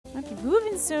Be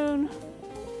moving soon.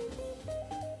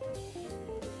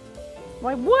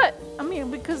 Why what? I mean,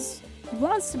 because he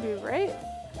wants to be, right?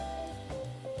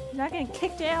 He's not getting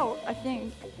kicked out, I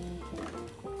think.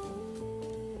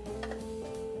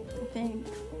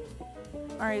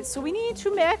 Alright, so we need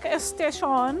to make a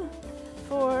station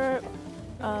for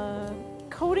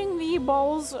coating the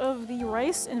balls of the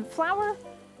rice in flour,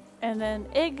 and then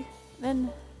egg,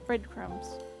 then breadcrumbs.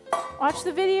 Watch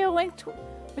the video linked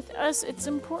with us, it's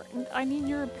important. I need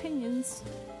your opinions.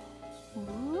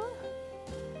 Ooh.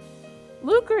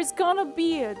 Luker's gonna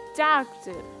be a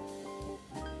doctor.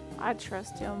 I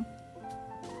trust him.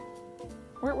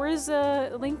 Where's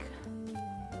the link?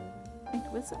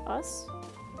 Link with us?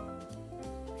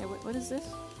 Okay, what is this?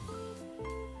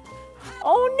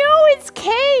 Oh no, it's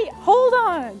K! Hold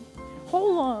on!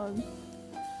 Hold on.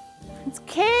 It's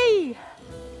K!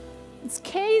 It's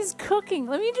K's cooking.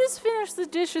 Let me just finish the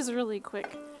dishes really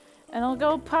quick. And I'll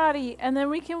go potty, and then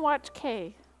we can watch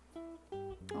K.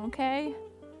 Okay?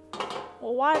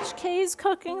 We'll watch K's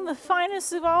cooking, the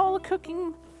finest of all the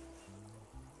cooking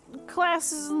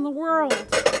classes in the world.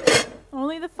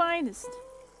 Only the finest.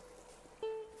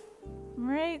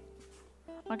 Alright?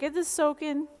 I'll get this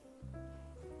soaking.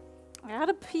 I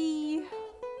gotta pee.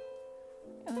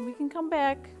 And then we can come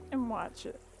back and watch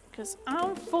it. Because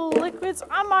I'm full of liquids.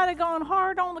 I might have gone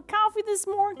hard on the coffee this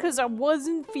morning because I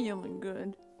wasn't feeling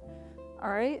good.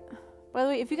 Alright? By the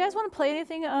way, if you guys want to play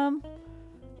anything,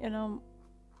 you know,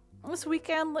 this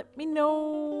weekend, let me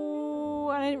know.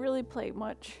 I didn't really play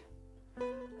much.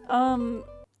 I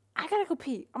gotta go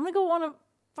pee. I'm gonna go on a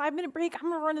 5-minute break. I'm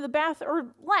gonna run to the bath,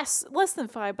 or less than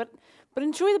 5, but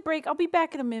enjoy the break. I'll be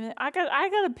back in a minute. I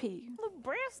gotta pee. The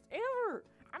best ever.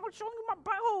 I'm gonna show you my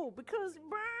butthole because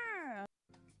I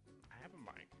have a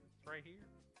mic. It's right here.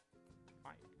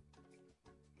 Mic.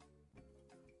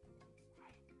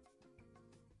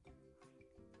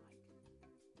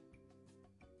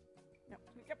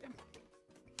 Yep.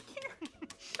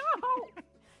 No!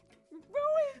 You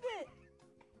ruined it!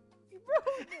 You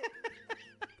ruined it!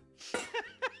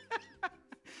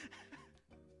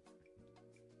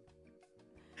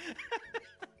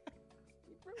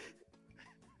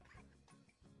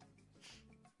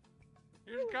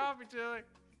 Here's coffee, Tilly.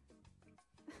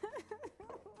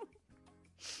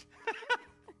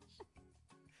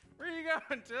 Where you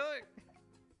going, Tilly?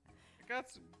 I got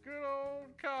some good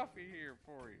old coffee here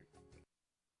for you.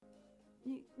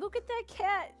 Look at that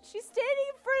cat. She's standing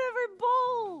in front of her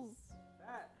bowls.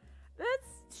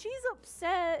 She's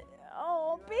upset.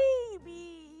 Oh,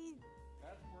 baby.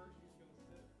 That's where she's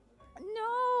gonna sit for the next.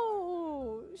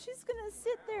 No, she's gonna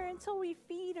sit there until we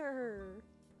feed her.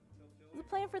 The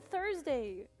plan for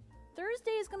Thursday.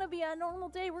 Thursday is gonna be a normal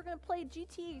day. We're gonna play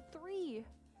GTA 3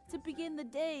 to begin the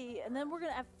day, and then we're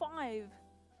gonna have 5.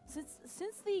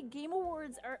 Since the Game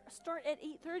Awards start at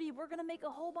 8:30, we're gonna make a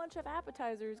whole bunch of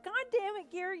appetizers. God damn it,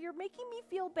 Gary, you're making me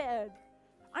feel bad.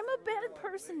 I'm a bad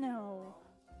person now.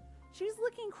 She's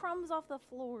licking crumbs off the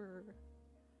floor.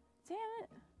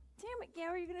 Damn it,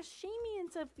 Gary, you're gonna shame me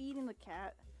into feeding the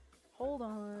cat. Hold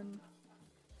on.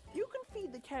 You can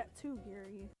feed the cat too,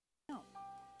 Gary. No.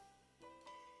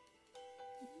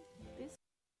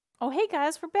 Oh, hey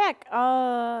guys, we're back.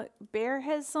 Bear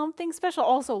has something special.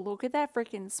 Also, look at that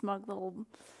freaking smug little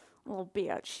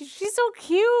bitch. She's so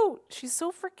cute. She's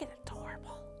so freaking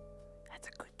adorable. That's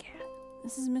a good cat.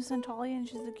 This is Miss Antalia, and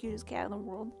she's the cutest cat in the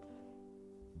world.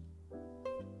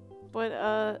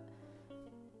 But,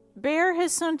 Bear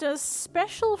has sent us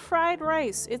special fried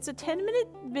rice. It's a 10-minute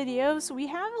video, so we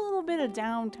have a little bit of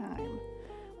downtime.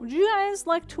 Would you guys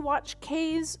like to watch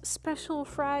Kay's special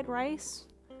fried rice?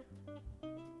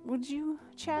 Would you,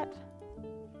 chat?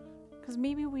 Because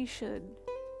maybe we should.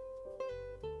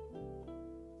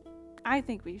 I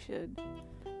think we should.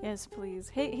 Yes, please.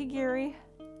 Hey, Gary.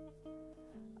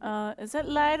 Is that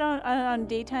light on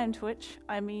daytime Twitch?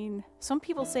 I mean, some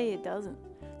people say it doesn't.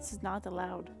 This is not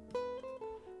allowed.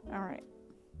 Alright.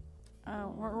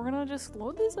 We're gonna just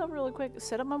load this up really quick.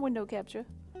 Set up my window capture.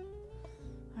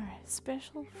 Alright,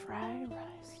 special fried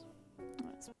rice.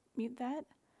 Let's mute that.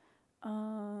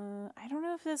 I don't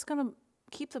know if that's gonna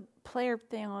keep the player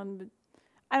thing on, but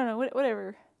I don't know.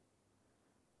 Whatever.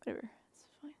 It's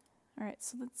fine. All right,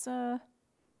 so let's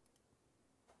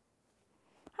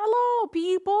hello,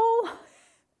 people.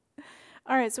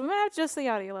 All right, so we might have just the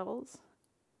audio levels.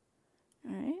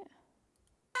 All right.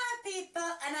 Hi, people,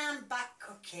 and I'm back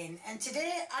cooking, and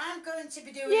today I'm going to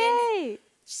be doing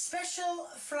special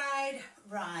fried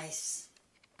rice.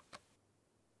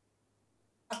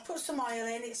 I put some oil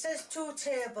in. It says 2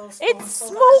 tablespoons. It's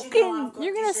smoking!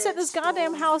 You're gonna set this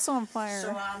goddamn house on fire.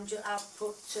 So I'll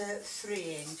put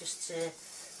 3 in just to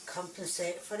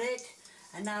compensate for it.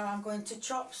 And now I'm going to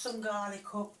chop some garlic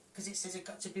up because it says it's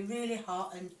got to be really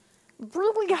hot, and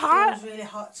Really hot? it feels really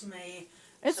hot to me.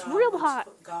 It's so real I'm going hot.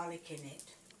 to put garlic in it.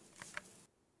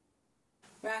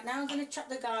 Right, now I'm going to chop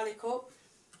the garlic up.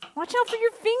 Watch out for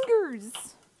your fingers.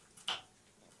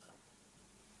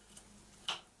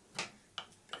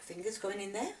 Fingers going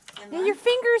in there. Yeah, your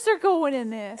fingers are going in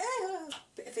there.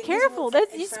 Careful,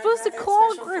 you're supposed to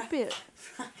claw grip it.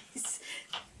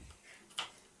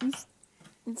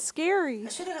 It's scary. I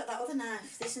should have got that other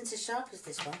knife. This isn't as sharp as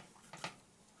this one.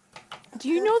 Do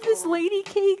you know this lady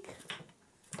cake?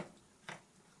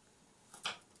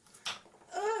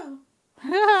 Oh.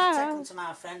 Take them to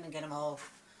my friend and get them all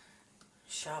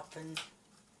sharpened.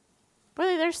 But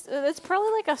it's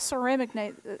probably like a ceramic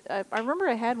knife. I remember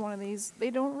I had one of these.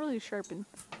 They don't really sharpen.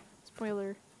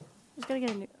 Spoiler. Just gotta get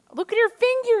a new. Look at your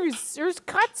fingers. There's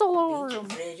cuts all over them.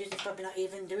 You're probably not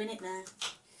even doing it now.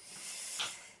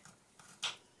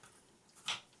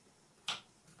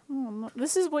 Oh, no.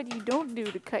 This is what you don't do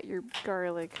to cut your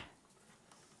garlic.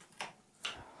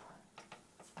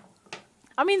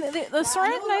 I mean, the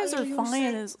ceramic knives are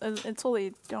fine until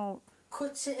they don't.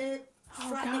 Cut it,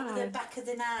 flatten it with the back of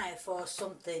the knife or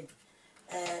something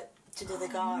to do the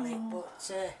garlic,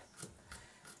 but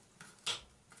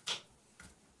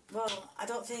well, I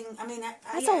don't think. I mean,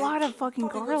 that's a lot of fucking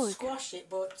garlic. Squash it,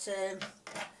 but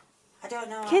I don't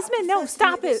know. Kismet, no,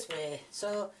 stop it.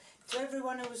 So, to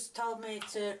everyone who's told me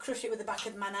to crush it with the back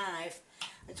of my knife,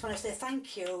 I just want to say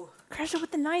thank you. Crush it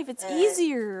with the knife. It's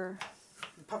easier.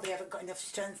 Probably haven't got enough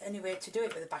strength anyway to do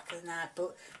it with the back of the knife,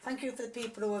 but thank you for the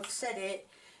people who have said it.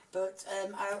 But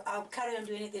I'll carry on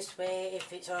doing it this way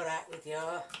if it's alright with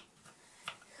you,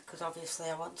 because obviously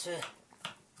I want to,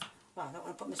 well, I don't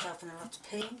want to put myself in a lot of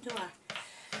pain, do I?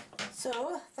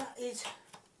 So that is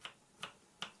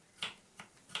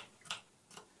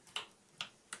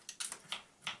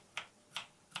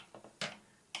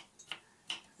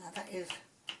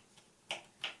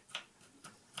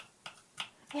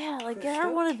yeah, like get her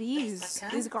one of these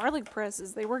garlic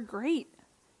presses. They work great.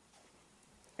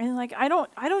 And like I don't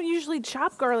usually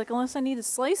chop garlic unless I need to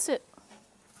slice it.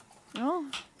 No.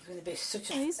 It's going to be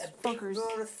such a big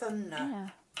roar of thunder. Yeah.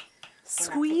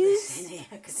 Squeeze.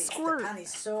 Squirt. The pan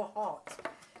is so hot.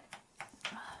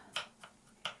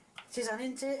 It is on,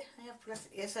 isn't it?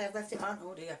 Yes, I have left it on.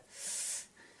 Oh dear.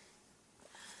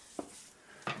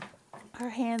 Her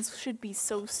hands should be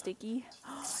so sticky.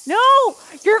 No!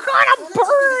 You're gonna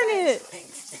burn it!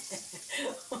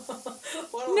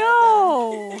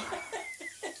 No!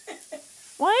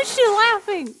 Why is she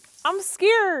laughing? I'm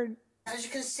scared. As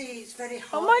you can see, it's very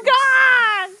hot. Oh my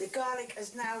god! The garlic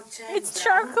has now turned It's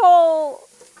charcoal!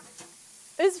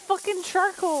 It's fucking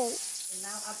charcoal.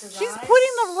 She's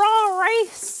putting the raw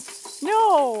rice.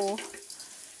 No.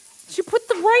 She put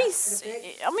the rice.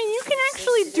 I mean, you can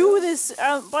actually do this.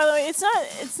 By the way,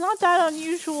 it's not that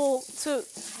unusual to.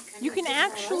 You can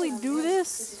actually do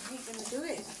this.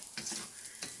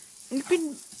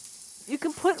 You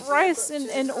can put rice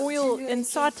in oil and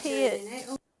saute it.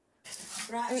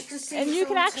 And you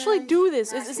can actually do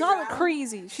this. It's not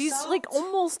crazy. She's like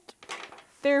almost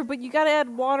there, but you gotta add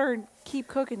water and keep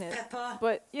cooking it.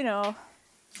 But you know,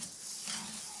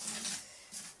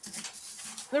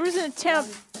 there was an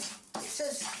attempt. It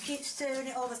says keep stirring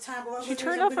it all the time. But she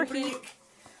turned off her heat.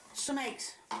 Some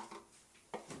eggs,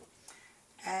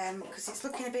 because it's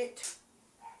looking a bit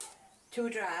too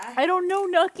dry. I don't know,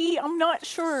 Nucky. I'm not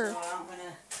sure. So I'm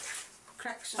gonna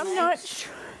crack some eggs. I'm not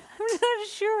sure. I'm not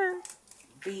sure.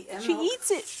 She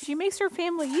eats it. She makes her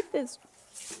family eat this.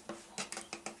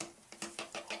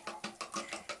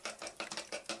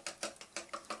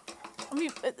 I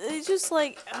mean, it's just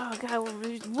like, oh god, what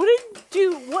did it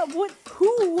do?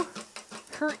 Who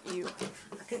hurt you?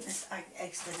 I think this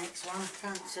egg's the next one. I'm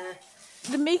trying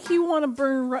to make you want to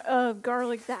burn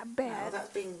garlic that bad. No, that's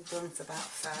been done for about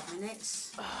 5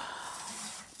 minutes.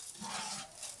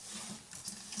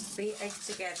 Beat eggs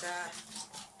together.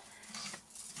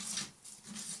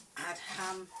 Add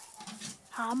ham.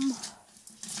 I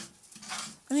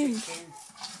mean, chicken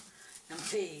and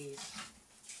peas.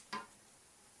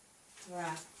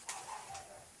 Right.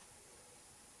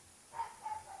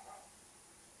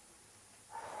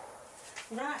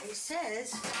 Right, it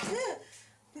says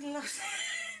they lost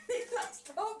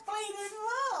don't play it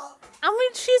lot. I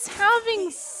mean, she's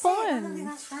having fun. I don't think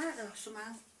that's right though,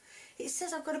 somehow. It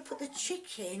says I've got to put the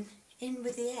chicken in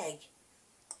with the egg.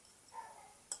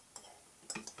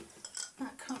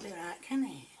 That can't be right, can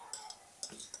it?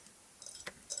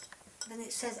 Then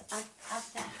it says add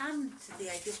the ham to the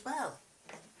egg as well.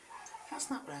 That's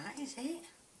not right, is it?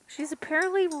 She's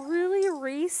apparently really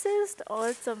racist. Oh,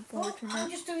 that's Well, unfortunate. I'm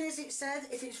just doing as it said.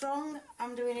 If it's wrong,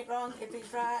 I'm doing it wrong. If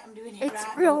it's right, I'm doing it It's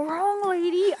right. real wrong,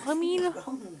 lady. I mean,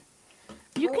 Wrong.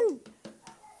 you can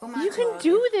my you can God.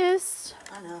 do this.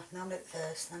 I know. Now I'm at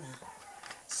first. I know.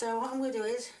 So what I'm going to do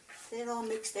is they're all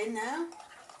mixed in now.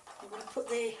 I'm going to put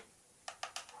this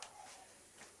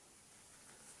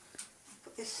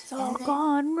It's in all there.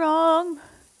 gone wrong.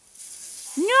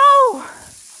 No.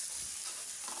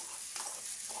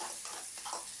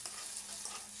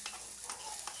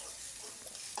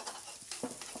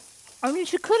 I mean,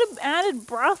 she could have added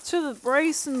broth to the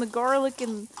rice and the garlic,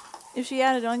 and if she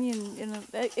added onion,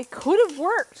 it could have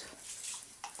worked.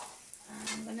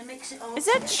 I'm going to mix it all Is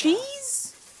that together.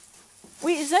 cheese?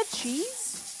 Wait, is that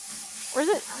cheese? Or is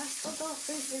it? I still don't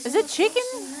think there's Is it enough chicken?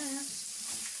 sauce in there.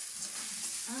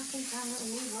 I think I'm going to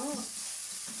need more.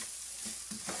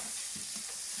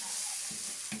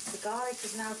 The garlic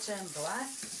has now turned black.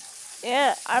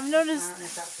 Yeah, I've I noticed. don't know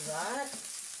if that's right.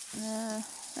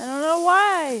 I don't know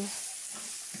why.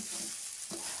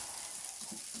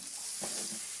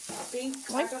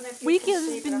 My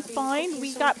weekend's been fine.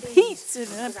 We got pizza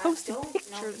and I posted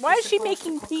pictures. Why is she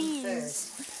making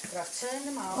peas? But I've turned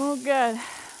them off Oh god.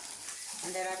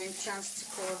 and they're having a chance to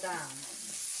cool down.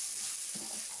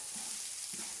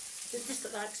 Does this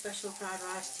look like special fried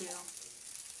rice to you?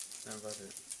 How about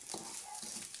it?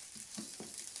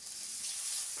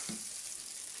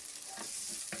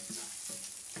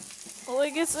 Well,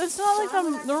 like it's not like So I'm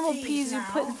gonna the add normal the peas you peas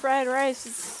put in now. fried rice.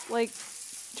 It's like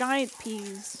giant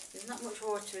peas. There's not much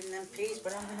water in them peas,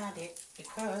 but I'm going to add it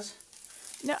because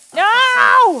No,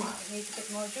 I no! think it needs a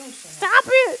bit more juice in it. Stop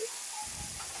it!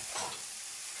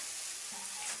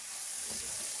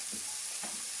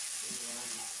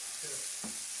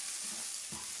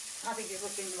 I think it's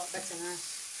looking a lot better now.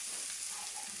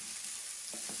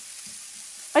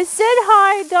 I said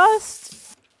hi,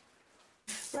 Dust.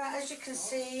 Right, as you can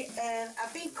see,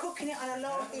 I've been cooking it on a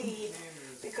low heat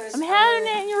because I'm having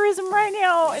an aneurysm right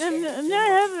now, and I'm not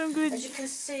having a good. as you can I'm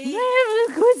see, not having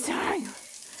a good time.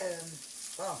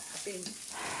 well, I've been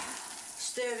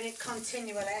stirring it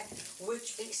continually,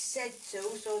 which it said to,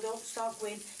 so don't stop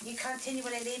when you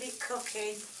continually leave it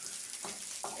cooking.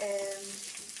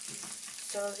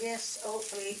 So yes,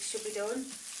 hopefully it should be done.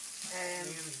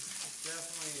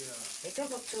 It don't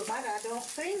look too bad, I don't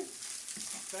think.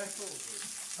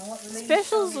 And what the lady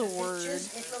Special's showed a me the word. pictures,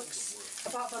 it looks,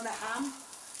 apart from the ham,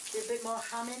 there's a bit more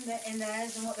ham in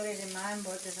theirs than what there is in mine,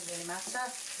 but it doesn't really matter.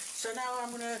 So now I'm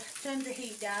going to turn the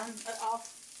heat down,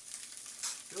 off,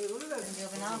 and the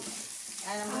oven off.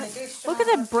 And I'm going to dish Look at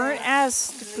that burnt ass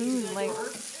spoon, like.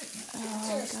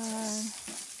 Oh god.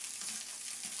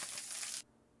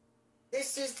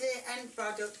 This is the end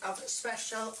product of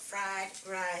special fried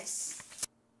rice.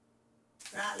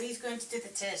 Right, Lee's going to do the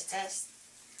taste test.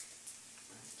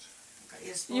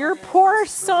 Your poor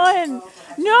son.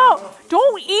 No,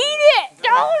 don't eat it.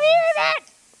 Don't eat it.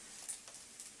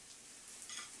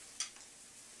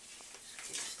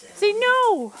 Say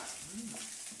no.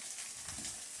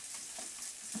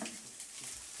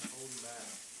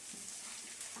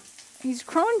 He's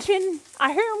crunching.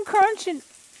 I hear him crunching.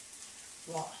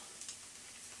 What?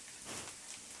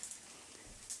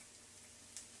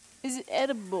 Is it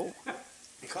edible?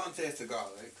 You can't taste the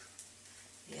garlic.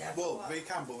 Yeah. Well, you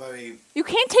can, but very. You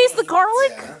can't taste the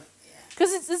garlic? Yeah.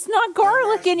 Because it's not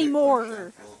garlic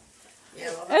anymore.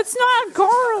 Yeah, well, It's not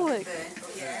garlic.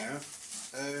 yeah.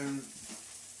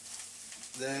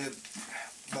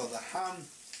 The ham,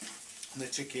 and the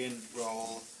chicken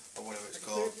roll, or whatever it's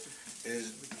called,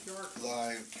 is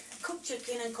like. Cooked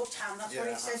chicken and cooked ham, that's what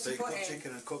Yeah, it says so to put cooked in.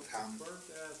 chicken and cooked ham.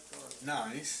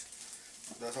 Nice.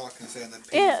 That's all I can say. And the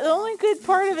Yeah, peas the are only good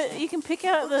part of it, you can pick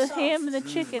out the Soft. ham and the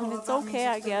chicken. Oh, It's that means okay,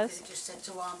 I it's done, 'cause guess. It just said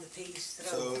to warm the peas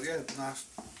through. So yeah, nice.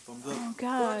 Thumbs up. Oh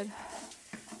god.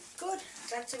 Good,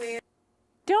 glad to hear.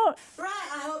 Don't. Right,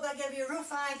 I hope that gave you a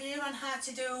rough idea on how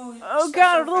to do. Oh special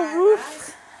god, a little fried roof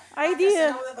rice. Like I said, idea.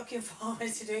 I wasn't looking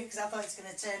forward to do it because I thought it's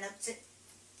going to turn up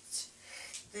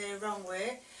the wrong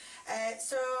way.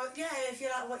 So yeah, if you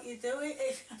like what you're doing,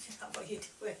 if you like what you're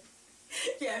doing,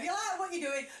 yeah, if you like what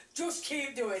you're doing, just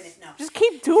keep doing it now. Just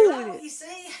keep If you like doing what it. you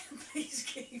see, please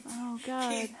keep. Oh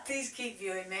god. Please keep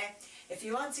viewing me. If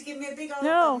you want to give me a big old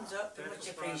No. thumbs up, much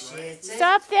appreciated.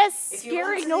 Stop that If you want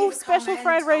scary to no leave a special comment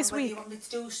fried on rice whether week. You want me to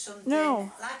do something.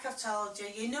 No. Like I've told you,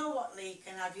 you know what Lee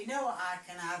can have, you know what I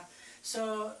can have.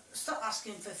 So stop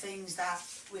asking for things that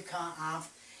we can't have.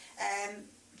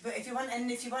 But if you want, and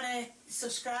if you want to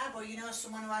subscribe, or you know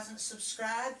someone who hasn't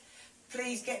subscribed,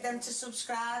 please get them to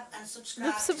subscribe and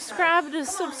subscribe. Subscribe to Come on,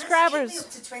 subscribers. let's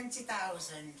get me up to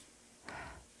 20,000. And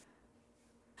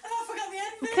I forgot the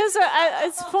end Because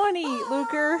it's funny,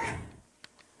 Luker.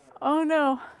 Oh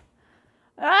no.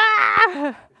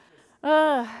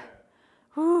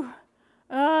 Whew.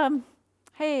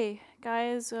 Hey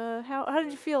guys, how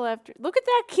did you feel after? Look at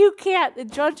that cute cat, the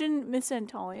judge and Miss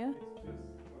Antalia.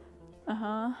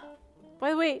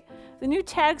 By the way, the new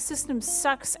tag system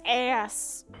sucks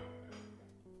ass.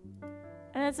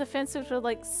 And it's offensive to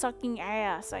like sucking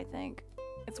ass, I think.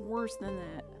 It's worse than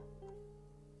that.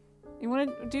 You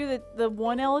want to do the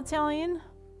 1L Italian?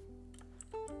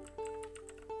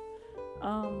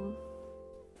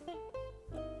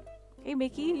 Hey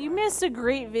Mickey, you missed a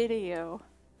great video.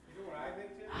 You know what I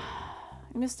think, Tilly?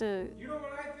 You missed a You know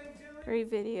what I think, Tilly? great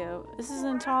video. This is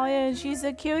Natalia and she's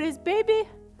the cutest baby.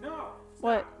 No.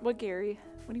 What? What, Gary?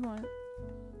 What do you want?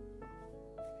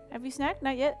 Have you snacked?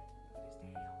 Not yet?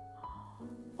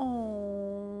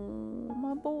 Oh,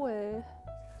 my boy.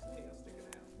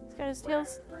 He's got his tail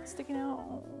sticking out.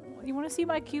 Oh, you want to see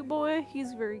my cute boy?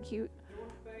 He's very cute.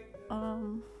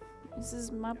 This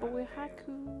is my boy Haku.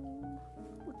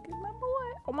 Look at my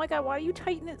boy. Oh my god, why do you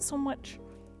tighten it so much?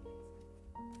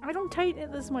 I don't tighten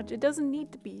it this much. It doesn't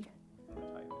need to be.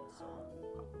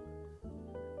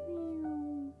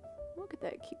 Look at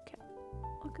that cute cat.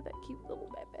 Look at that cute little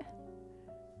baby.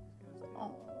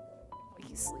 Oh,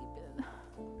 he's sleeping.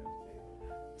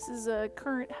 This is a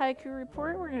current haiku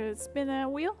report. We're gonna spin that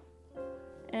wheel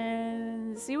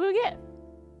and see what we get.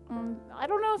 I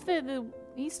don't know if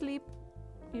he sleep.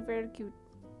 He's very cute.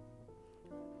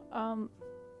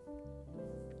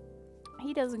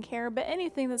 He doesn't care about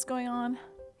anything that's going on.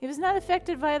 He was not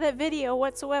affected by that video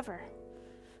whatsoever.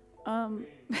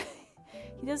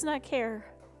 He does not care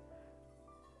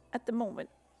at the moment.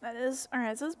 That is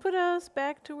alright. So let's put us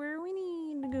back to where we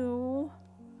need to go.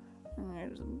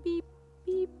 There's a beep,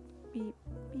 beep, beep,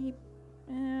 beep,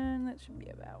 and that should be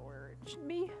about where it should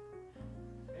be.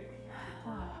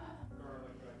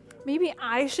 Maybe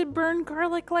I should burn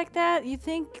garlic like that? You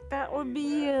think that would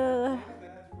be, I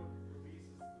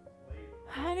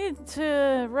need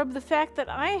to rub the fact that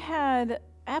I had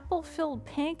apple-filled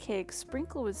pancakes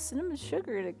sprinkled with cinnamon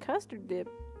sugar and a custard dip.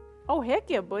 Oh, heck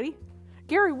yeah, buddy.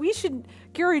 Gary,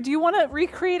 Gary, do you want to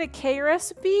recreate a K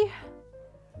recipe?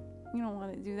 You don't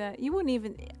want to do that. You wouldn't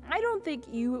even, I don't think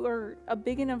you are a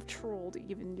big enough troll to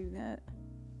even do that.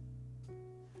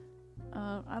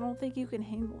 I don't think you can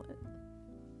handle it.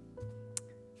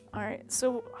 Alright,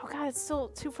 so, oh god, it's still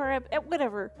too far up.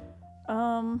 Whatever.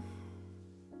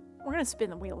 We're gonna spin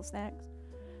the wheels next.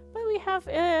 But we have,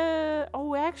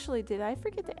 oh, actually, did I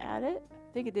forget to add it?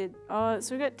 I think I did. So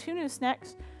we got 2 new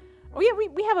snacks. Oh yeah,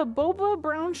 we have a boba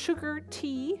brown sugar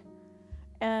tea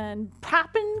and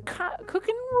poppin'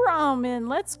 cooking ramen.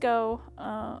 Let's go,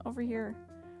 over here.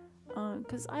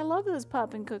 Cause I love those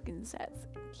poppin' cookings. That's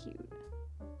cute.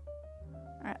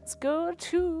 Alright, let's go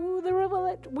to the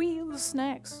roulette wheel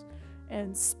snacks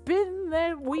and spin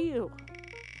that wheel.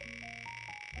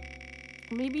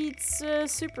 Maybe it's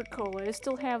super cola. I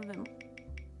still have them.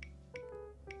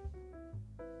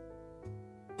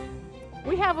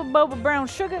 We have a boba brown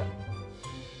sugar.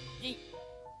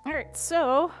 Alright,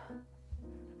 so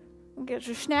get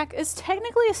your snack. It's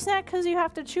technically a snack because you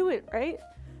have to chew it, right?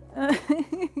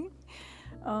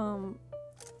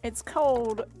 It's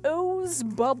called O's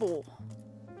Bubble.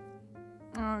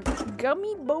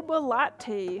 Gummy boba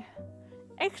latte.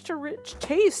 Extra rich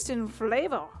taste and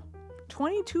flavor.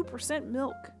 22%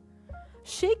 milk.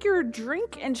 Shake your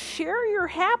drink and share your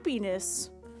happiness.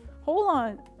 Hold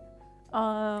on.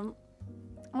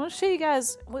 I want to show you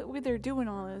guys what they're doing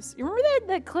on this. You remember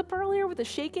that clip earlier with the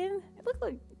shaking? It looked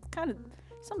like kind of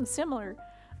something similar.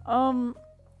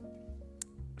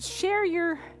 Share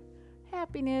your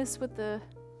happiness with the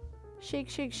shake,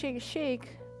 shake, shake,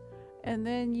 shake. And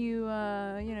then you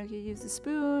know, you can use a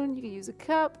spoon, you can use a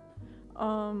cup.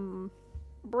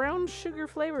 Brown sugar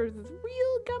flavor with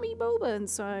real gummy boba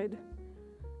inside.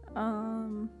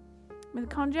 With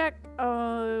konjac,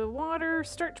 water,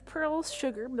 starch pearls,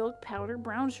 sugar, milk powder,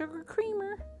 brown sugar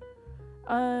creamer.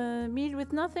 Made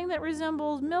with nothing that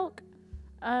resembles milk.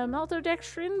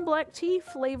 Maltodextrin, black tea,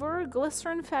 flavor,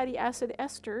 glycerin, fatty acid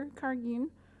ester, cargine,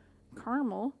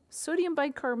 caramel, sodium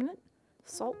bicarbonate,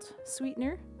 salt,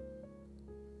 sweetener.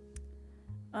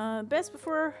 Best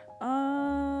before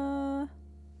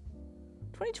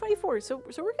 2024. So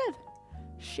we're good.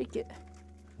 Shake it.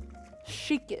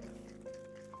 Shake it.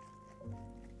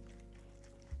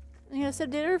 I'm gonna set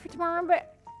dinner for tomorrow,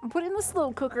 but put it in the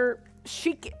slow cooker.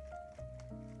 Shake it.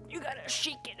 You gotta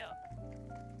shake it up.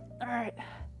 Alright.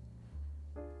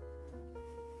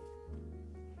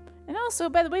 And also,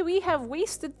 by the way, we have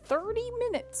wasted 30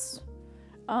 minutes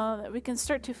that we can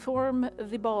start to form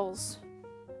the balls.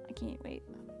 I can't wait.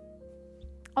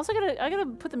 Also, I gotta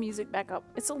put the music back up.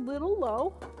 It's a little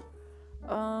low.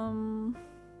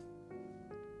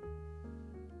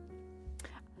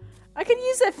 I could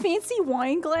use that fancy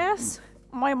wine glass,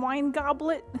 my wine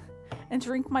goblet, and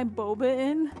drink my boba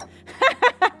in.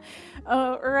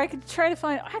 Or I could try to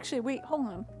find. Actually, wait, hold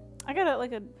on. I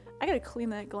gotta clean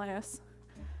that glass.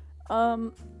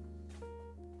 Her,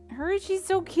 she's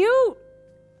so cute.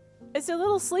 It's a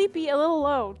little sleepy, a little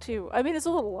low too. I mean, it's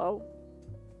a little low.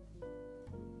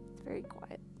 It's very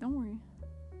quiet. Don't worry.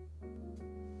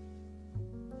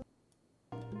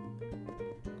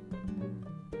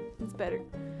 It's better.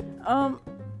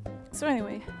 So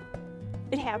anyway,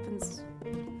 it happens.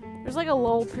 There's like a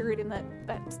lull period in that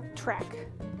track.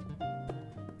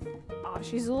 Oh,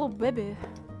 she's a little baby.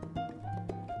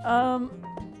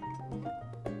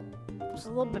 Just a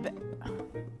little baby.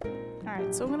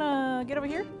 Alright, so I'm gonna get over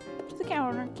here to the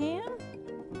counter can.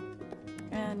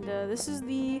 And this is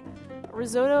the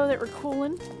risotto that we're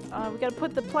cooling. We gotta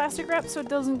put the plastic wrap so it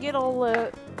doesn't get all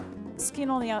the skin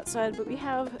on the outside, but we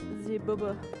have the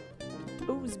boba.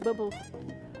 Ooze bubble.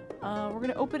 We're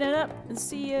gonna open it up and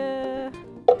see, I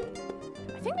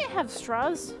think they have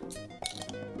straws.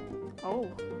 Oh.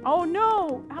 Oh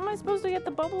no! How am I supposed to get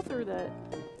the bubble through that?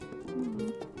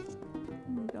 There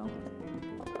we go.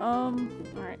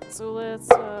 Alright, so let's,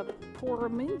 pour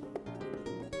them in.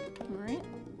 Alright.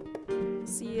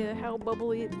 See how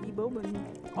bubbly it be bobbing.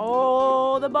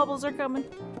 Oh, the bubbles are coming.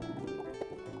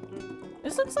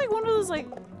 This looks like one of those, like,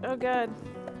 oh god.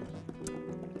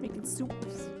 Making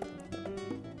soups.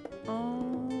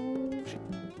 Oh, shit.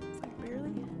 It's like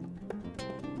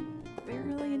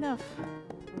barely enough.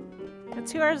 Got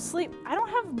 2 hours of sleep. I don't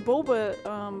have boba,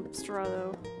 straw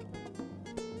though.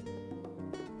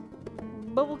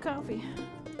 Bubble coffee.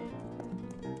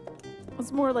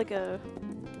 It's more like a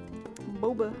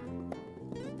boba.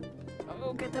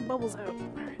 Oh, get the bubbles out.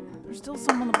 Alright. There's still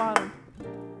some on the bottom.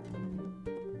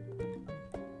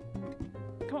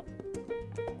 Come on.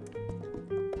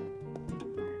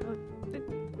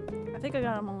 I think I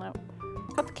got them all out.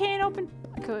 Cut the can open?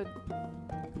 I could.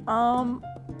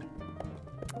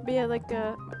 But yeah, like,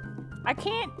 I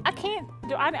can't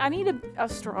do, I need a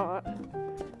straw.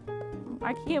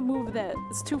 I can't move that.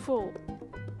 It's too full.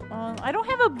 I don't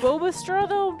have a boba straw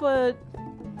though, but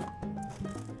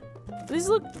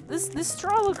this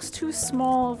straw looks too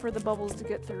small for the bubbles to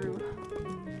get through.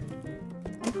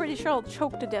 I'm pretty sure I'll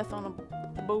choke to death on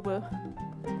a boba.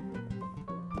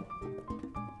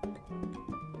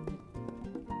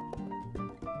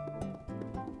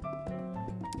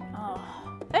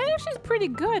 That actually is pretty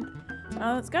good.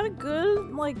 It's got a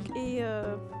good, like,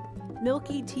 a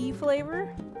milky tea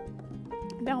flavor.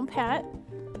 Down pat.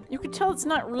 You can tell it's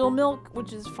not real milk,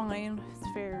 which is fine.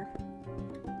 It's fair.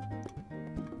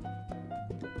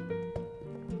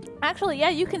 Actually, yeah,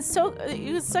 you can suck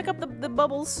up the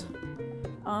bubbles.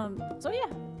 So yeah,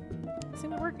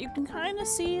 seems to work. You can kind of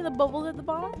see the bubbles at the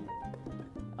bottom.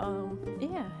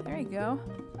 Yeah, there you go.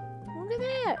 Look at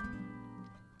that.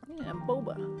 Yeah,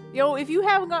 boba. Yo, if you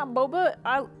haven't got boba,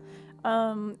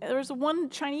 there's one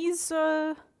Chinese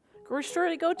grocery store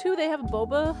to go to. They have a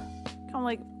boba kind of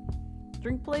like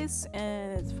drink place,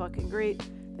 and it's fucking great.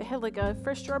 They have like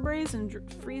fresh strawberries and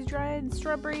freeze dried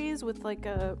strawberries with like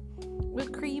a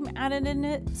whipped cream added in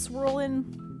it, swirl in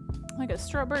like a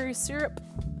strawberry syrup.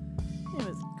 It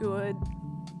was good.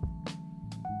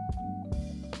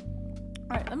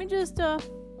 All right, let me just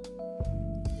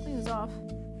clean this off.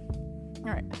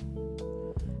 All right.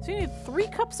 So you need 3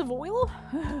 cups of oil?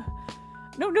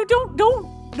 No,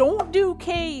 don't do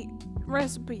K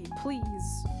recipe, please.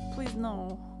 Please,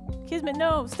 no. Kismet,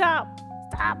 no, stop.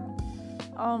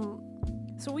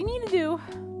 So we need to do,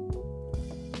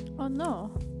 oh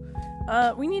no.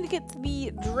 We need to get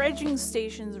the dredging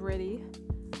stations ready.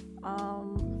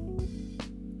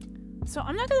 So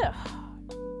I'm not gonna,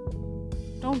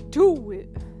 don't do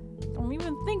it. Don't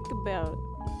even think about it.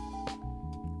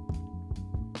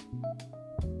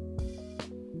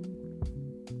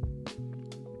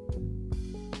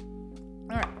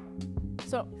 Alright,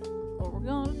 so what we're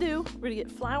gonna do, we're gonna get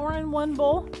flour in one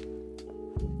bowl.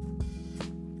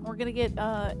 We're gonna get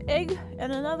egg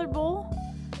in another bowl.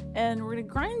 And we're gonna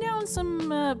grind down some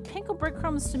panko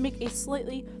breadcrumbs to make a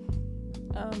slightly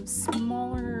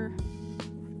smaller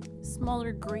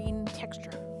grain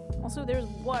texture. Also, there's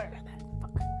water.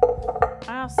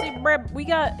 Fuck. See, bread. We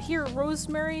got here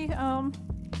rosemary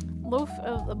loaf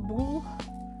of a boule.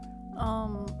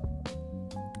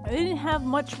 I didn't have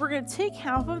much. We're gonna take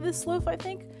half of this loaf, I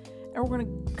think, and we're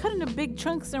gonna cut into big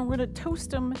chunks, and we're gonna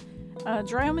toast them,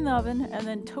 dry them in the oven, and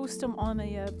then toast them on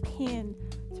a pan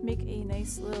to make a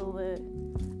nice little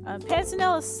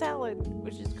Panzanella salad,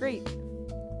 which is great.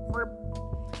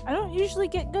 I don't usually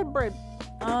get good bread.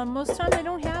 Most times I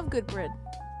don't have good bread.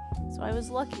 So I was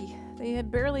lucky. They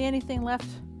had barely anything left.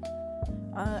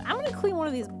 I'm gonna clean one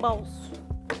of these bowls.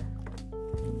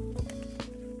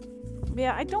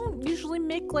 Yeah, I don't usually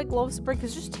make like loaves of bread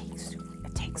because it takes too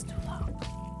long.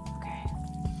 Okay.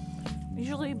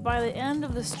 Usually by the end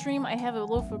of the stream I have a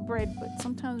loaf of bread, but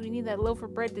sometimes we need that loaf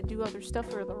of bread to do other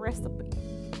stuff for the recipe.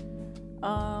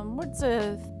 What's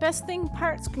the best thing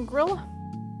pirates can grill?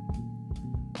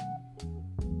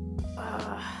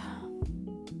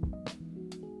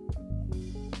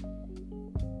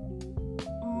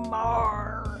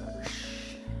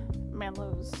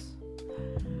 Marshmallows.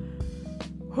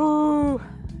 Whoo!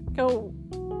 Go.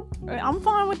 I'm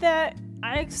fine with that.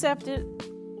 I accept it.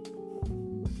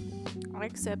 I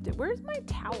accept it. Where's my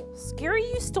towels? Gary,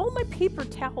 you stole my paper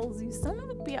towels, you son of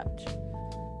a bitch.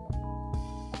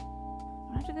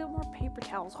 I have to get more paper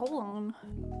towels. Hold on.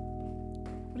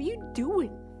 What are you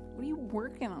doing? What are you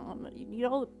working on? You need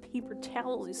all the paper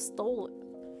towels. You stole it.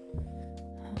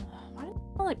 Why does it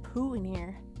smell like poo in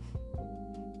here?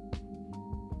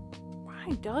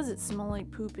 Why does it smell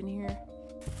like poop in here?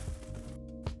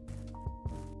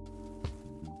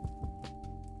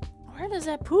 Where does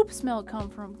that poop smell come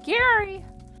from? Gary!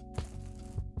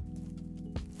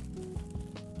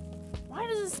 Why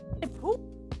does it smell like poop?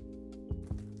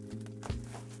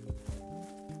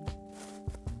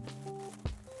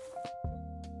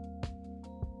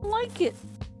 I don't like it.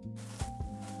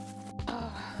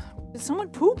 Did someone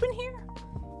poop in here?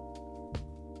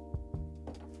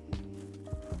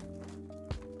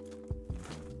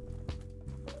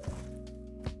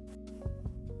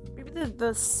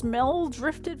 The smell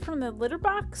drifted from the litter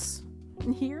box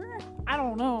in here? I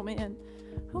don't know, man.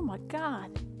 Oh my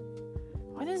god.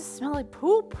 Why does it smell like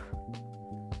poop?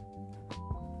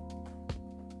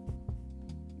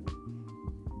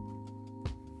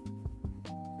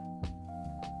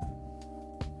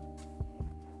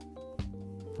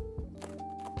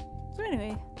 So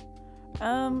anyway,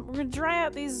 we're gonna dry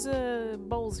out these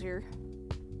bowls here.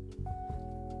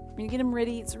 I'm gonna get them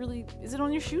ready. It's really. Is it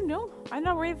on your shoe? No, I'm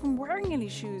not ready from wearing any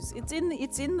shoes. It's in the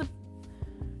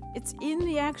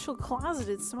actual closet.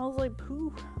 It smells like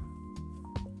poo.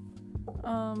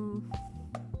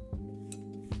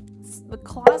 The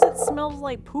closet smells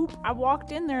like poop. I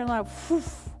walked in there and like,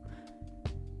 whoof,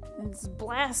 and it's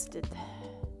blasted.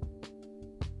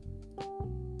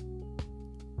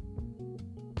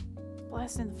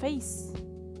 Blasted in the face.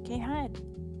 Can't hide.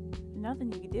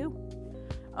 Nothing you can do.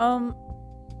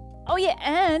 Oh yeah,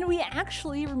 and we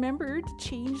actually remembered to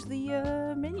change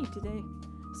the menu today.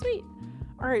 Sweet.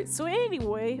 Alright, so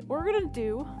anyway, what we're gonna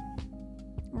do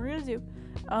we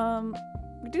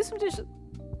do some dishes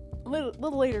a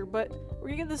little later, but we're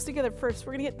gonna get this together first.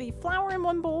 We're gonna get the flour in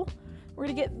one bowl. We're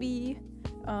gonna get the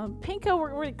panko. We're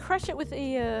gonna crush it with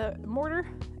a mortar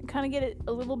and kind of get it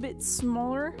a little bit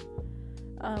smaller.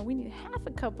 We need half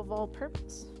a cup of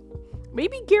all-purpose.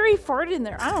 Maybe Gary farted in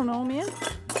there. I don't know, man.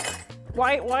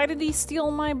 Why did he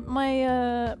steal my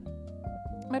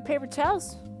paper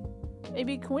towels?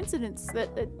 Maybe a coincidence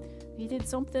that he did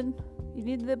something. He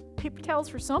needed the paper towels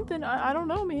for something. I don't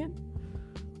know, man.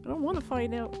 I don't want to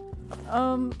find out.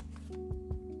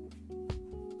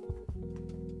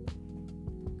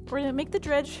 We're gonna make the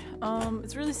dredge.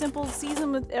 It's really simple.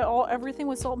 Season with everything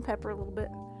with salt and pepper a little bit.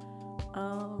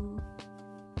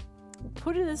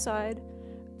 Put it aside.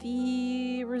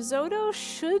 The risotto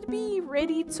should be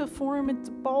ready to form into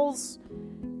balls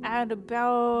at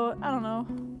about, I don't know,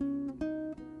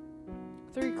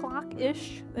 3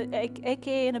 o'clock-ish,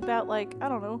 aka in about like, I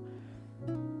don't know,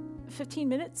 15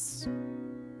 minutes,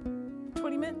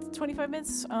 20 minutes, 25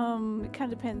 minutes, it kind of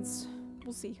depends.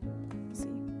 We'll see.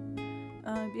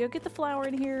 You'll get the flour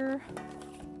in here.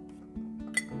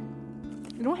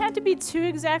 You don't have to be too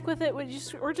exact with it,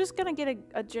 we're just gonna get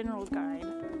a general guide.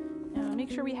 Make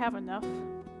sure we have enough.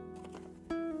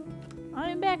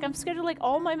 I'm back. I'm scheduled like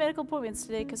all my medical appointments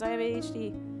today because I have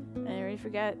ADHD. And I already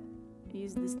forgot to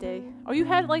use this day. Oh, you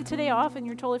had like today off and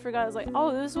you totally forgot. I was like,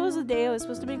 oh, this was the day I was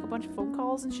supposed to make a bunch of phone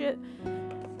calls and shit.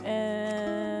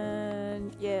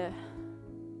 And yeah.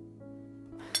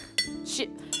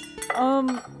 Shit.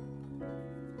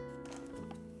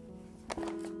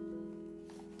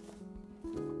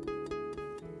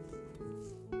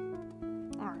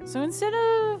 Alright, so instead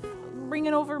of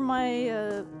bringing over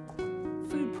my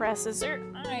food processor,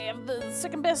 I have the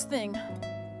second best thing.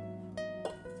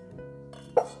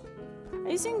 Are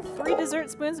you saying 3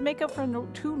 dessert spoons make up for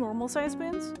 2 normal size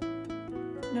spoons?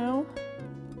 No.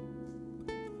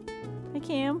 Hi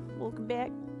Cam, welcome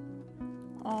back.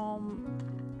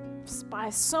 By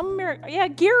some miracle. Yeah,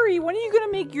 Gary, when are you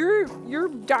gonna make your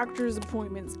doctor's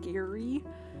appointments, Gary?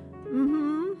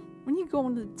 When are you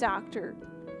going to the doctor,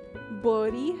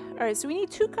 buddy? Alright, so we need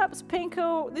 2 cups of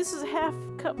panko. This is a half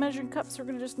cup measuring cup, so we're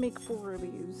gonna just make 4 of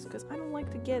these. Because I don't like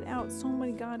to get out so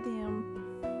many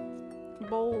goddamn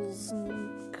bowls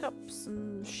and cups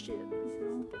and shit, you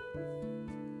know?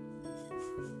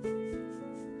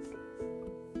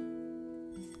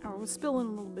 Oh, we're spilling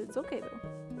a little bit. It's okay though.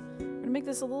 I'm gonna make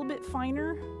this a little bit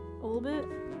finer. A little bit.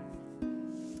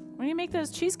 When you make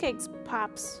those cheesecakes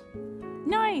pops.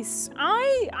 Nice!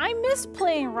 I miss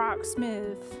playing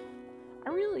Rocksmith. I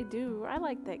really do. I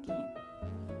like that game.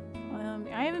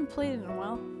 I haven't played it in a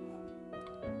while.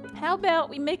 How about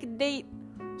we make a date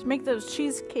to make those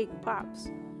cheesecake pops?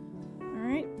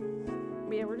 Alright.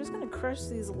 Yeah, we're just gonna crush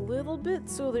these a little bit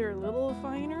so they're a little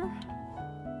finer.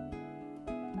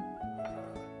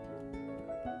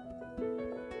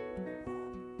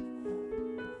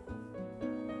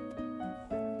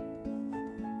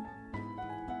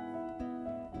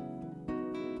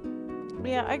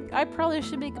 Yeah, I probably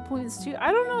should make appointments too.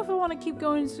 I don't know if I want to keep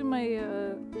going to my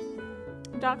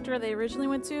doctor they originally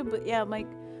went to, but yeah, my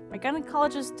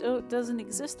gynecologist doesn't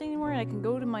exist anymore, and I can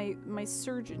go to my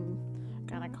surgeon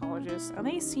gynecologist, and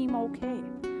they seem okay.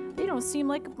 They don't seem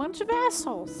like a bunch of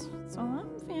assholes, so I'm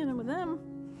a fan with them.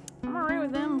 I'm alright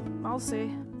with them, I'll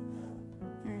say.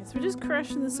 Alright, so we're just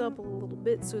crushing this up a little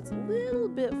bit so it's a little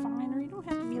bit finer. You don't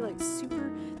have to be like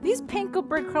super... These panko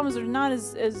breadcrumbs are not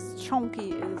as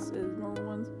chunky as normal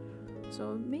ones,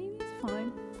 so maybe it's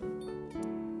fine.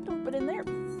 Dump it in there.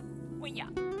 Well, yeah,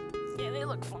 they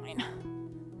look fine.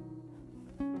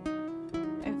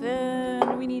 And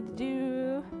then we need to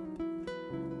do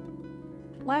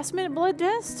last minute blood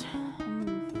test.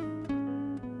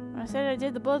 I said I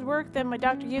did the blood work, then my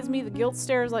doctor gives me the guilt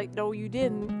stares like, no you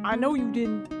didn't. I know you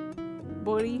didn't,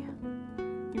 buddy.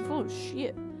 You're full of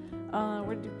shit.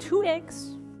 We're gonna do 2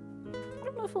 eggs. I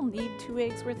don't know if we'll need 2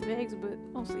 eggs worth of eggs, but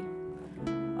we'll see.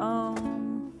 I'll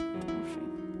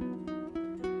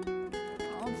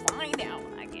find out,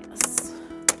 I guess.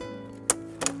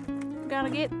 Gotta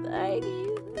get the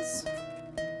eggs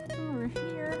over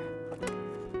here.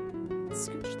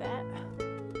 Scooch that.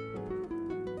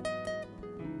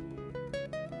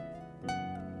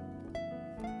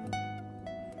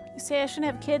 You say I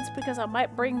shouldn't have kids because I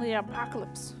might bring the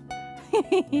apocalypse.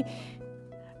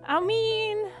 I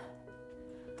mean,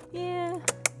 yeah.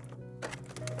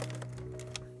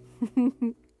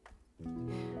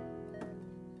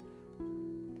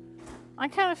 I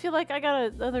kind of feel like I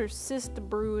got another cyst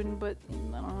brewing, but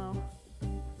I don't know.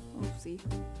 We'll see.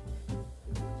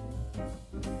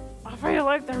 I feel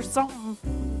like there's something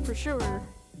for sure.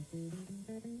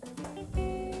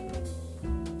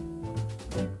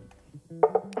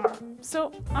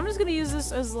 So I'm just gonna use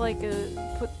this as like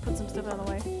a put some stuff out of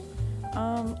the way.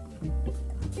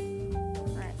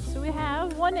 Alright, so we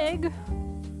have 1 egg,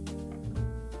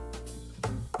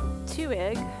 2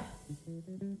 egg.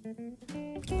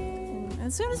 And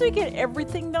as soon as we get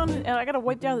everything done, I gotta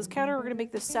wipe down this counter. We're gonna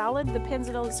make the salad, the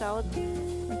panzanella salad.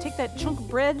 I'm gonna take that chunk of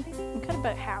bread and cut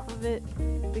about half of it,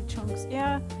 big chunks.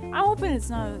 Yeah, I'm hoping it's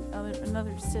not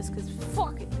another cyst, cause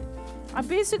fuck it.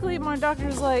 My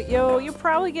doctor's like, yo, you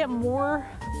probably get more.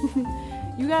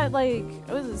 You got like,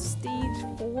 what is it, stage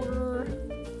 4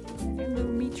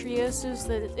 endometriosis,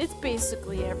 that it's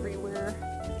basically everywhere.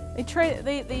 They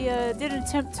did an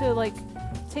attempt to like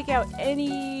take out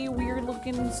any weird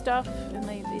looking stuff, and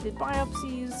they did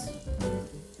biopsies,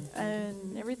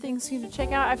 and everything seemed to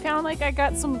check out. I found like I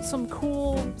got some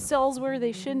cool cells where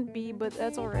they shouldn't be, but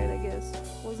that's alright, I guess.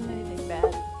 Wasn't anything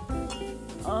bad.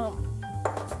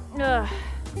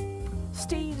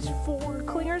 Stage 4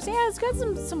 cleaners. Yeah, it's got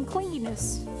some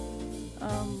cleanliness.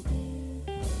 But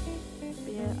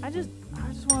yeah, I just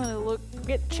want to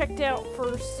get checked out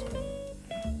first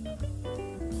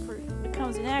before it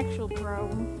becomes an actual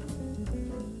problem.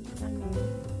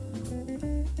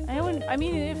 I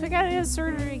mean, if I gotta get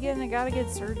surgery again, I gotta get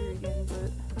surgery again,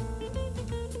 but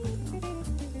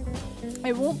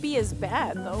it won't be as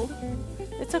bad though.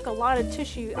 It took a lot of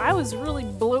tissue. I was really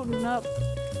bloating up.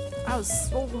 I was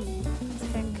swollen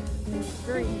as heck.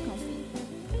 Very uncomfortable.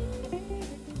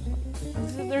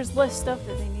 There's less stuff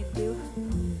that they need to do.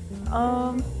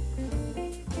 I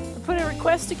put a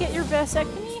request to get your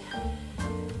vasectomy.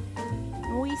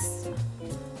 Nice.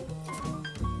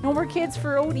 No more kids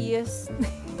for ODS.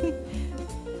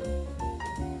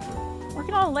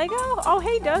 Working on Lego? Oh,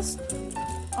 hey, Dust.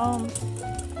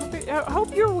 I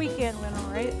hope your weekend went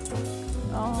alright.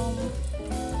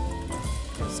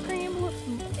 Scream, whoops.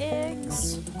 Some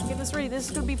eggs. Get this ready. This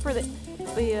is gonna be for the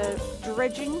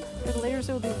dredging. And later,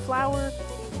 so we'll do flour,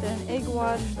 then egg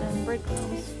wash, then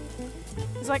breadcrumbs.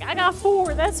 He's like, I got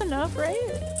 4. That's enough, right?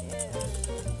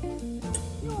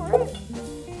 Yeah. Alright.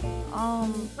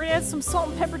 We're gonna add some salt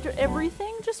and pepper to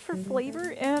everything just for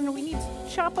flavor, and we need to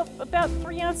chop up about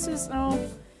 3 ounces. Oh,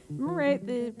 right,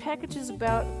 the package is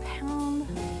about a pound,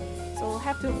 so I'll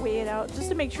have to weigh it out just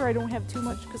to make sure I don't have too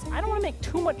much, because I don't want to make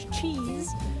too much cheese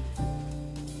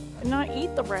and not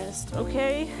eat the rest,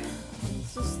 okay?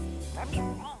 It's just, that'd be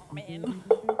wrong, man.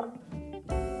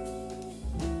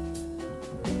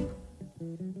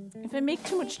 If I make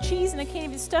too much cheese and I can't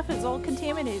even stuff it, it's all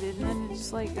contaminated, and then it's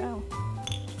just like, oh.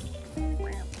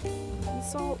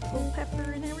 Salt, little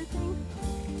pepper, and everything.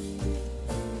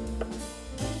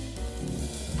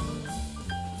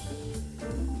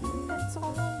 That's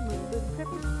all. A little bit of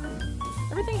pepper.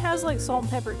 Everything has like salt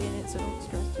and pepper in it, so don't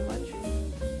stress too much.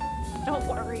 Don't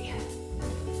worry.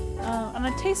 And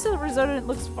I tasted the risotto and it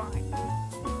looks fine.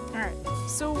 Alright,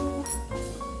 so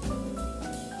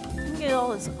let me get all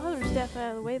this other stuff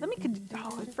out of the way. Let me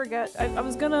oh, I forgot. I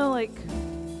was gonna like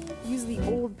use the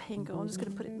old panko. I'm just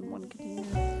gonna put it in one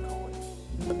container.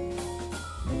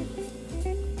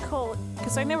 Call it,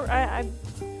 because I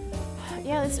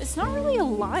yeah, it's not really a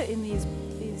lot in these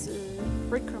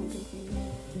breadcrumb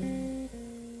containers.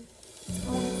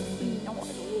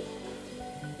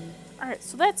 Alright,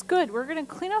 so that's good. We're gonna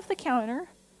clean off the counter.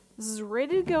 This is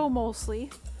ready to go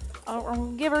mostly.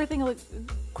 We'll give everything a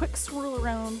quick swirl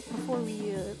around before we,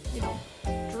 you know,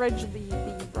 dredge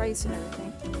the rice and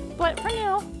everything. But for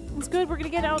now, it's good. We're gonna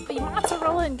get out the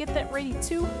mozzarella and get that ready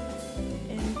too.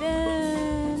 And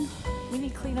then we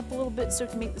need to clean up a little bit so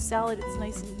to make the salad it's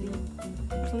nice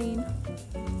and clean.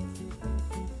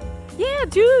 Yeah,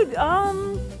 dude,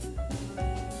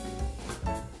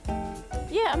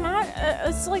 yeah, I'm not,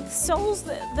 it's like cells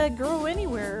that grow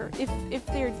anywhere if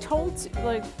they're told to,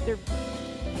 like, they're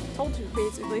told to,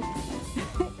 basically.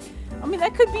 I mean,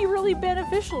 that could be really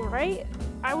beneficial, right?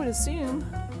 I would assume.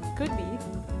 Could be.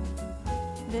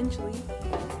 Eventually.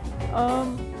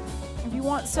 If you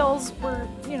want cells for,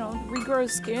 you know, regrow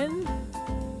skin,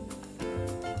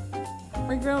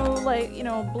 regrow, like, you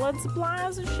know, blood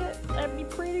supplies and shit, that'd be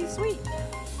pretty sweet.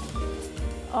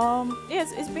 Yeah,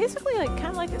 it's basically like kind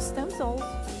of like a stem cell,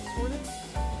 sort of.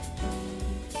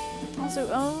 Also,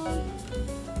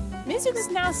 music is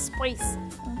now spice.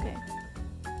 Okay,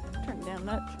 turn it down a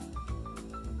notch.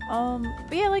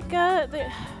 But yeah, like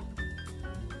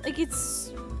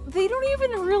it's, they don't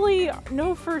even really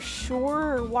know for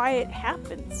sure why it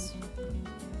happens.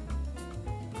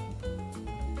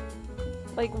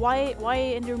 Like why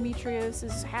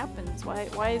endometriosis happens?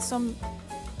 Why some,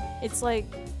 it's like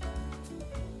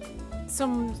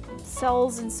some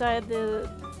cells inside the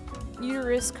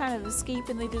uterus kind of escape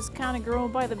and they just kind of grow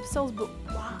by themselves, but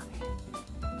why?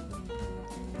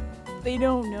 They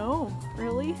don't know,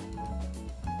 really.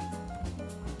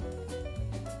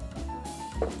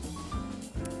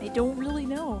 They don't really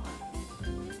know.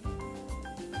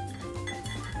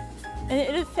 And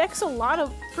it affects a lot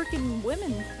of freaking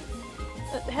women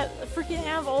that freaking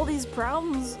have all these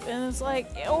problems, and it's like,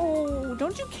 oh,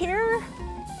 don't you care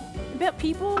about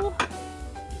people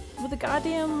with a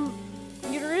goddamn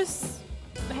uterus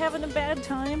having a bad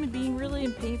time and being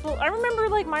really painful? I remember,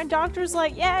 like, my doctor's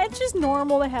like, yeah, it's just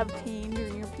normal to have pain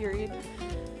during your period.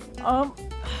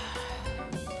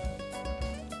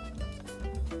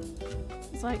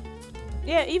 It's like,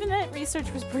 yeah, even that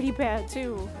research was pretty bad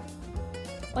too.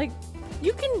 Like,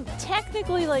 you can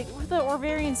technically, like, with the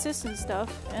ovarian cyst and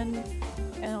stuff and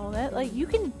all that, like, you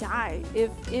can die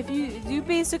if you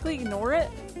basically ignore it.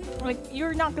 Like,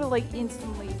 you're not gonna, like,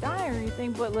 instantly die or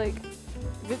anything, but, like,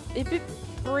 if it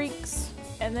breaks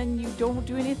and then you don't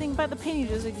do anything about the pain, you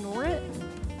just ignore it,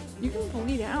 you can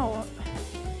bleed out.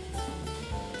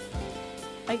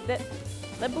 Like, that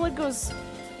blood goes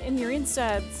in your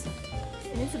insides,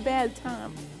 and it's a bad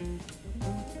time.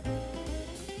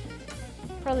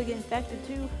 Probably get infected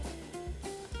too.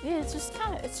 Yeah, it's just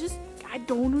I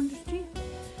don't understand.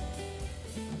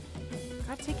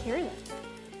 Gotta take care of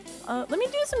that. Let me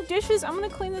do some dishes. I'm gonna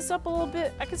clean this up a little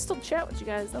bit. I can still chat with you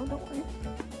guys though, don't worry.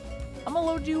 I'm gonna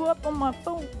load you up on my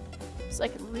phone so I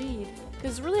can read.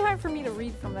 Cause it's really hard for me to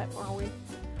read from that far away.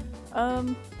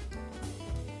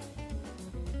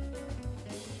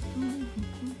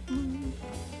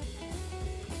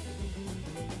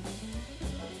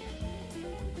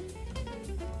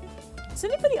 Is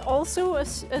anybody also a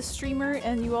streamer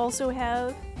and you also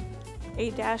have a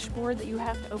dashboard that you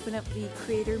have to open up the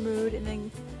creator mode and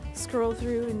then scroll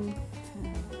through and...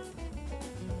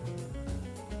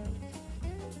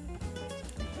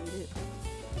 I hate it.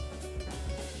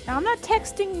 Now, I'm not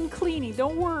texting and cleaning.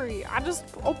 Don't worry. I just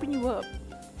open you up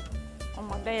on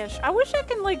my dash. I wish I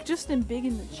could, like, just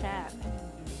embiggen the chat.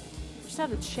 Just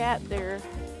have a chat there.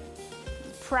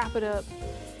 Prop it up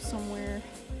somewhere.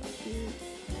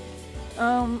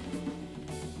 Yeah,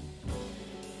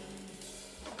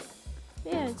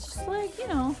 it's just like, you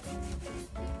know.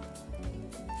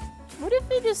 What if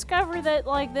they discover that,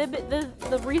 like,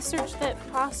 the research that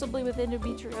possibly with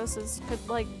endometriosis could,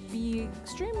 like, be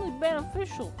extremely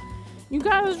beneficial? You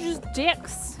guys are just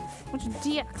dicks. Bunch of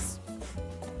dicks.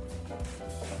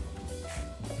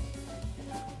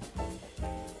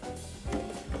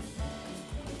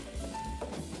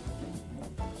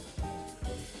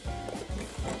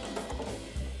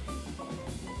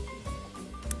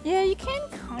 Yeah, you can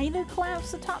kind of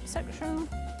collapse the top section.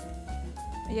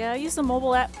 Yeah, I use the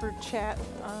mobile app for chat.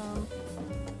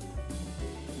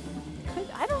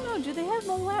 I don't know, do they have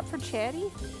mobile app for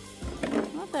chatty? I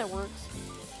don't know if that works.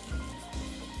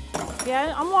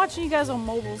 Yeah, I'm watching you guys on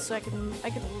mobile so I can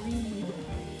read.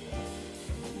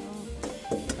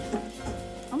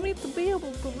 I need to be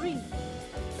able to read.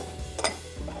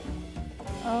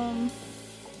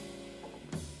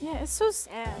 Yeah, it's so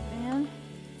sad, man.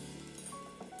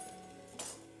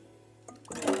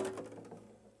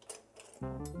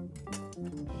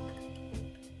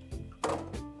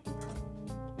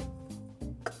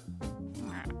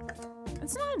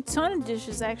 It's not a ton of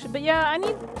dishes actually, but yeah, I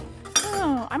don't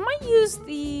know, I might use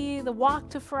the wok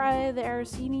to fry the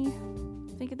arancini.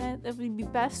 Thinking that would be the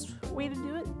best way to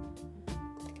do it.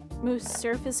 Move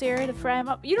surface area to fry them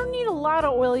up. You don't need a lot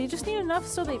of oil, you just need enough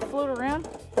so they float around.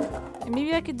 And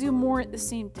maybe I could do more at the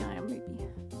same time, maybe.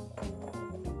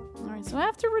 Alright, so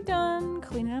after we're done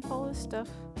cleaning up all this stuff,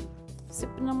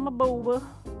 sipping on my boba.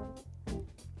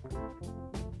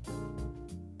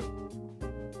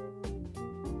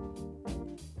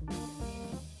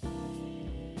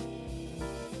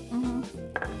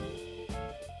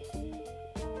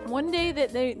 One day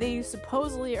that they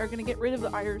supposedly are gonna get rid of the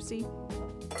IRC.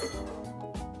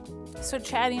 So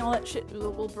chatting, all that shit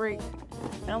will break.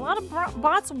 And a lot of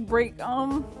bots will break.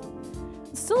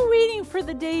 Still waiting for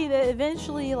the day that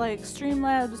eventually, like,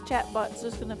 Streamlabs chatbot's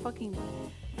just gonna fucking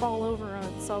fall over on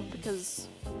itself because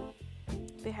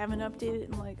they haven't updated it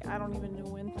in, like, I don't even know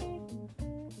when.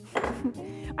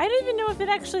 I don't even know if it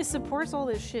actually supports all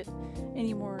this shit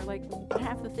anymore, like,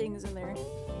 half the things in there.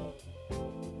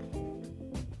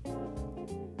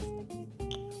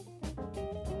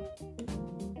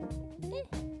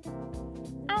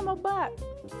 I'm a bot.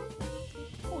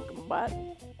 Look, a bot.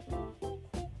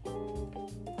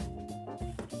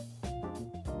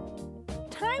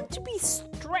 Time to be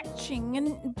stretching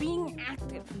and being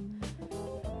active.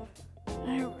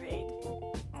 Alright.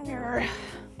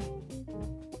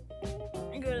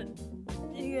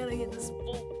 You gotta get this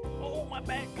full. Oh, my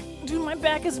back. Dude, my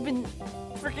back has been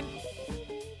freaking.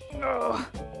 Oh.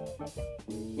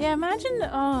 Yeah, imagine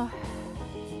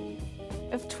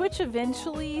if Twitch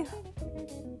eventually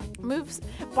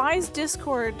buys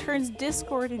Discord, turns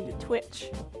Discord into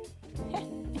Twitch.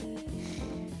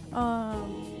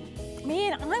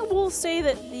 Man, I will say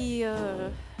that the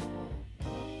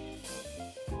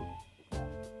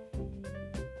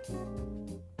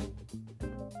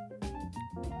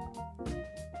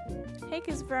Hank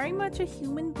is very much a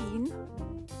human being.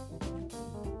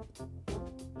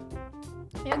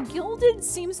 Yeah, Gilded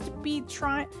seems to be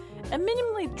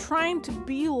minimally trying to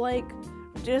be like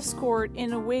Discord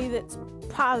in a way that's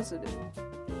positive.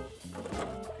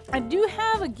 I do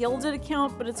have a Gilded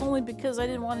account, but it's only because I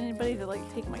didn't want anybody to, like,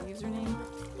 take my username.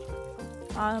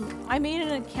 I made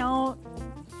an account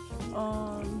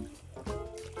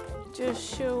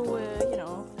just show you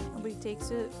know, nobody takes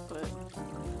it, but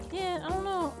yeah, I don't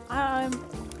know.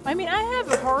 I mean, I have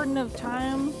a hard enough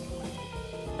time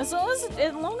as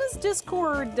long as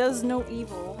Discord does no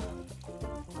evil.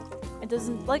 It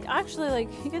doesn't, like, actually, like,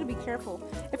 you gotta be careful.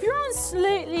 If you're on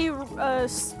slightly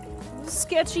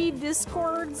sketchy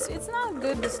Discords, it's not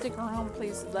good to stick around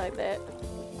places like that.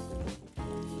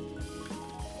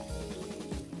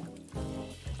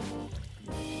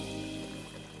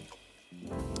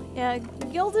 Yeah,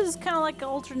 Gilded is kind of like an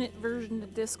alternate version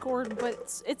of Discord,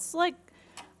 but it's like,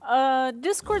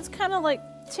 Discord's kind of like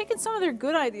taking some of their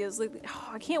good ideas. Like, oh,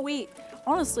 I can't wait.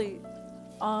 Honestly,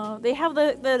 they have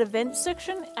that event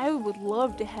section. I would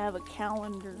love to have a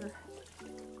calendar.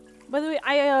 By the way,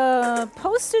 I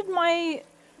posted my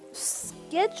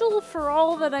schedule for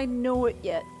all that I know it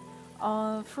yet.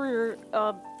 For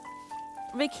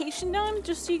vacation time,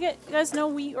 just so you guys know,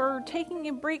 we are taking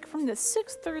a break from the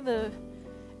 6th or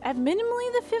at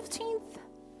minimally the 15th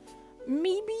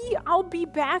Maybe I'll be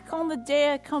back on the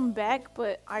day I come back,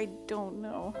 but I don't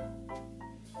know.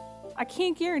 I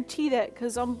can't guarantee that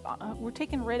because we're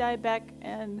taking Red Eye back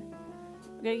and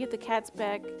we gotta get the cats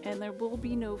back, and there will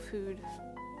be no food.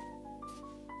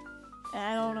 And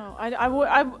I don't know.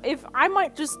 If I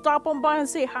might just stop on by and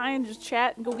say hi and just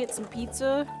chat and go get some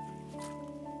pizza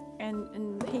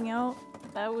and hang out.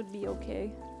 That would be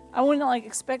okay. I wouldn't like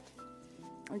expect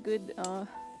a good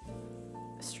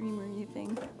stream or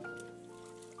anything.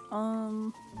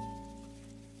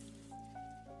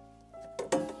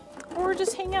 Or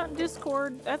just hang out in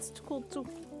Discord. That's cool too.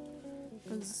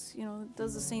 Because, you know, it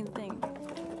does the same thing.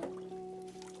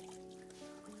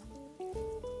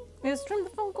 Yeah, stream the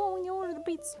phone call when you order the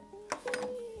pizza.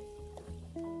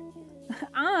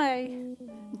 I'm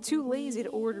too lazy to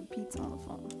order pizza on the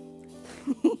phone.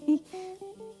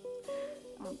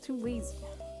 I'm too lazy.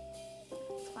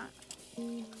 It's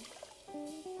fine.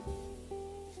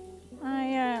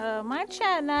 My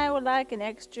chat and I would like an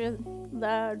extra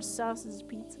large sausage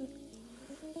pizza.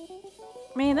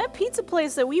 Man, that pizza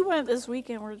place that we went this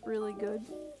weekend was really good.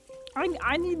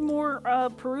 I need more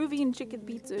Peruvian chicken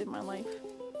pizza in my life.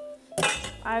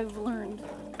 I have learned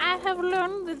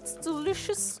that it's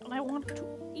delicious and I want to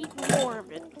eat more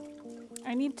of it.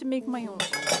 I need to make my own.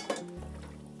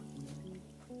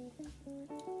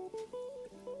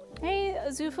 Hey,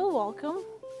 Azufa, welcome.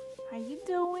 How you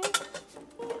doing?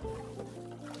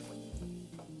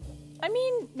 I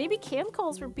mean, maybe Cam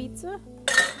calls for pizza.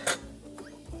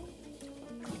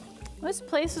 Most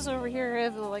places over here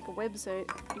have like a website.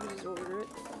 You can just order it.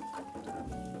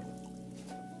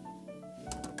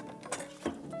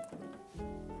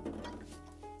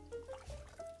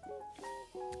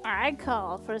 I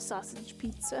call for a sausage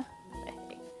pizza.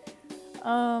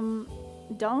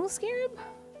 Dong Scarab?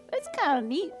 That's kind of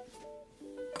neat.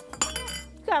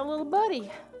 Got a little buddy.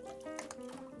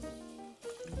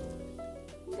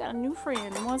 You got a new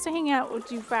friend who wants to hang out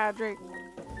with you, Frederick.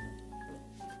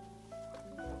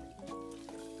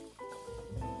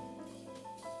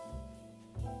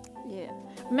 Yeah.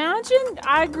 Imagine,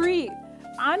 I agree.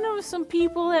 I know some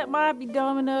people that might be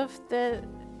dumb enough that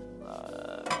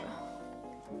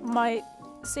might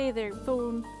say their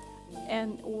phone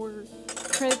and or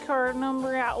credit card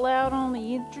number out loud on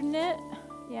the internet.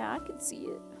 Yeah, I could see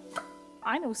it.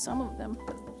 I know some of them.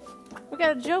 We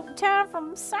got a joke time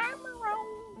from Simon.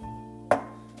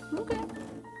 Okay.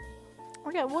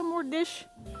 We got one more dish.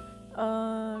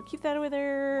 Keep that over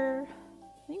there.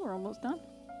 I think we're almost done.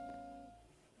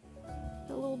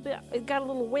 A little bit. It got a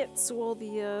little wet, so all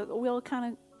the oil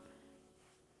kind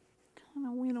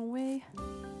of went away.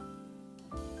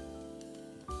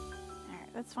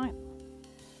 Alright, that's fine.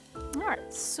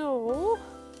 Alright, so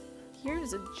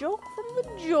here's a joke from the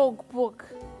joke book.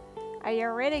 Are you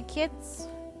ready, kids?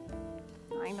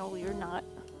 I know you're not.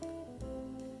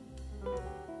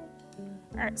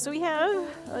 Alright, so we have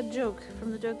a joke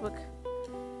from the joke book.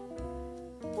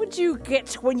 What'd you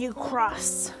get when you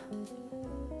cross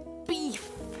beef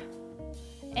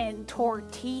and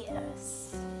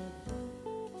tortillas?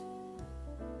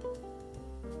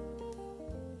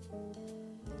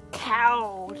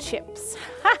 Cow chips.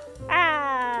 Ha ha!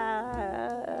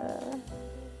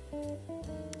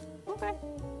 Okay.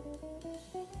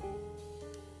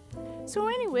 So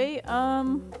anyway,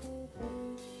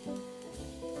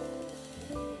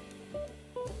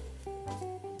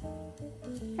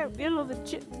 you know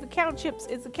the cow chips.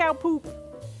 It's the cow poop.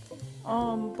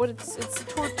 But it's a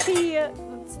tortilla.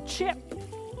 It's a chip.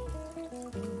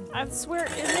 I swear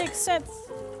it makes sense.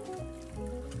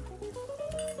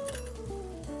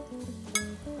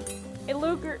 Hey,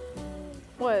 Luger.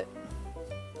 What?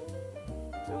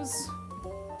 It was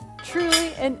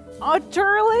truly and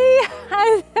utterly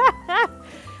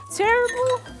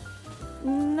terrible.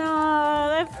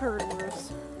 Nah, I've heard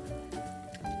worse.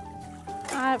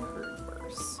 I've heard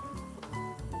worse.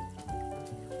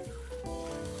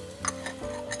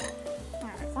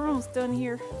 Alright, we're almost done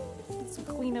here. Get some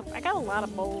cleanup. I got a lot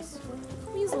of bowls.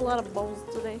 We use a lot of bowls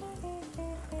today.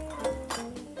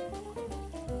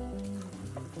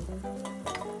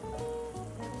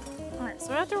 Alright,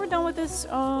 so after we're done with this,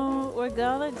 we're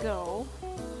gonna go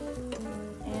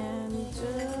and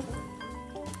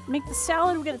make the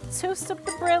salad. We're gonna toast up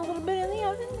the bread a little bit in the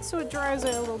oven so it dries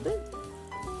out a little bit.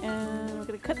 And we're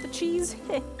gonna cut the cheese.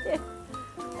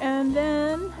 And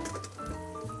then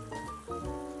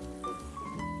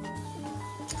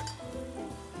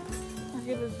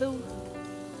we're gonna do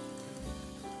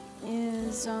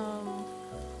is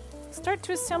start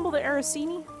to assemble the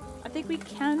Arancini. I think we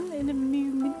can in a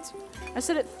moment. I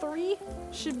said at 3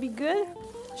 should be good.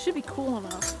 Should be cool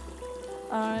enough.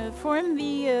 Form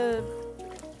the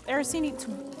Arancini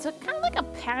to kind of like a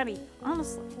patty,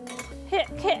 honestly.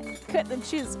 Cut the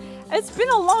cheese. It's been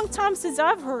a long time since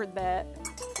I've heard that,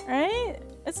 right?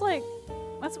 It's like,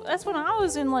 that's when I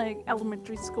was in like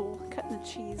elementary school, cutting the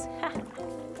cheese.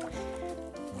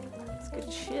 It's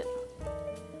good shit.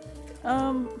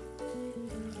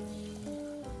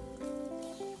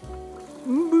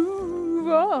 Move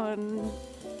on.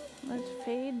 Let's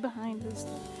fade behind us.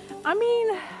 I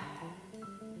mean,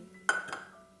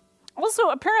 also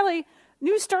apparently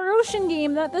new Star Ocean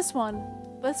game, not this one.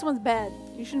 This one's bad.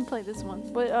 You shouldn't play this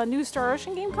one. But a new Star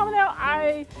Ocean game coming out.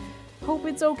 I hope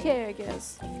it's okay, I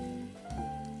guess.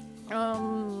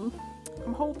 I'm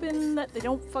hoping that they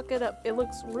don't fuck it up. It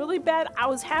looks really bad. I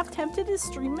was half tempted to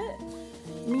stream it.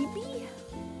 Maybe.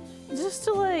 Just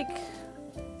to like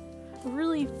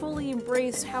really fully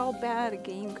embrace how bad a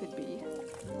game could be.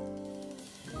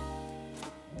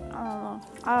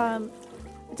 I don't know.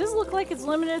 It doesn't look like it's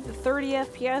limited to 30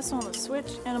 FPS on the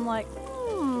Switch, and I'm like,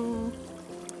 you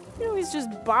can always just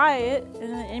buy it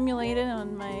and then emulate it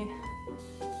on my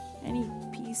any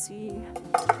PC.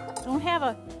 Don't have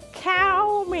a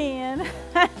cow, man.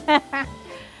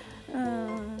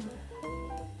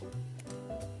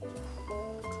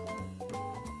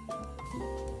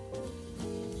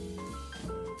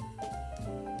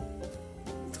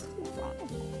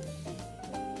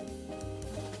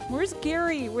 Where's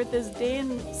Gary with this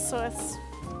damn sus?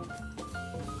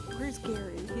 Where's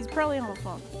Gary? He's probably on the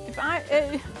phone. If I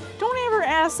don't ever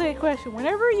ask that question.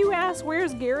 Whenever you ask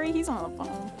where's Gary, he's on the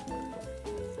phone.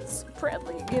 It's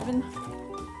proudly given.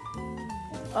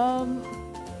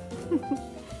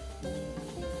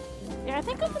 Yeah, I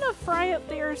think I'm gonna fry up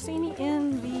the Arancini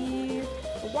in the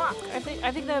wok. I think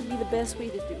that would be the best way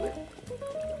to do it.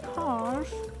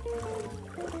 Gosh.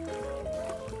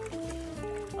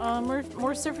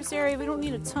 More surface area. We don't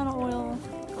need a ton of oil.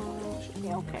 Should be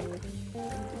okay. I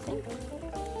think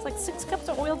it's like 6 cups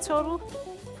of oil total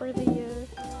for the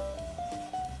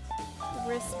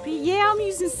recipe. Yeah, I'm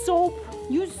using soap.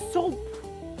 Use soap.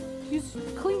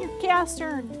 Clean your cast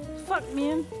iron. Fuck,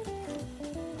 man.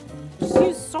 Just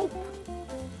use soap.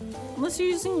 Unless you're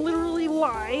using literally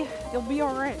lye, you'll be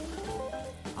alright.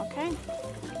 Okay.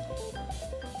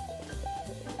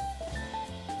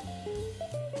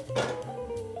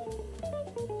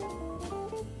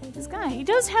 This guy, he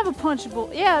does have a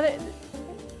punchable. Yeah.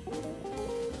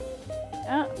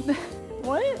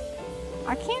 What?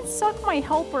 I can't suck my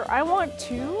helper. I want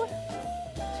to.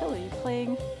 Tilly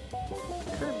playing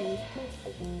Kirby.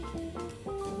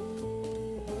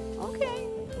 Okay.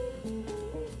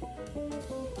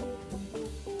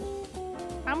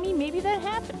 I mean, maybe that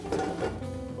happened.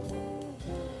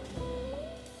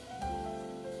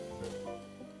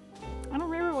 I don't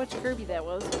remember which Kirby that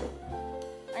was.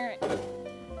 Alright.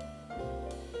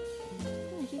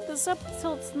 Heat this up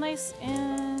until it's nice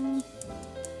and...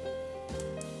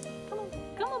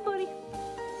 Come on, buddy.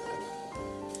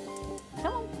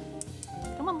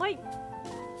 Come on, light.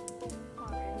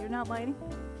 Okay, you're not lighting.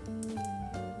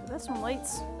 This one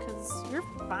lights, because you're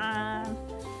fine.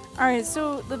 Alright,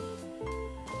 so the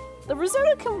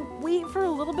risotto can wait for a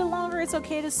little bit longer. It's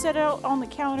okay to set out on the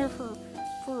counter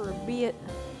for a bit.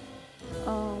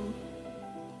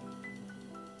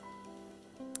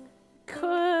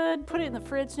 Could put it in the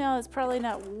fridge now. It's probably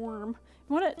not warm.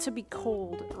 You want it to be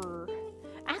cold, or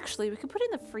actually, we could put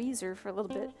it in the freezer for a little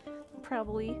bit.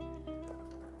 Probably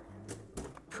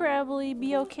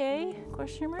be okay.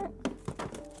 Question mark.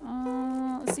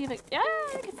 Let's see if I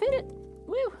can fit it.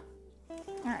 Woo! All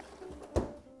right.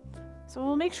 So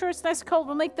we'll make sure it's nice and cold.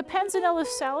 We'll make the panzanella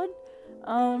salad.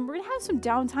 We're gonna have some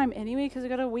downtime anyway because I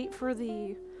gotta wait for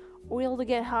the oil to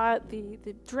get hot. The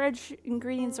dredge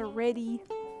ingredients are ready.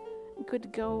 Good to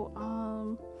go.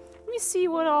 Let me see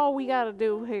what all we gotta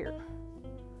do here.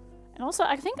 And also,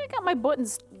 I think I got my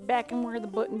buttons back in where the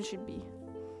buttons should be.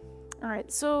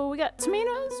 Alright, so we got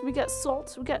tomatoes, we got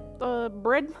salt, we got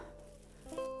bread.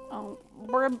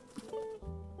 Bread.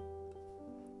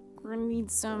 We're gonna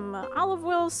need some olive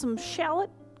oil, some shallot,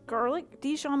 garlic,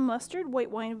 Dijon mustard,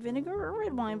 white wine vinegar, or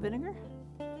red wine vinegar.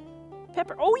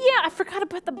 Pepper. Oh yeah, I forgot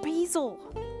about the basil.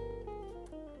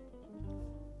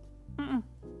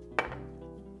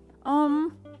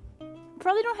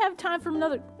 Probably don't have time for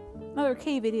another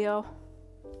K video.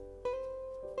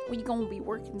 We gonna be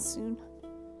working soon.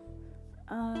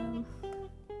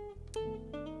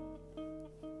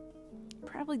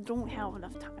 Probably don't have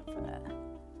enough time for that.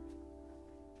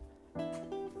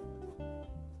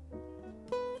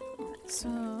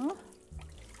 So,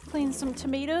 clean some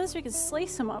tomatoes. We can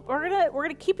slice them up. We're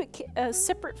gonna keep it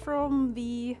separate from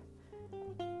the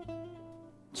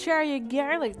cherry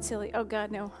garlic chili. Oh God,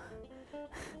 no.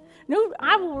 No,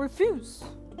 I will refuse.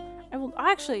 I will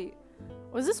actually.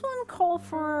 Was this one called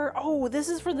for? Oh, this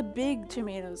is for the big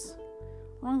tomatoes.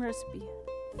 Wrong recipe.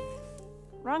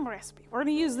 Wrong recipe. We're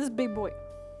gonna use this big boy.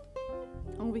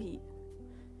 Overheat.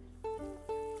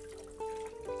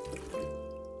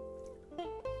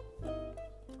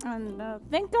 And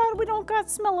thank God we don't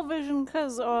got smell-o-vision,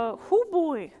 cause whoo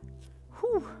boy,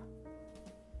 whoo.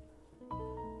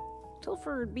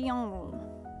 Tilford be on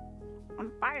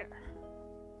fire.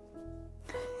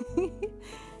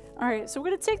 Alright, so we're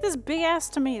gonna take this big ass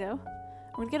tomato.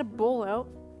 We're gonna get a bowl out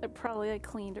that probably I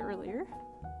cleaned earlier.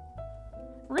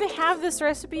 We're gonna have this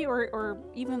recipe, or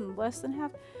even less than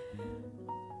half.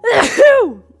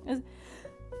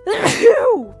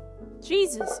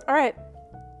 Jesus. Alright.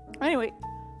 Anyway.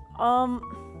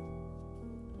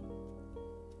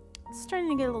 It's starting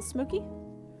to get a little smoky.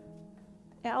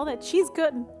 Yeah, all that cheese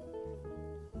cutting.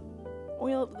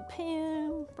 Oil up the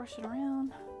pan, brush it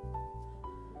around.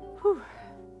 Whew.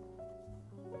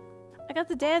 I got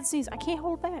the dad sneeze. I can't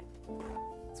hold back.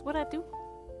 That's what I do.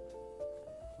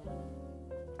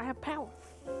 I have power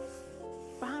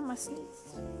behind my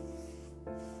sneeze.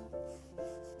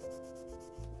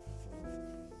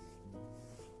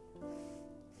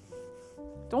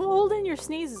 Don't hold in your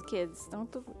sneezes, kids.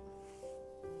 Don't do it.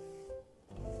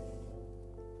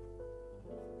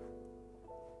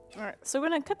 Alright, so we're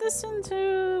gonna cut this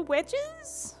into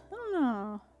wedges? I don't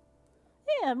know.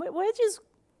 Yeah, wedges.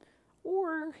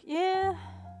 Or, yeah.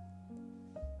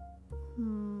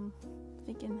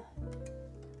 Thinking.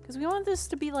 Because we want this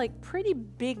to be like pretty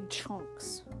big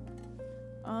chunks.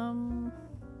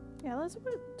 Yeah, let's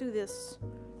do this.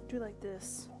 Do like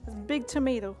this. This big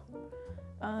tomato.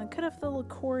 Cut off the little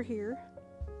core here.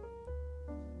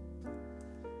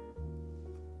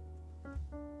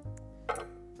 It's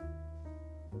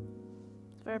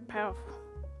very powerful.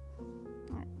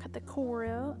 Alright, cut the core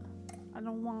out. I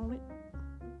don't want it.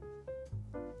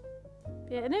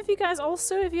 Yeah, and if you guys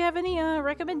also, if you have any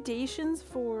recommendations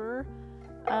for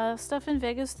stuff in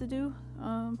Vegas to do,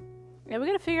 yeah, we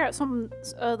gotta figure out something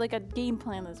like a game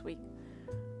plan this week.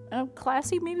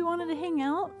 Classy maybe wanted to hang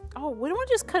out. Oh, why don't we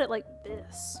just cut it like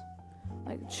this?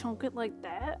 Like chunk it like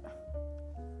that.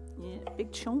 Yeah,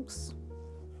 big chunks.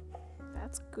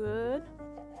 That's good.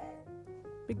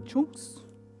 Big chunks.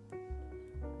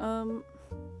 It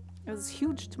was a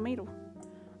huge tomato.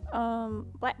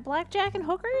 Blackjack and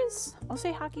hookers? I'll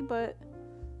say hockey, but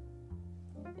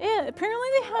yeah, apparently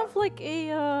they have like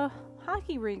a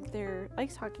hockey rink there,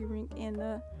 ice hockey rink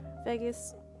in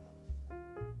Vegas.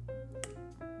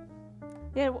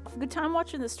 Yeah, good time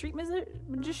watching the street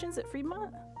magicians at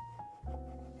Fremont.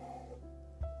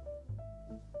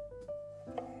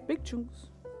 Big chunks.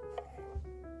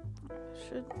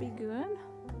 Should be good.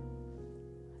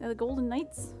 Yeah, the Golden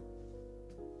Knights.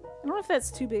 I don't know if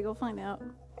that's too big. I'll find out.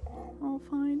 I'll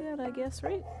find out, I guess,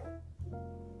 right?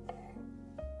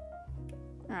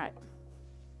 Alright.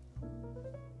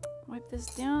 Wipe this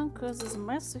down because it's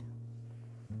messy.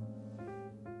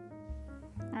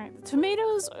 Alright, the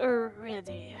tomatoes are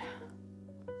ready.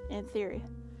 In theory.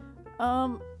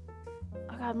 Oh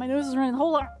god, my nose is running.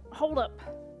 Hold up. Hold up.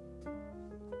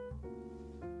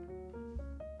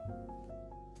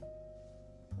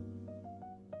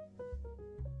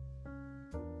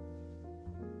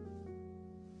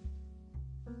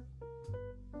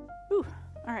 Ooh,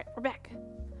 alright, we're back.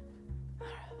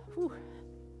 Ooh.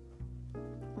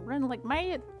 I'm running like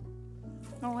mad.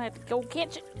 I don't have to go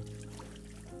catch it.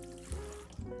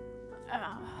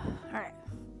 Alright.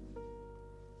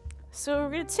 So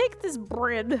we're gonna take this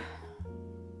bread.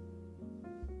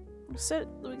 We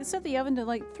can set the oven to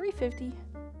like 350.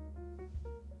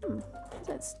 Is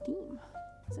that steam?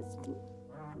 Is that steam?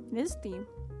 It is steam.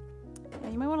 Yeah,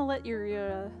 you might want to let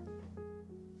your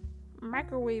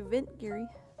microwave vent, Gary,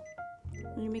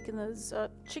 when you're making those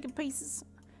chicken pieces.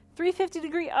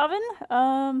 350-degree oven.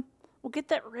 We'll get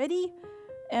that ready.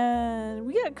 And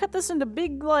we gotta cut this into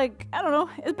big, like, I don't know,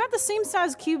 it's about the same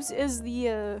size cubes as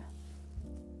the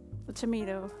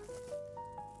tomato.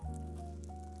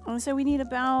 So we need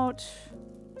about,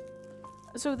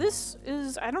 so this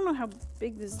is, I don't know how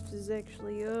big this is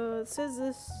actually. It says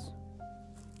this,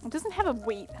 it doesn't have a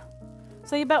weight.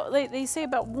 So about, they say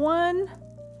about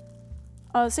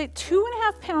say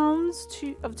 2.5 pounds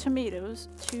of tomatoes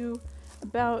to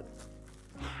about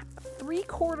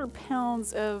 3/4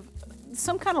 pounds of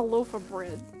some kind of loaf of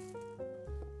bread.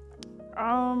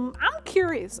 I'm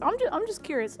curious. I'm just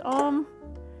curious. How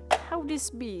this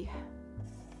be?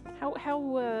 How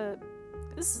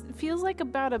this feels like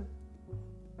about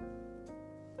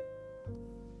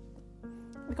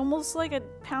like almost like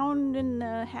 1.5 pounds.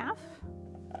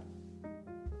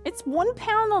 It's 1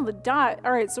 pound on the dot.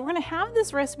 All right, so we're gonna have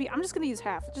this recipe. I'm just gonna use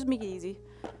half. Just make it easy.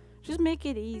 Just make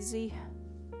it easy.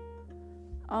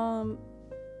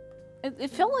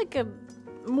 It felt like a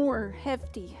more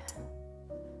hefty.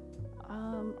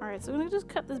 All right, so I'm gonna just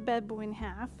cut this bad boy in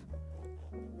half.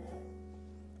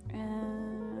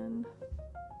 And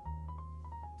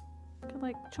cut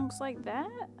like chunks like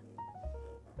that.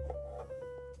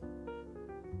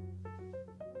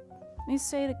 They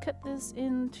say to cut this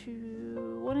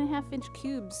into 1.5 inch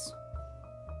cubes.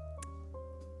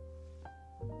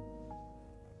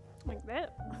 Like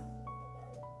that.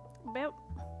 About.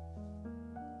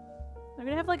 I'm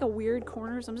gonna have like a weird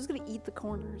corner, so I'm just gonna eat the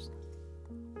corners.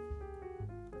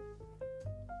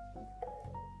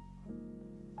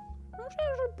 That's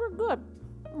actually pretty good.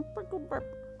 Pretty good burp.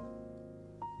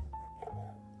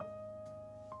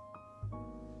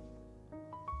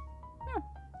 Yeah,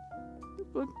 that's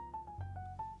good.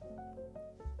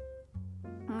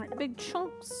 Alright, big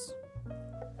chunks.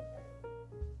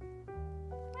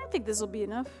 I think this will be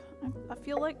enough. I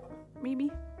feel like,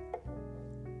 maybe.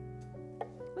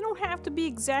 They don't have to be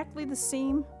exactly the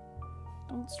same.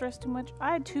 Don't stress too much.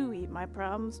 I too eat my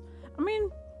problems. I mean,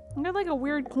 you got like a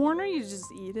weird corner, you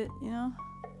just eat it, you know?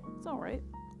 It's alright.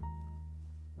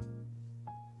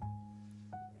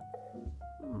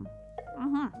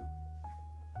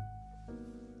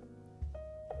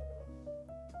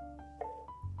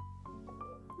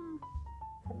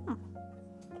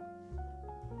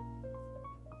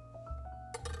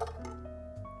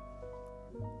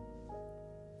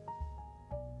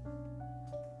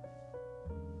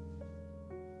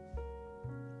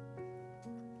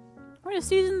 We're gonna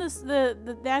season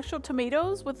the actual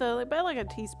tomatoes with about like a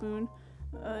teaspoon,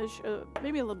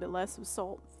 maybe a little bit less of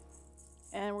salt,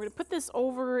 and we're gonna put this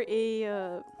over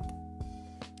a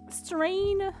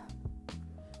strain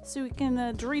so we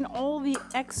can drain all the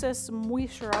excess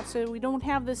moisture off, so we don't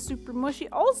have this super mushy.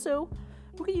 Also,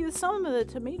 we can use some of the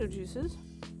tomato juices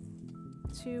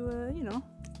to you know,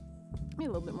 maybe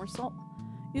a little bit more salt.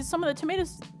 Use some of the tomato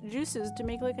juices to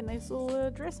make like a nice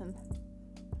little dressing.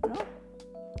 You know?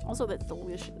 Also, that's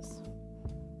delicious.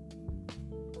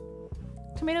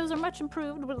 Tomatoes are much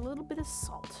improved with a little bit of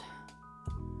salt.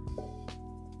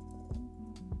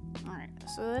 Alright,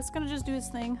 so that's gonna just do its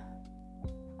thing.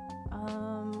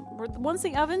 Once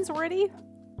the oven's ready,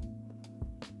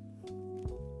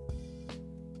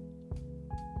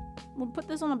 we'll put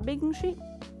this on a baking sheet.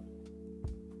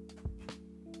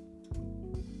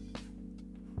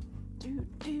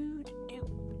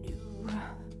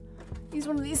 Use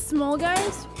one of these small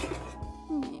guys.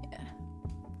 Yeah.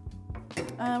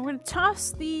 We're gonna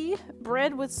toss the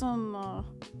bread with some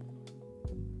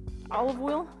olive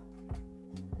oil.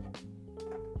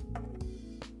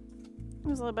 It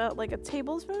was about like a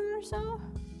tablespoon or so.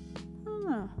 I don't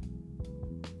know.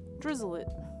 Drizzle it.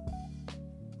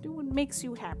 Do what makes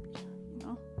you happy, you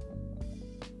know.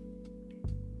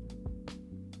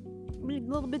 Be a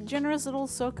little bit generous, it'll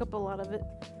soak up a lot of it.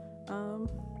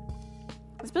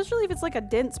 Especially if it's like a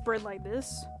dense bread like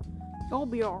this, you'll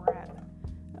be alright.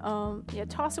 Yeah,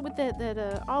 toss it with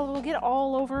that olive oil. Get it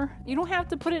all over. You don't have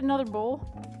to put it in another bowl.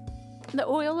 The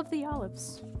oil of the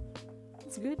olives.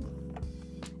 It's good.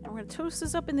 And we're gonna toast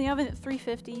this up in the oven at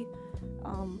 350.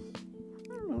 I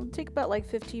don't know, take about like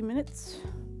 15 minutes.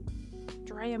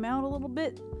 Dry them out a little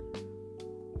bit.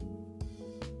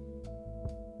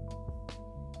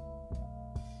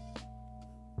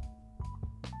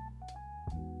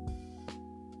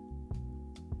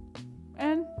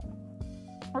 And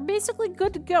we're basically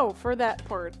good to go for that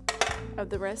part of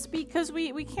the recipe, because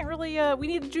we can't really, we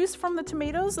need the juice from the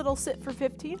tomatoes that'll sit for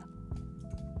 15.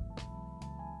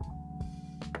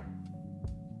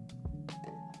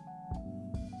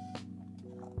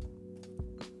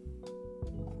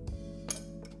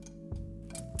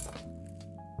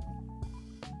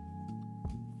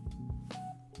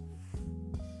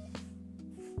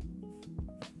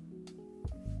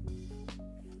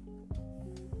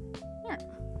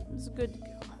 It's good to go.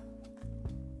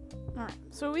 Alright,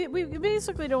 so we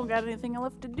basically don't got anything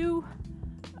left to do.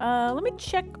 Let me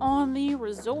check on the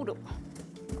risotto.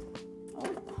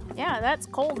 Oh, yeah, that's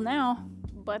cold now,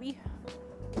 buddy.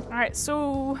 Alright,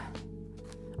 so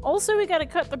also we gotta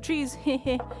cut the cheese.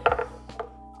 We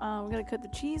gotta cut the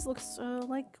cheese. Looks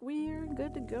like we're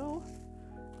good to go.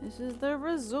 This is the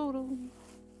risotto.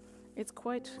 It's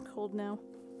quite cold now.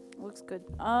 Looks good.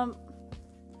 I'm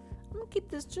gonna keep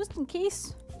this just in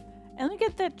case. And let me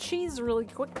get that cheese really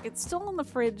quick. It's still in the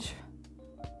fridge.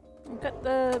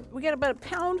 We got about a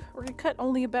pound. We're gonna cut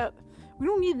only about, we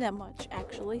don't need that much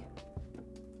actually.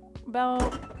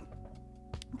 About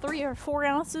 3 or 4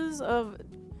 ounces of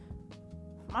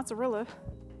mozzarella.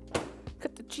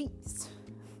 Cut the cheese.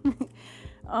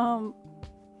 Yeah,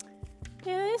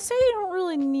 they say you don't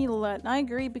really need a lot, and I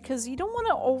agree because you don't want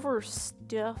to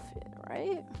overstuff it,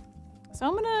 right? So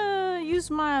I'm gonna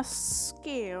use my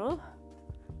scale.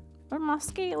 Where's my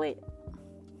scale at?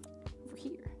 Over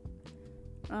here.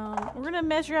 We're gonna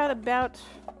measure out about.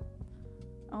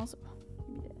 Also,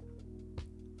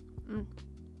 yeah,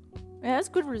 that's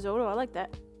good risotto. I like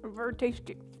that. Very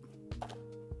tasty.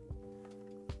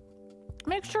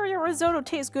 Make sure your risotto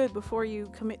tastes good before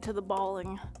you commit to the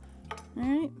balling. All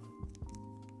right.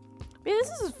 Yeah, this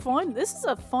is fun. This is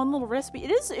a fun little recipe.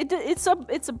 It is.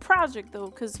 It's a project though,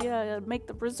 cause yeah, you gotta make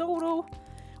the risotto,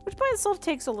 which by itself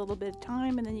takes a little bit of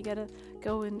time, and then you gotta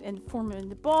go and form it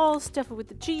into balls, stuff it with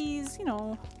the cheese, you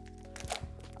know,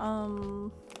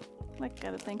 that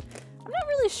kind of thing. I'm not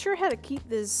really sure how to keep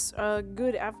this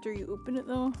good after you open it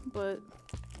though, but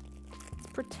let's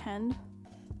pretend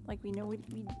like we know what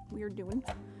we are doing.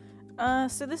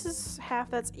 So this is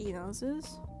half. That's 8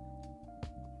 ounces.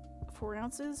 4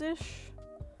 ounces ish.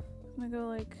 I'm gonna go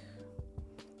like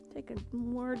take a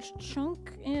large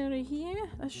chunk out of here.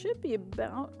 That should be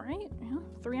about right. Yeah,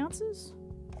 3 ounces.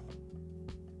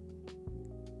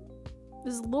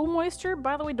 This is low moisture.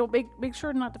 By the way, don't make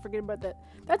sure not to forget about that.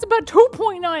 That's about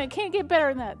 2.9. It can't get better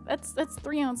than that. That's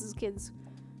 3 ounces, kids.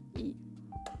 Yeah.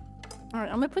 All right,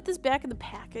 I'm gonna put this back in the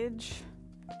package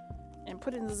and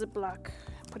put it in the Ziploc.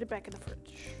 Put it back in the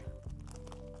fridge.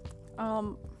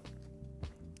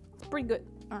 Pretty good.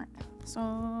 Alright,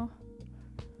 so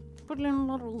put it in a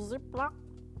little Ziploc.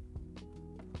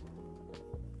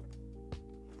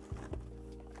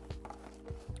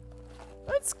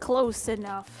 That's close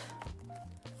enough.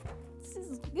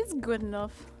 It's good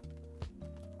enough.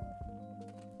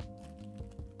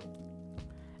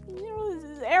 You know, this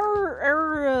is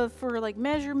error for like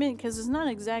measurement because it's not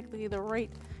exactly the right,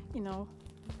 you know,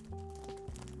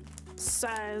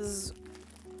 size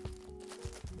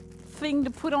thing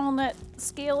to put on that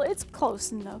scale. It's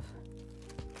close enough.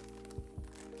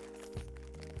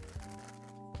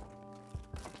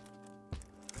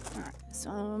 Alright,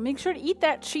 so make sure to eat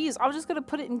that cheese. I was just gonna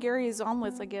put it in Gary's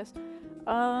omelets, I guess.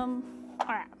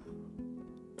 Alright.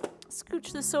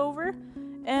 Scooch this over.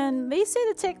 And they say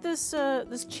to take this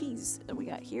this cheese that we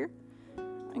got here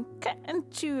and cut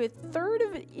into 1/3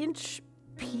 of an inch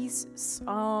pieces.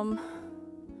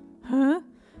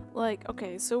 Like,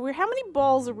 okay, so how many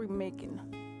balls are we making?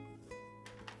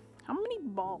 How many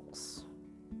balls?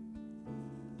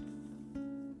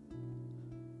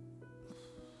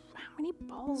 How many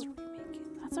balls are we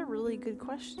making? That's a really good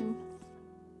question.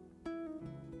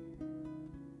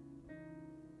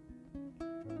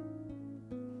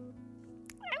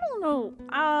 I don't know.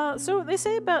 So they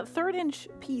say about 1/3 inch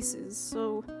pieces.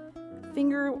 So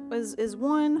finger is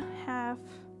 1/2,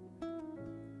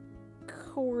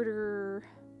 1/4,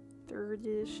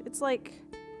 1/3-ish. It's like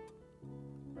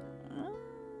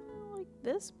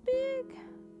this big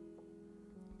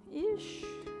ish.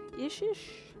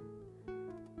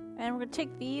 And we're gonna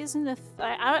take these and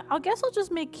I guess I'll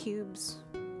just make cubes.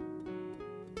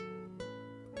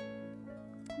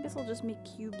 I guess I'll just make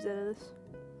cubes out of this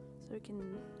so I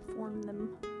can form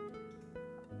them.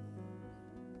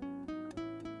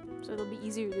 So it'll be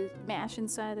easier to mash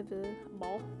inside of a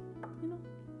ball. You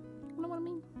know what I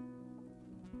mean?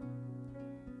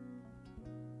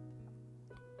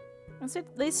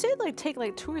 They said like take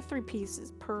like 2 or 3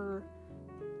 pieces per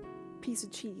piece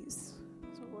of cheese.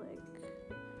 So like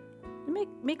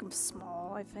make them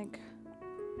small, I think.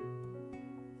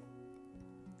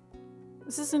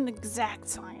 This isn't exact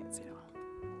science, you know.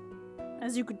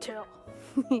 As you could tell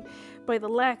by the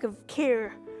lack of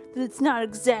care that it's not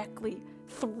exactly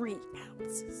 3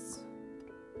 ounces.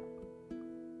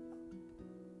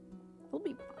 It'll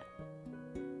be fine.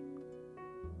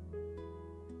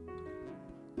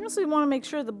 You also want to make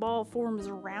sure the ball forms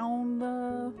around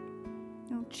the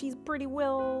cheese pretty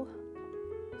well.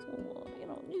 So,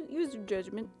 use your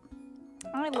judgment.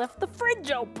 I left the fridge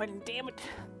open, damn it.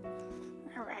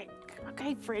 Alright,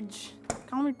 okay, fridge.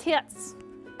 Calm your tits.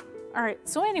 Alright,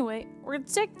 so anyway, we're gonna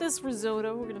take this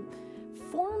risotto, we're gonna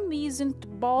form these into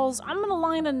balls. I'm gonna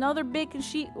line another baking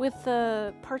sheet with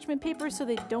parchment paper so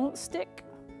they don't stick,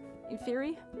 in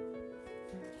theory.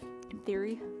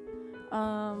 We're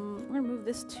gonna move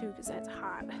this too because that's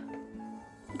hot.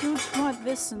 Don't want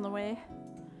this in the way.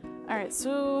 Alright,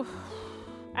 so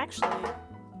actually,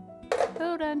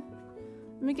 hold on.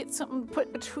 Let me get something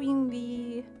put between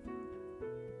the.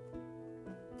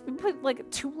 We put like a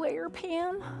 2-layer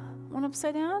pan, one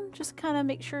upside down, just kind of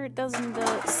make sure it doesn't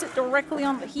sit directly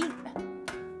on the heat.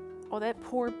 Oh, that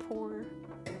poor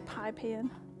pie pan.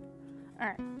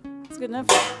 Alright, that's good enough.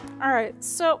 Alright,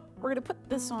 so We're gonna put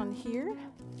this on here.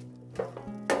 We're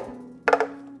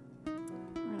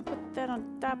gonna put that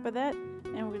on top of that,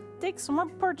 and we're gonna take some more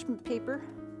parchment paper.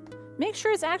 Make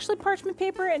sure it's actually parchment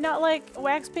paper and not like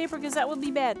wax paper, because that would be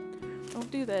bad.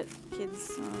 Don't do that,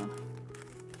 kids.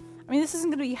 I mean, this isn't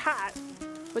gonna be hot,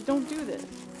 but don't do that.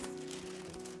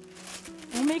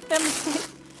 Don't make that mistake,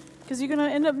 because you're gonna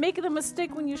end up making a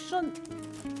mistake when you shouldn't.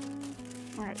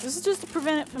 Alright, this is just to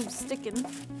prevent it from sticking.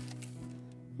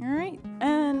 Alright,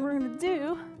 and what we're gonna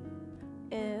do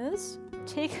is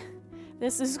take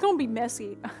this. This is gonna be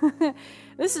messy.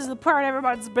 This is the part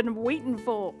everybody's been waiting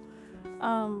for.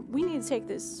 We need to take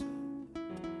this,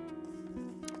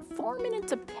 form it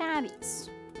into patties.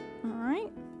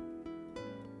 Alright?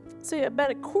 So about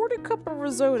a quarter cup of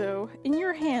risotto in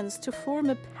your hands to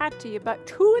form a patty about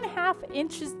 2.5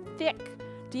 inches thick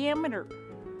diameter.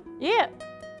 Yeah.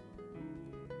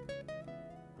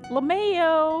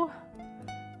 LeMayo.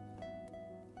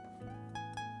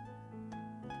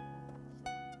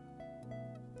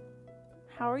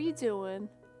 How are you doing?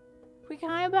 Quick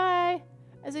hi bye.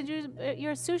 As I do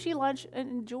your sushi lunch and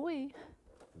enjoy.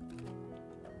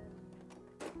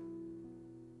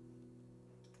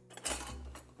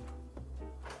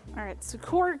 Alright, so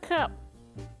quarter cup.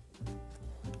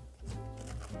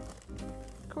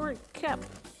 Quarter cup.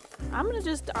 I'm gonna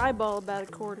just eyeball about a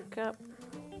quarter cup.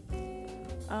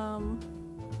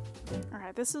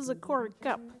 Alright, this is a quarter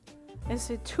cup. It's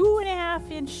a 2.5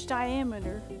 inch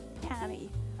diameter patty.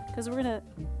 Because we're gonna...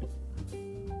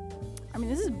 I mean,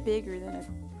 this is bigger than it.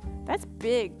 That's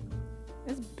big.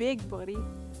 That's big, buddy.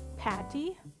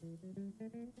 Patty.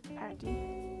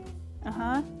 Patty.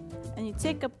 Uh-huh. And you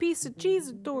take a piece of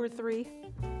cheese or 3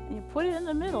 and you put it in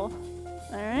the middle.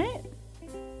 Alright?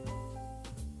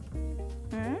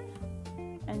 Alright?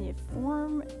 And you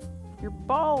form your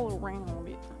ball around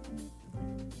it.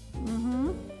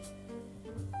 Mm-hmm.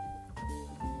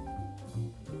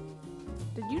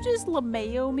 Did you just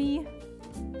LeMayo me?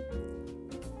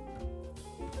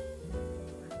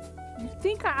 You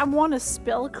think I want to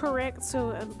spell correct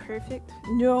so I'm perfect?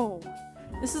 No.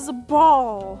 This is a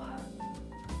ball.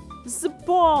 This is a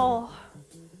ball.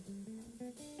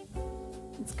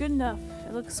 It's good enough.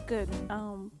 It looks good.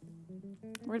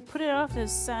 We're gonna put it off to the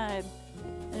side,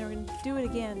 and we're gonna do it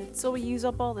again so we use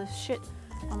up all this shit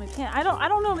on my pan. I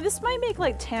don't know. This might make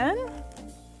like 10.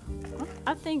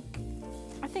 I think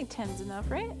 10's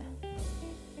enough, right?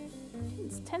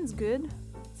 10's good.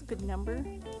 It's a good number.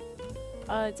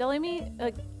 Deli meat,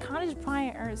 cottage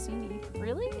pie Arancini.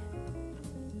 Really?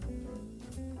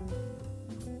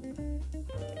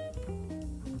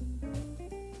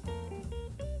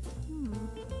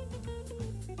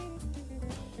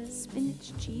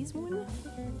 Spinach cheese one?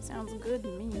 Sounds good to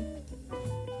me.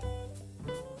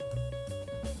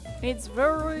 It's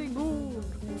very good.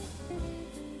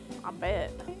 I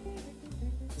bet.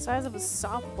 Size of a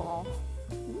softball.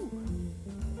 Ooh.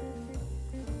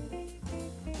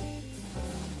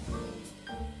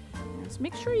 Just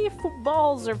make sure your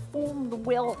balls are formed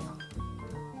well.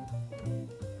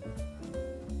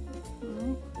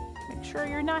 Make sure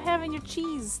you're not having your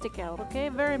cheese stick out, okay?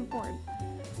 Very important.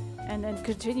 And then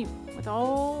continue with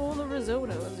all the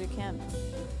risotto as you can.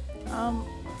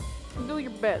 Do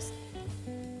your best.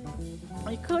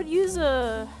 You could use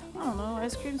a, I don't know,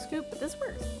 ice cream scoop, but this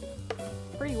works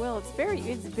pretty well. It's very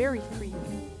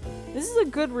creamy. This is a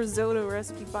good risotto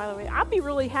recipe, by the way. I'd be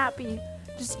really happy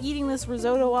just eating this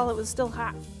risotto while it was still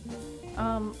hot.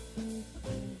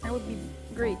 That would be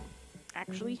great,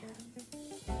 actually.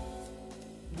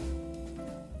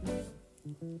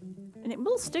 And it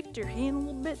will stick to your hand a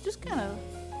little bit. Just kind of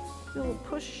do a little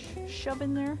push, shove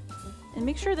in there. And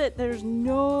make sure that there's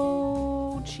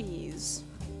no cheese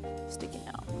sticking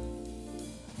out.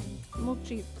 No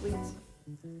cheese, please.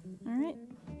 Alright.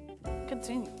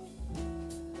 Continue.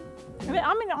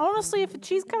 I mean, honestly, if the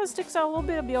cheese kind of sticks out a little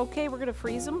bit, it'll be okay. We're going to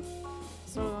freeze them.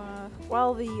 So,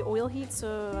 while the oil heats,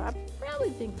 I probably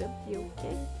think that'd be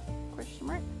okay. Question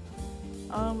mark.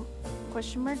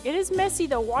 Question mark. It is messy,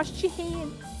 though. Wash your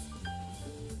hands.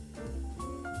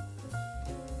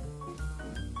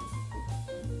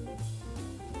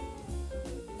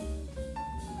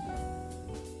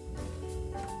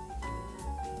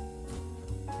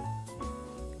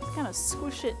 Kind of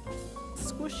squish it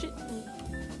and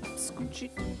scooch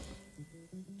it.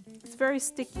 It's very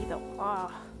sticky though.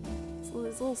 Ah, it's a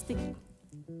little sticky.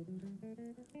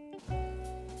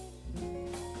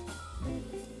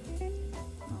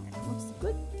 Alright, looks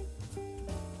good.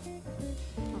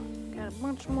 Oh, got a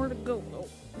bunch more to go though.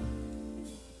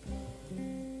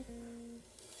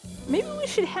 Maybe we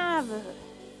should have a...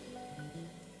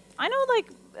 I know,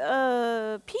 like,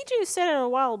 PJ said it a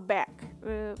while back.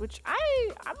 which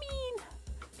I mean,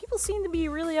 people seem to be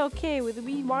really okay with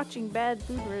me watching bad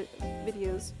food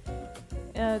videos.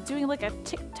 Doing like a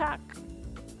TikTok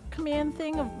command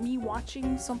thing of me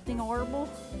watching something horrible.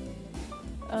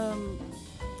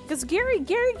 Because Gary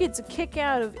gets a kick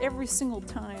out of every single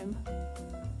time.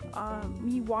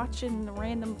 Me watching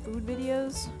random food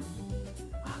videos.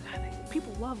 Oh god,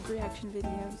 people love reaction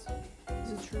videos.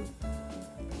 Is it true?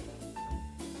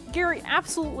 Gary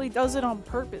absolutely does it on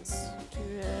purpose to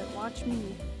watch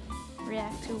me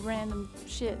react to random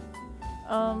shit.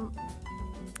 I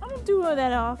don't do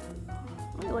that often.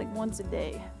 Maybe like once a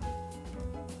day.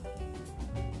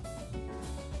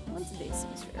 Once a day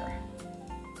seems fair.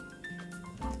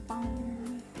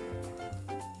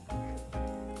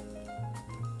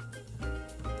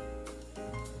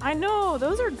 I know,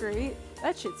 those are great.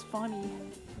 That shit's funny.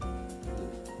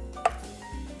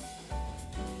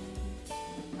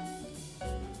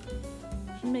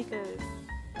 Should make a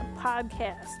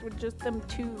podcast with just them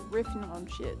two riffing on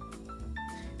shit.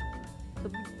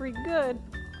 It'll be pretty good,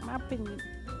 in my opinion.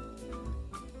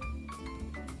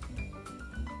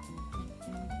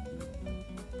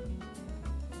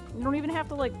 You don't even have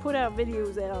to like put out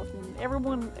videos that often.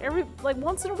 Like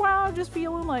once in a while, I'm just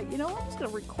feeling like, you know, I'm just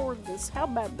gonna record this. How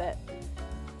about that?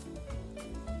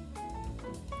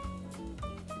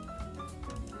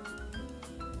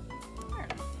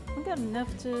 Alright, I got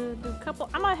enough to do a couple.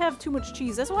 I might have too much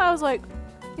cheese. That's why I was like,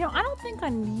 you know, I don't think I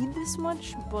need this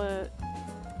much, but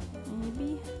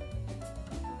maybe.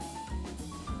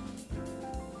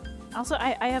 Also,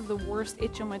 I have the worst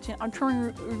itch on my chin. I'm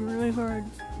trying really hard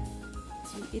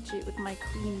to itch it with my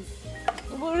clean,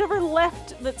 whatever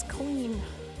left that's clean.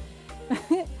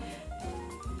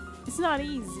 It's not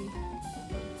easy.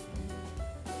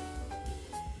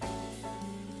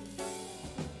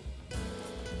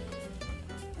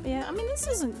 Yeah, I mean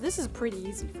this is pretty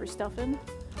easy for stuffing.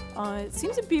 It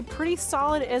seems to be pretty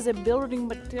solid as a building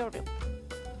material.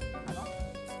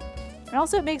 And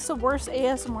also it makes the worst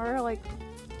ASMR, like,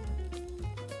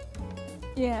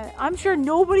 yeah, I'm sure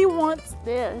nobody wants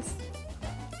this.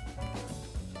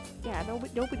 Yeah,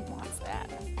 nobody wants that.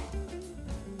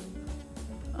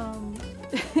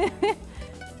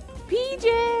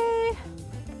 PJ!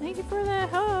 Thank you for the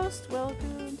host.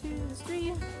 Welcome to the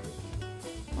stream.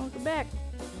 Welcome back.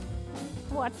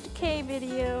 Watch the K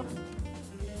video.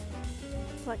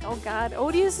 It's like, oh god.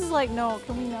 Odious is like, no,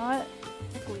 can we not?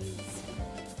 Please.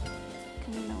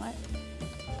 Can we not?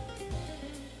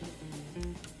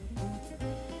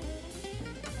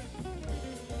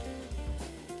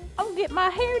 I'll get my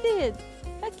hair did.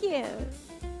 Heck yeah.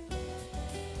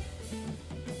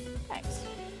 Thanks.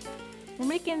 We're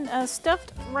making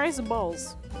stuffed rice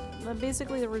balls.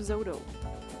 Basically the risotto.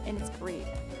 And it's great.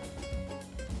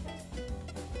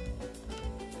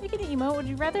 Making an emote, would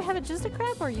you rather have it just a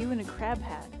crab or you in a crab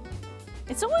hat?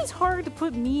 It's always hard to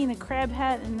put me in a crab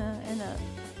hat in a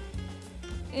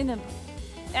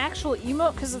actual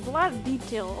emote because there's a lot of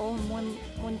detail all in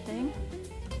one thing.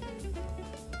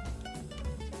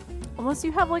 Unless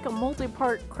you have like a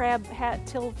multi-part crab hat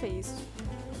till face.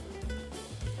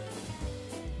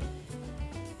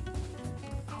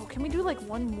 Oh, can we do like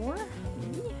one more?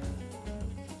 Maybe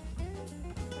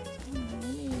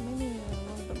a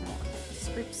little bit more.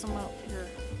 Scrape some out here.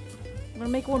 I'm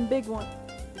gonna make one big one.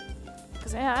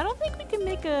 Cause yeah, I don't think we can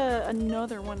make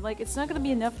another one. Like it's not gonna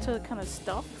be enough to kind of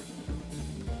stuff.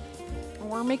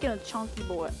 We're making a chunky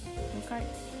boy. Okay,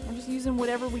 I'm just using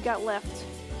whatever we got left.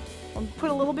 I'll put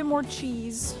a little bit more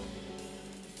cheese.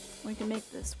 We can make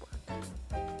this work.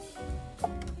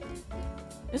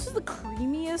 This is the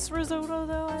creamiest risotto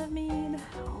though I've made.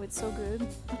 Oh, it's so good.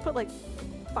 I put like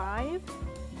 5.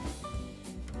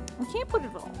 We can't put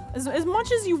it all. As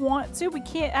much as you want to, we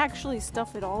can't actually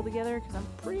stuff it all together because I'm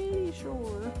pretty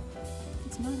sure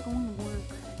it's not going to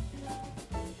work.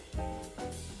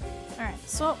 Alright,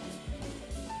 so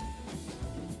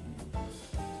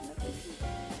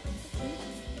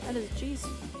that is cheese.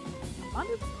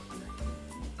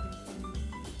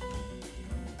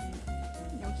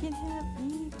 We can't have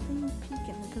anything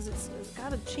peeking because it's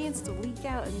got a chance to leak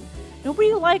out, and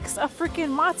nobody likes a freaking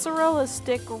mozzarella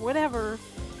stick or whatever,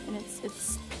 and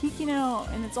it's peeking out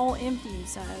and it's all empty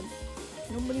inside.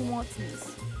 Nobody wants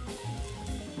this.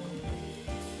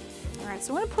 Alright,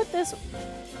 so I'm gonna put this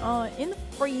in the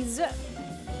freezer.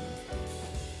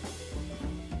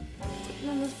 Put it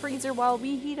in this freezer while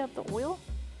we heat up the oil.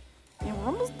 And we're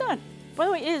almost done. By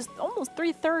the way, it is almost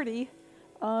 3:30.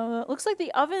 Looks like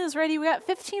the oven is ready. We got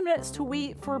 15 minutes to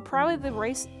wait for probably the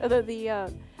rice,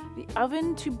 the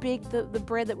oven to bake the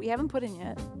bread that we haven't put in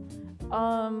yet.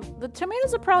 The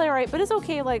tomatoes are probably alright, but it's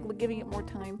okay, like giving it more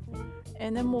time.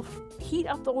 and then we'll heat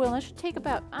up the oil. And that should take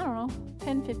about, I don't know,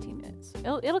 10-15 minutes.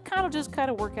 It'll kind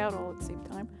of work out all at the same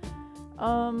time.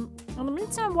 In the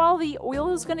meantime, while the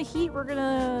oil is gonna heat, we're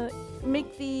gonna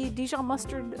make the Dijon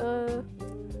mustard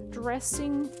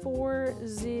dressing for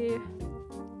the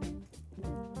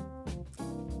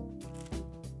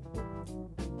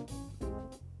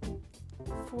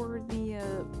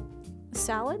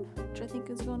salad, which I think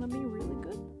is gonna be really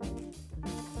good.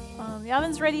 The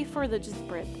oven's ready for the just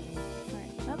bread.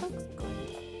 Alright, that looks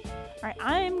good. Alright,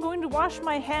 I am going to wash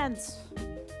my hands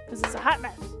because it's a hot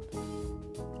mess.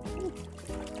 Ooh.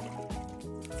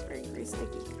 It's very, very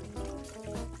sticky.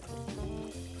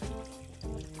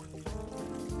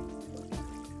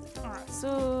 Alright,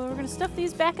 so we're gonna stuff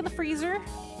these back in the freezer.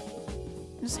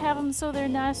 Just have them so they're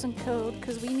nice and cold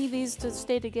because we need these to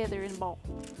stay together in a ball.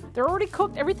 They're already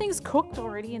cooked. Everything's cooked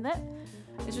already, and that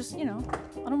is just, you know,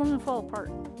 I don't want them to fall apart.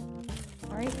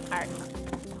 Alright? Alright.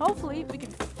 Hopefully we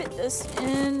can fit this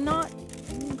and not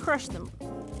crush them.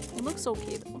 It looks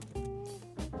okay though.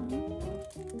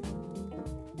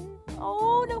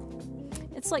 Oh no!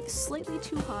 It's like slightly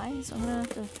too high, so I'm gonna have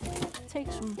to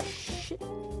take some shit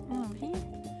out of here.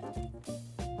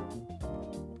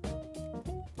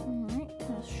 Alright,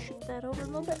 let's shift that over a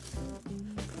little bit.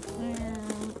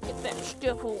 And get that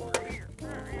stuff over here.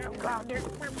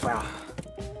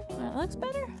 That looks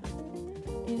better.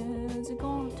 Is it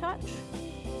going to touch?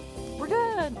 We're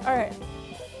good. Alright.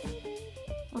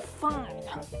 We're fine.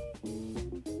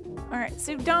 Alright,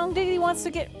 so Dong Diggity wants to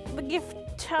get the gift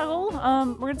towel.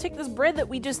 We're going to take this bread that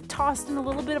we just tossed in a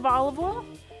little bit of olive oil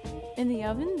in the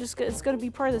oven. It's going to be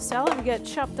part of the salad. We got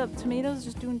chopped up tomatoes,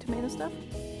 just doing tomato stuff.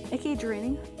 aka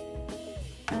draining.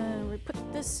 And we put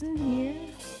this in here.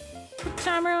 Put the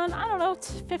timer on, I don't know,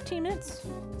 15 minutes.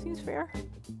 Seems fair.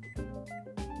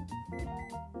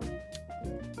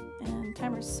 And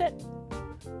timer's set.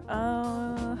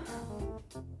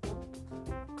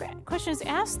 Question is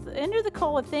asked, enter the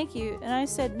call with thank you. And I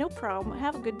said, no problem,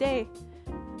 have a good day.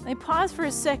 They paused for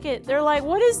a second. They're like,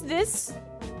 what is this?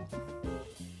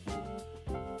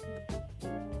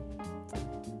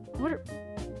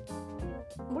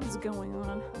 What is going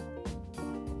on?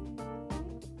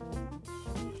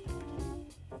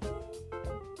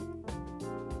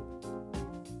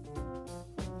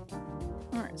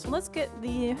 Alright, so let's get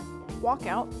the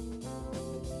walkout.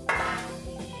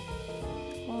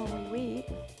 While we wait.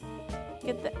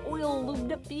 Get the oil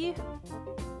lubed up here.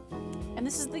 And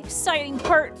this is the exciting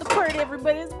part, the part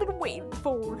everybody's been waiting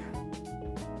for.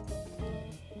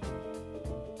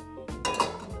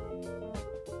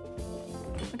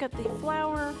 I got the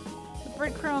flour, the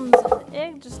breadcrumbs, and the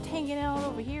egg just hanging out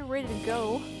over here, ready to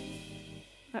go.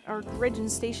 At our dredging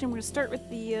station. We're gonna start with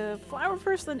the flour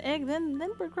first, then egg, then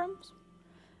breadcrumbs.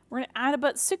 We're gonna add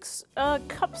about 6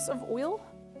 cups of oil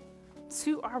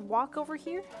to our wok over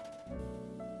here.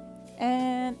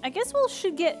 And I guess we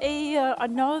should get a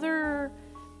another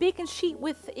baking sheet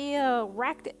with a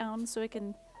rack down so I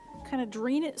can kind of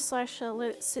drain it /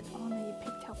 let it sit on a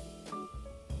paper towel.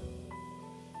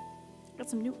 Got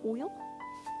some new oil.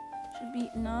 Should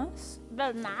be nice.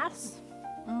 Very nice.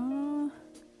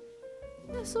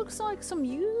 This looks like some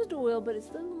used oil, but it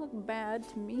doesn't look bad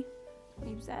to me.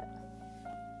 Use that.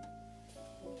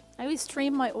 I always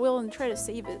strain my oil and try to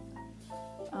save it.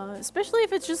 Especially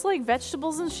if it's just like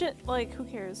vegetables and shit, like who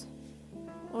cares?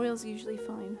 Oil's usually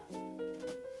fine.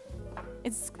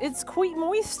 It's quite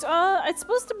moist. It's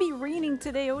supposed to be raining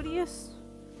today, Odious.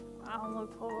 I don't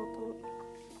look forward to it.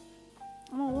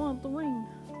 I don't want the rain.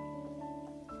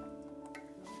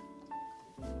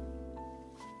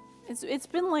 It's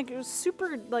been like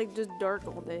super like just dark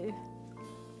all day.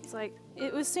 It's like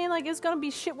it was saying like it's gonna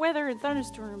be shit weather and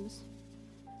thunderstorms.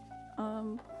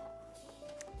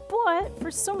 But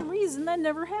for some reason that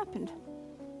never happened.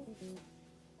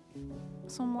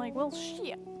 So I'm like, well,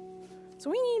 shit. So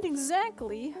we need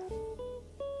exactly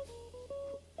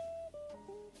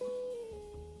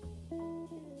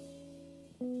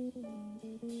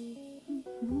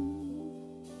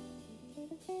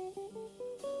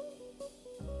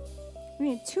we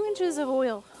need 2 inches of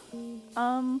oil.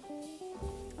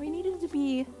 We need it to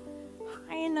be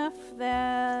high enough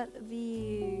that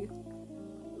the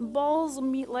balls will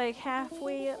meet like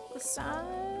halfway up the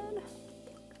side.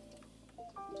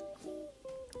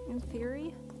 In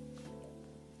theory.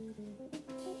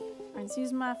 Alright, let's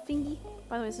use my fingy.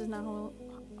 By the way, this is not oil.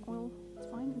 It's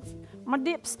fine. My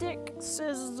dipstick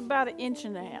says it's about 1.5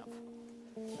 inches.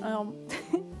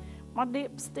 My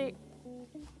dipstick.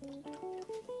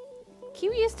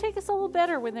 Kiwis take us a little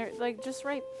better when they're like just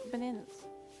ripe bananas.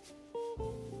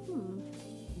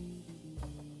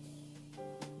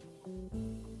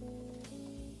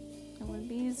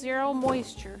 zero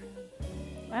moisture.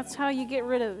 That's how you get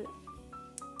rid of it.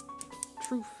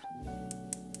 Truth.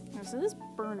 Oh, so this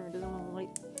burner doesn't want to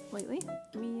light lately.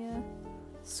 Let me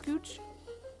scooch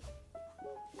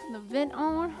the vent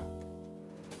on.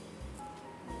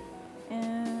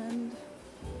 And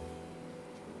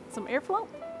some airflow.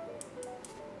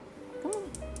 Come on.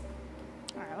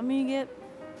 Alright, let me get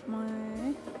my...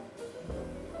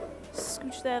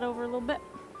 Scooch that over a little bit.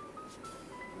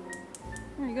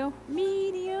 There you go.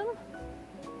 Medium.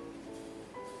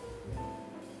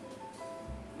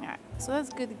 Alright, so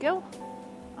that's good to go.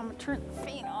 I'm gonna turn the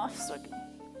fan off so I can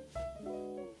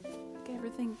get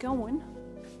everything going.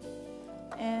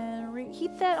 And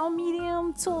reheat that on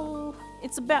medium till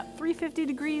it's about 350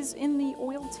 degrees in the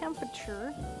oil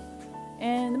temperature.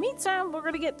 And in the meantime, we're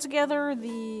gonna get together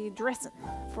the dressing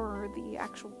for the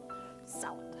actual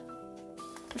salad.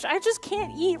 Which I just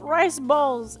can't eat rice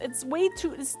balls. It's way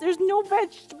too, there's no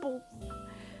vegetables.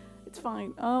 It's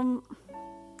fine.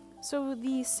 So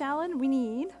the salad we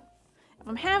need, if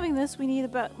I'm having this, we need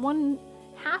about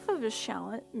 1/2 of a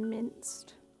shallot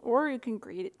minced. Or you can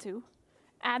grate it too.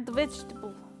 Add the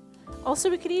vegetable. Also,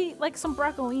 we could eat like some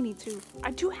broccolini too.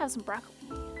 I do have some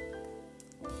broccolini.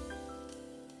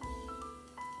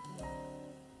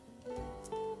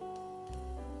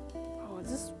 Oh,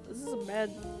 is this a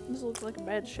bad, this looks like a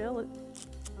bad shallot.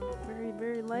 Very,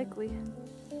 very likely.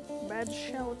 Bad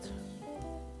shallot.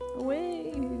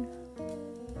 Away. I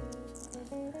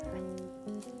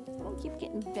don't keep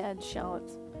getting bad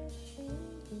shallots.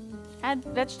 Add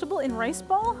vegetable in rice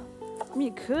ball? I mean,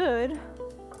 you could.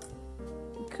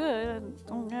 You could. I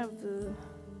don't have the...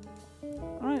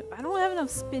 I don't have enough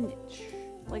spinach.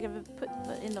 Like if I put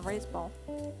in the rice ball.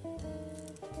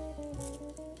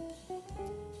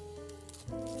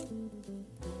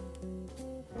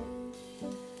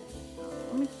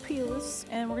 Let me peel this,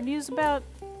 and we're gonna use about...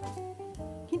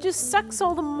 He just sucks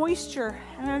all the moisture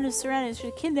out of the surroundings.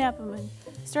 Should kidnap him and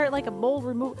start like a bold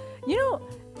remove. You know,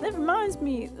 that reminds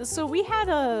me. So we had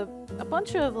a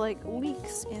bunch of like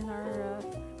leaks in our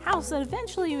house, and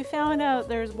eventually we found out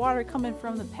there's water coming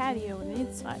from the patio on the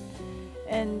inside,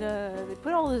 and they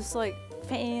put all this like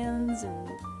fans and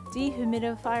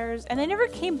dehumidifiers, and they never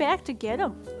came back to get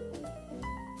them.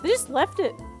 They just left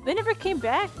it. They never came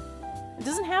back. It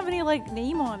doesn't have any like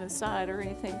name on the side or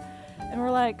anything, and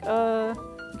we're like,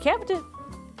 we kept it.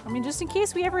 I mean, just in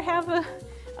case we ever have a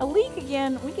leak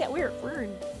again, we're gonna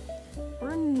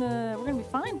be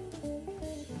fine.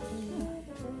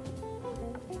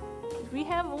 If we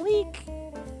have a leak,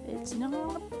 it's not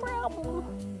a problem.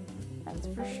 That's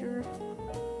for sure.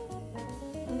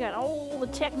 We got all the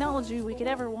technology we could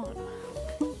ever want.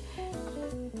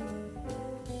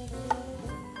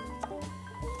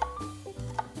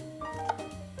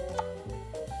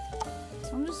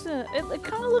 So I'm just it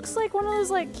kind of looks like one of those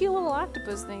like cute little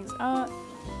octopus things.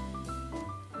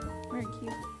 Very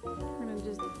cute. We're gonna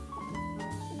just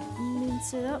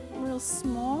mince it up real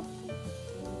small.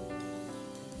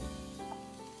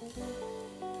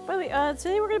 By the way,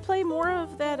 today we're gonna play more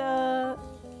of that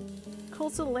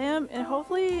Cult of the Lamb, and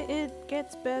hopefully it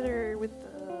gets better with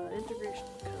the integration,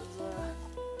 because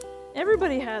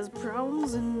everybody has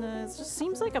problems, and it just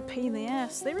seems like a pain in the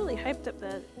ass. They really hyped up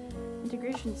that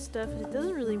integration stuff, and it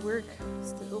doesn't really work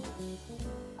still.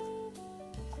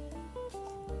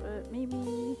 But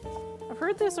maybe... I've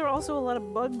heard there's also a lot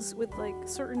of bugs with like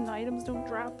certain items don't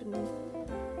drop, and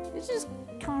it's just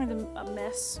kind of a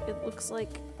mess, it looks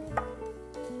like.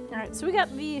 Alright, so we got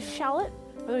the shallot.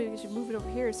 By the way, we should move it over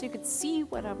here so you can see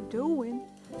what I'm doing.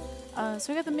 So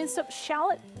we got the minced up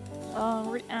shallot.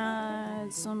 We're gonna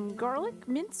add some garlic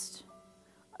minced,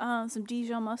 some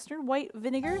Dijon mustard, white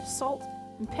vinegar, salt,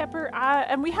 and pepper.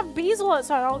 And we have basil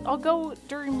outside. I'll go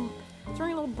during a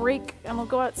little break, and I'll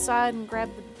go outside and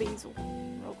grab the basil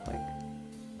real quick.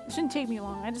 It shouldn't take me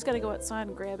long. I just gotta go outside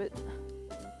and grab it.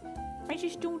 I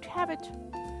just don't have it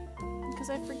because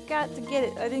I forgot to get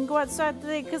it. I didn't go outside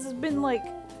today because it's been like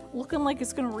looking like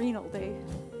it's gonna rain all day.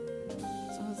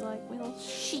 So I was like, well,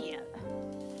 shit.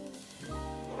 So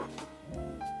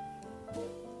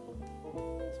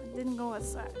I didn't go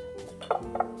outside.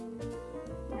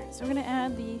 Alright, so we're gonna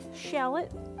add the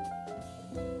shallot.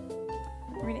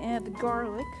 We're gonna add the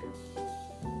garlic.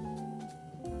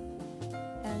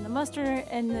 And the mustard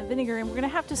and the vinegar, and we're gonna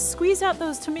have to squeeze out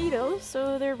those tomatoes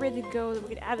so they're ready to go, that we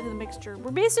can add it to the mixture.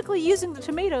 We're basically using the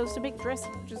tomatoes to make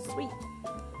dressing, which is sweet.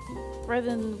 Rather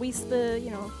than waste the, you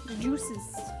know, the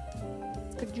juices.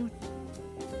 It's good juice.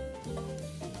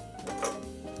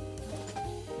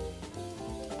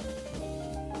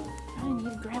 I need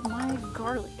to grab my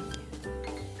garlic.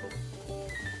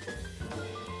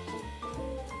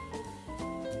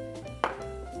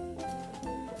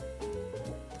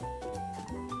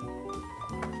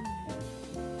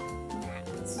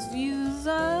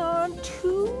 is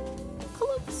 2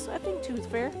 cloves. I think 2 is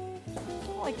fair. I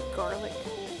don't like garlic.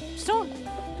 Just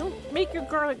don't make your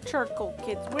garlic charcoal,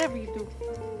 kids. Whatever you do.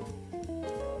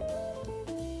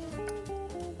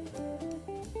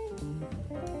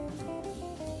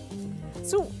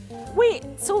 So, wait.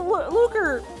 So,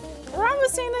 Luker, Ron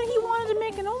was saying that he wanted to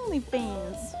make an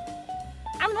OnlyFans.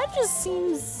 I mean, that just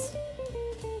seems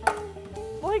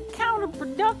like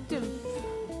counterproductive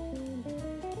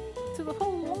to the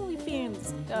whole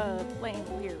OnlyFans plan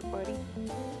here, buddy.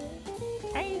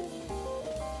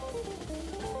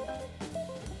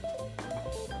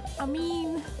 I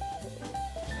mean,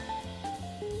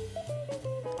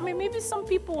 maybe some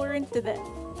people are into that.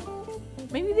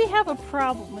 Maybe they have a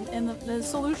problem and the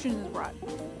solution is right.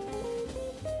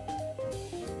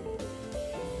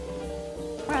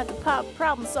 Right, the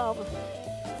problem solver.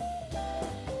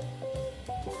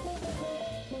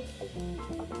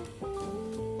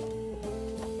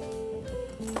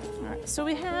 Alright, so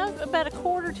we have about a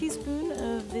 1/4 teaspoon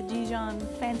of the Dijon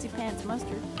Fancy Pants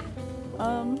mustard.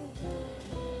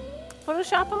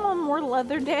 Photoshop them on more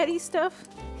leather daddy stuff.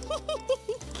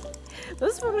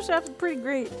 This Photoshop is pretty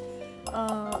great.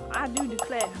 I do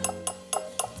declare.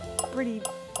 Pretty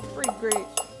great.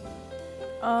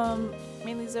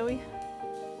 Mainly Zoe.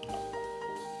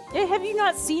 Yeah, have you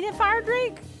not seen it, Fire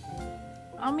Drake?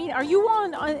 I mean, are you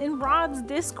in Rod's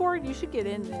Discord? You should get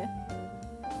in there.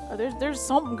 Oh, there's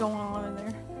something going on in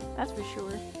there. That's for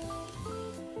sure.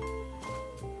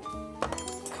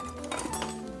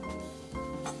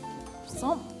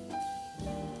 Something.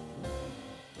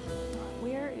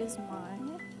 Where is my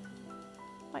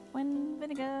white wine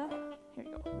vinegar? Here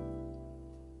you go.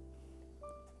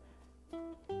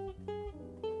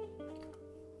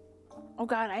 Oh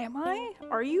God, am I?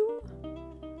 Are you?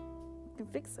 I can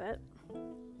fix that.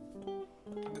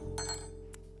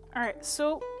 Alright,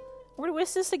 so we're gonna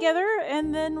whisk this together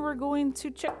and then we're going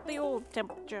to check the oil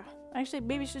temperature. Actually,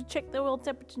 maybe we should check the oil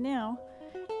temperature now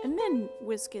and then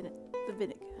whisk in the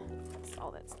vinegar. Mix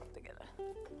all that stuff together.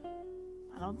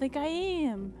 I don't think I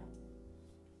am.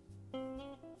 I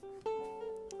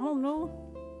don't know.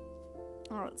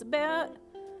 Oh, it's about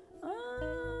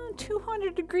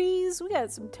 200 degrees. We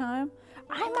got some time.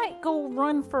 I might go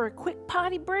run for a quick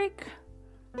potty break.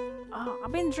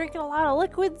 I've been drinking a lot of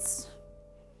liquids.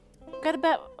 Got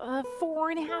about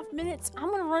 4.5 minutes. I'm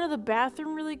gonna run to the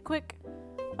bathroom really quick.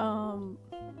 In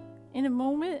a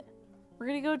moment. We're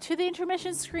gonna go to the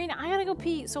intermission screen. I gotta go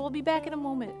pee, so I'll be back in a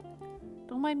moment.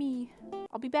 Don't mind me.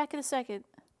 I'll be back in a second.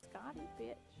 Scotty,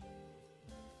 bitch.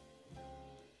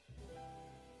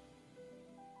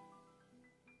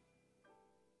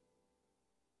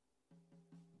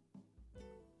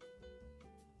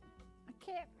 I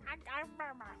can't.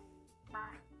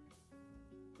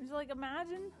 It's like,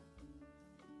 imagine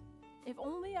if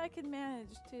only I could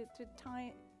manage to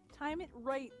time it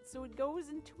right so it goes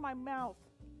into my mouth.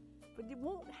 But it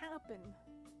won't happen.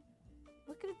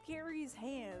 Look at Gary's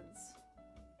hands.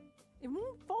 It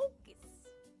won't focus.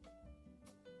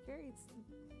 Gary,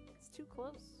 it's too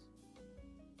close.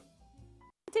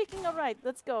 I'm taking a ride.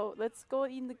 Let's go. Let's go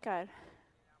in the car.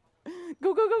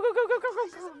 Go, go, go, go, go, go, go,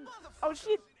 go. Oh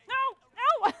shit. No!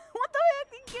 No! What the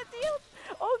heck? You can't deal.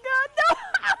 Oh God, no!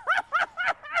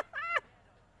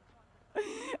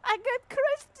 I got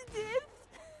crushed to death.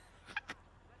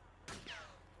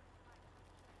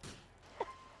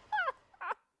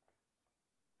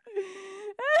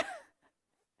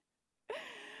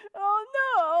 Oh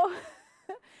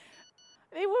no!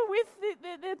 They were with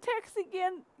the taxi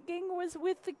gang was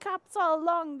with the cops all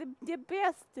along, the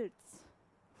bastards.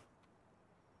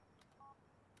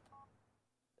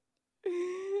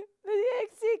 The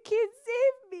taxi kid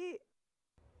saved me.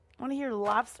 I want to hear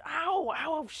lobster. Ow!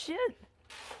 Ow! Shit!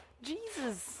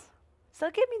 Jesus!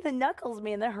 Stop giving me the knuckles,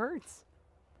 man. That hurts.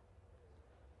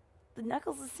 The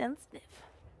knuckles is sensitive.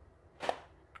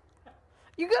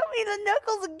 You got me the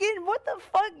knuckles again. What the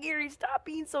fuck, Gary? Stop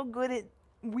being so good at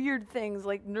weird things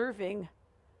like nerfing.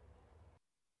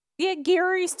 Yeah,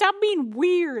 Gary, stop being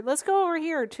weird. Let's go over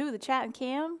here to the chat and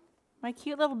cam. My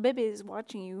cute little baby is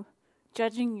watching you,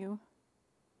 judging you.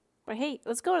 But hey,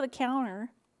 let's go to the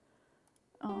counter.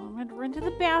 I'm gonna run to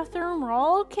the bathroom. We're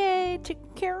all okay.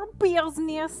 Taking care of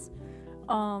business.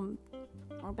 We're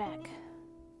back.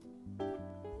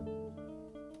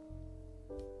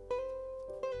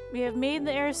 We have made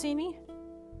the Arancini.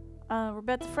 We're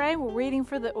about to fry. We're waiting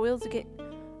for the oil to get,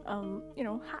 you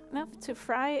know, hot enough to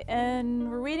fry. And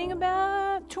we're waiting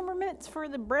about 2 more minutes for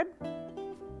the bread.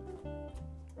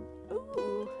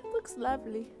 Ooh, it looks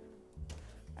lovely.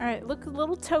 Alright, look a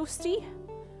little toasty.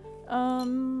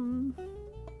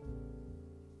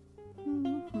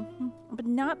 But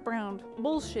not browned.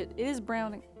 Bullshit. It is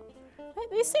browning.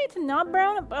 They say to not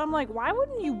brown it, but I'm like, why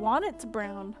wouldn't you want it to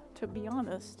brown, to be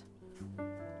honest?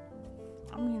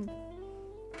 I mean,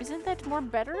 isn't that more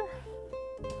better?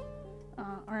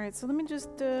 Alright, so let me just,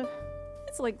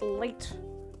 it's like light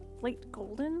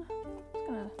golden. Just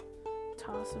gonna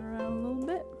toss it around a little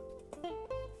bit.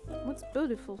 What's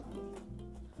beautiful?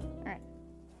 Alright,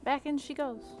 back in she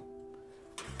goes.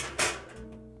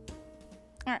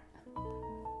 Alright,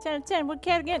 10 out of 10. What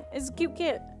cat again? It's a cute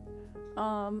cat.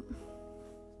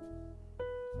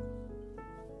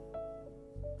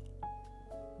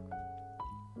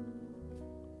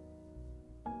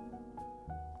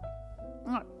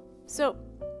 Alright, so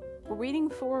we're waiting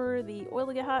for the oil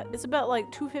to get hot. It's about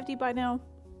like 250 by now,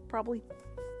 probably.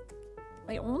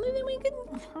 The only thing we can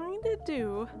kind of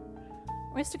do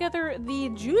is together the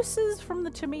juices from the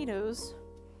tomatoes.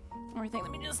 Everything.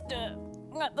 Let me just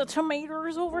got the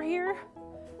tomatoes over here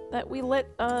that we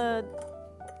let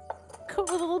cook with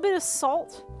a little bit of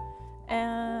salt,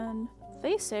 and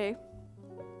they say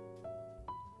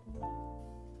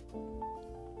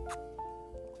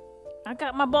I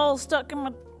got my balls stuck in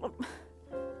my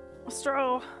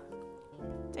straw.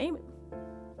 Damn it.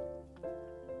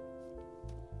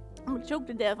 I'm gonna choke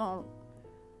to death on it.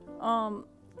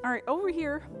 Alright, over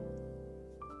here.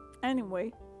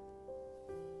 Anyway.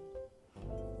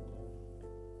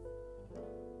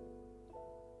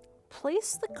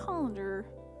 Place the colander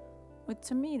with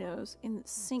tomatoes in the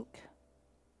sink.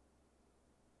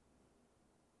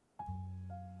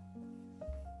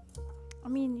 I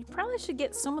mean, you probably should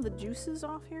get some of the juices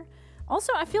off here.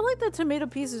 Also, I feel like the tomato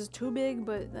piece is too big,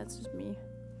 but that's just me.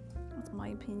 That's my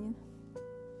opinion.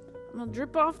 I'm gonna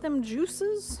drip off them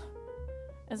juices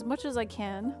as much as I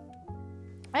can.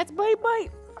 That's bite.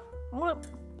 Hold up.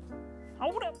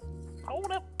 Hold up.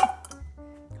 Hold up.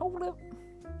 Hold up.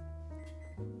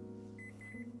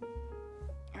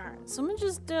 Alright, so I'm gonna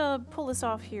just pull this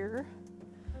off here.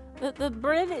 The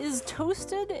bread is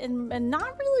toasted and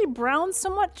not really brown so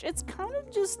much. It's kind of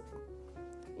just,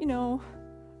 you know,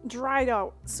 dried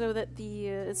out so that the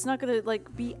it's not gonna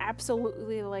like be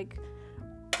absolutely like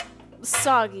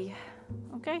soggy.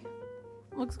 Okay,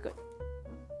 looks good.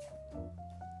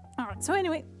 All right. So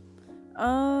anyway,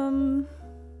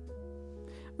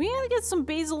 we gotta get some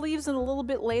basil leaves in a little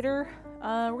bit later.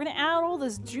 We're gonna add all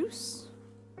this juice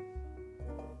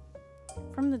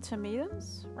from the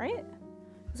tomatoes, right?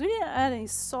 Because we didn't add any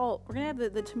salt. We're gonna add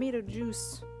the tomato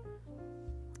juice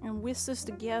and whisk this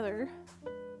together.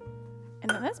 And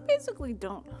then that's basically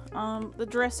done. The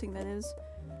dressing, that is.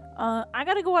 I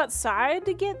gotta go outside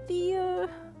to get the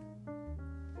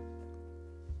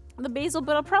basil,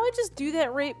 but I'll probably just do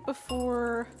that right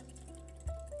before.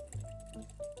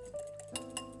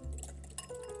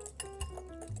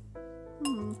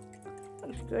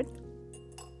 Looks good.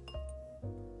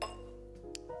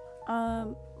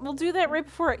 We'll do that right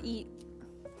before I eat.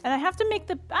 And I have to make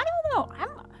the, I don't know,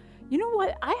 you know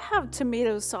what? I have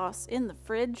tomato sauce in the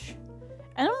fridge.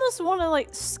 And I almost want to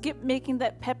like skip making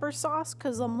that pepper sauce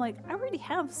because I'm like, I already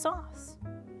have sauce.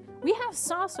 We have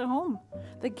sauce at home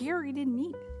that Gary didn't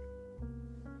eat.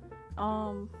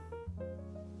 Remember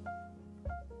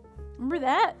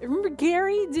that? Remember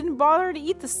Gary didn't bother to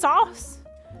eat the sauce?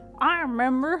 I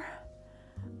remember.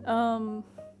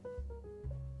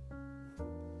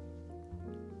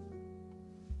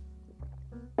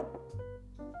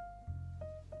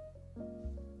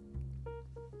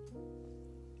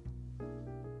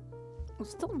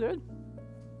 It's still good.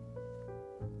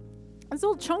 It's a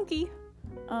little chunky,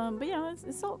 but yeah,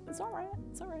 it's all right.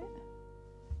 It's all right.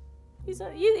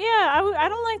 I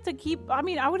don't like to keep. I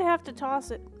mean, I would have to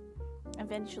toss it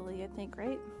eventually. I think,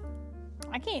 right?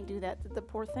 I can't do that to the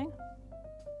poor thing.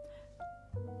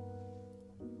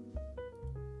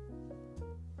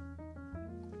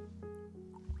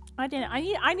 I didn't.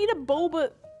 I need a boba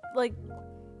like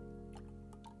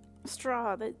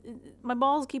straw. That my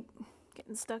balls keep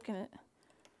getting stuck in it.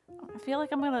 I feel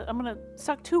like I'm gonna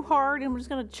suck too hard and I'm just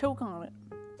gonna choke on it.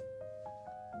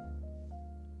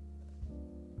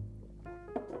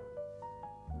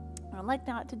 I'd like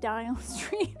not to die on the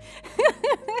stream.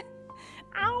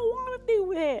 I don't want to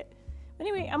do that.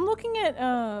 Anyway, I'm looking at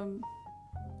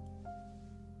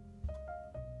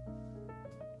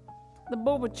the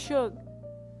boba chug.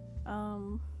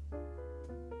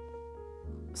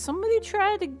 Somebody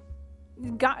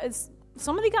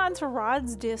got into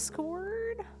Rod's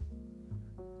Discord.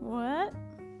 What?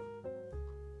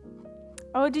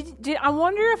 Oh, did I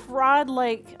wonder if Rod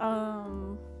like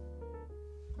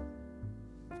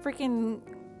freaking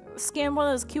scanned one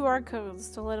of those QR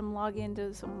codes to let him log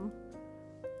into some.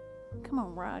 Come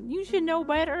on, Rod. You should know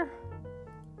better.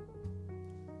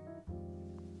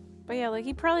 But yeah, like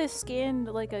he probably scanned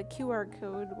like a QR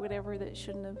code, whatever that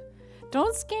shouldn't have.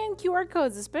 Don't scan QR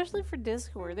codes, especially for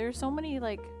Discord. There's so many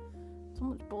like, so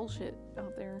much bullshit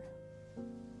out there.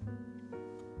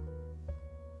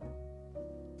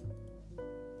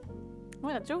 Oh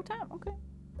yeah, joke time. Okay.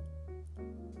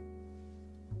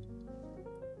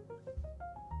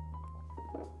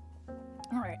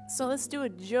 All right, so let's do a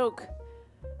joke.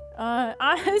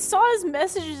 I saw his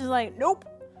messages like, nope,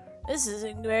 this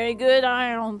isn't very good.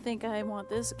 I don't think I want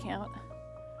this account.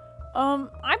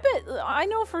 I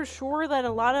know for sure that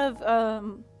a lot of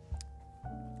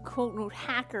quote unquote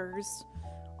hackers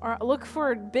look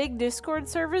for big Discord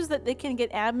servers that they can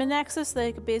get admin access. So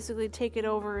they could basically take it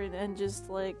over and just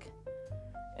like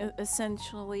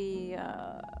essentially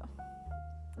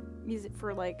use it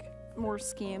for like more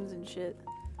scams and shit.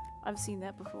 I've seen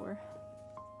that before.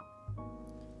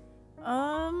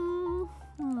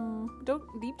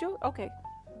 Deep joke? Okay.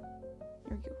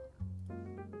 Here we go.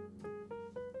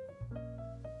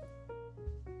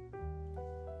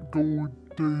 Going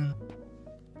deep.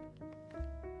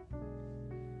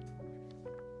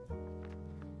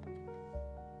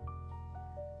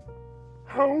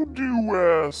 How do you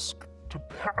ask to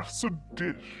pass a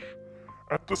dish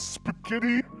at the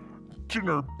spaghetti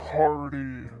dinner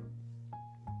party?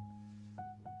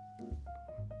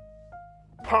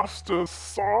 Pasta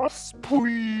sauce,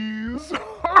 please.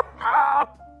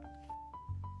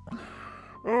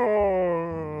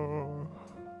 Oh.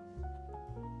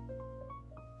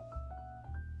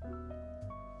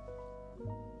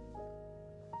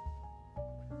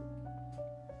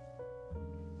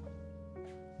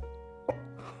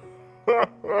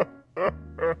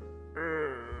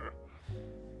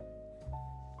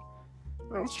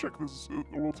 Let's check this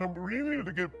little temper. We needed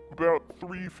to get about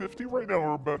 350. Right now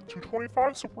we're about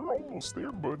 225, so we're almost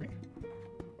there, buddy.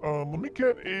 Let me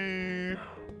get a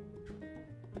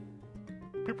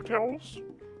paper towels.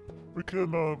 We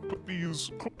can put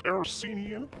these cooked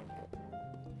arancini in.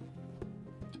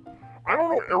 I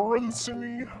don't know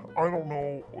Arancini. I don't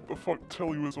know what the fuck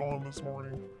Telly was on this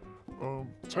morning.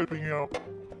 Typing out.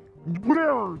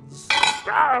 Whatever.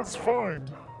 It's fine.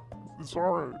 It's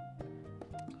alright.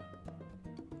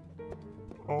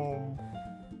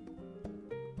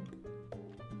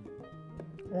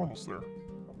 Almost there.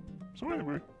 So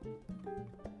anyway.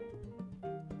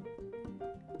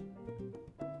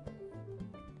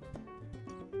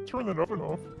 Turn that oven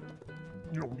off.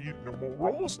 You don't need it no more.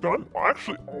 We're almost done.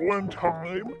 Actually, on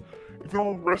time. Even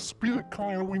on the recipe that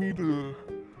kinda we had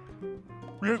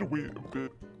to wait a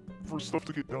bit for stuff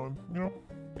to get done, you know?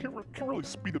 Can't really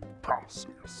speed up the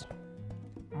process.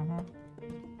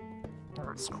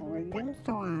 Alright, scrolling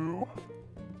through.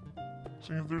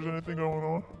 Seeing if there's anything going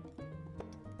on.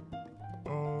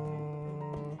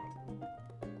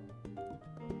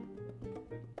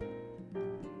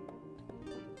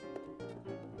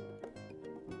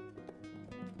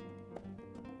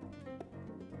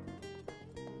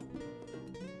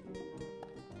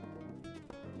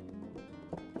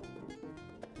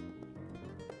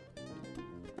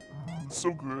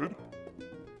 So good.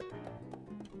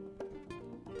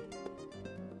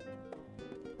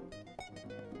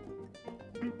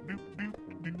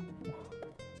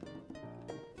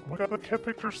 Oh my god, the cat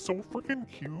picture's so freaking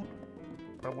cute.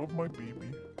 I love my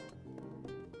baby.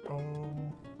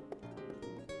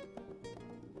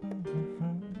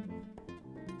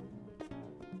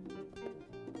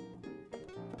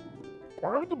 Why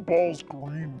are the balls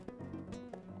green?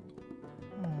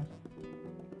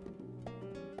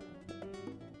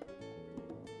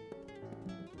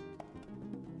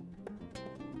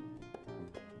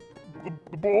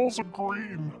 The balls are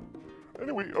green.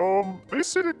 Anyway, they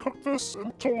say to cook this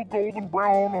until golden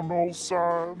brown on all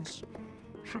sides.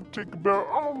 Should take about,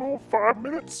 I don't know, 5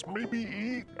 minutes, maybe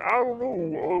 8. I don't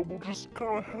know. We'll just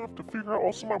kind of have to figure out.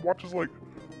 Also, my watch is like,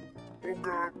 oh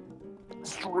god,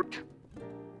 stretch.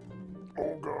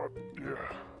 Oh god,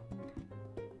 yeah.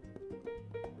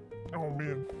 Oh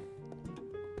man.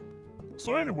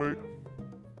 So anyway,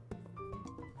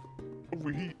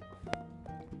 overheat.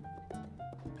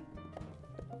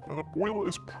 Now the oil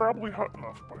is probably hot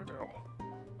enough by now.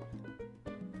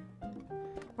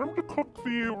 Remember to cook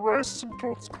the rice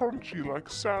until it's crunchy like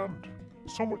sand.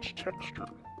 So much texture.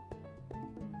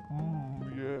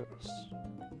 Yes.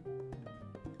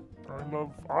 I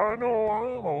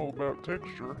know about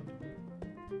texture,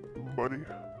 buddy.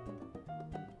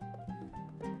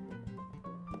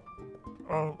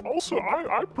 Also,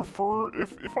 I prefer,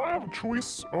 if I have a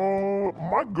choice,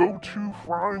 my go-to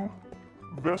frying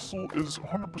vessel is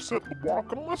 100% the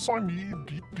wok, unless I need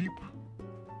deep,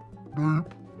 you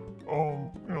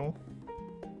know,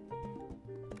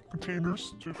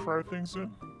 containers to fry things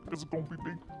in, because it's gonna be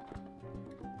big.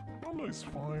 Oh, nice,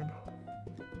 fine.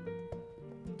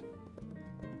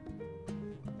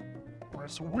 Alright,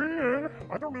 so where?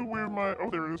 I don't know where my. Oh,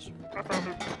 there it is. I found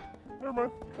it. Never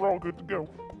mind. We're all good to go.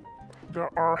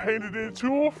 Got our handed-in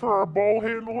tool for our ball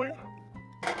handling.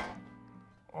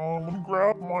 Let me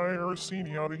grab my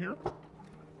Arancini out of here.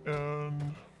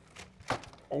 And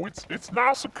oh, it's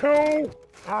nice and cold.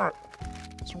 All right,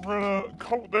 so we're gonna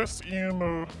coat this in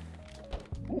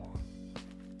ooh,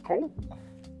 cold.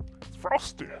 It's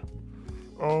frosty.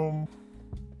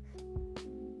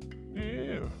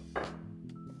 Yeah.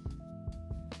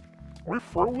 We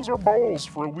froze our balls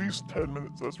for at least 10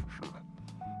 minutes. That's for sure.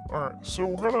 All right, so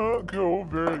we're gonna go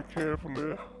very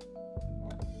carefully.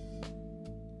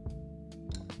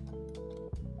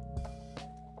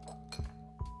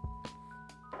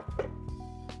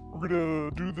 We're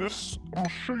gonna do this. I'm gonna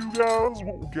show you guys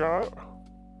what we got.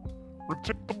 We're gonna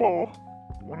take the ball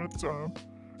one at a time,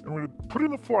 and we're gonna put it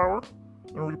in the flour,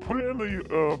 and we're gonna put it in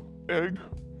the egg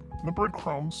and the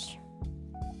breadcrumbs,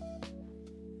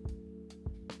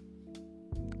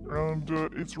 and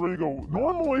it's ready to go.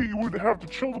 Normally, you would have to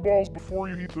chill the balls before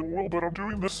you heat the oil, but I'm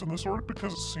doing this in this order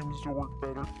because it seems to work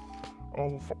better.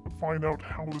 I'll find out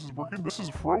how this is working. This is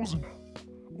frozen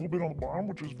a little bit on the bottom,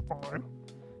 which is fine.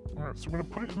 Alright, so we're gonna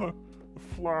put it in the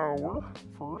flour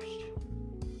first.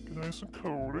 Get nice and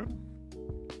coated.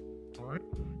 Alright,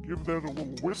 give that a little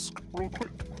whisk real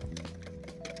quick.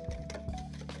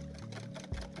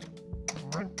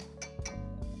 Alright.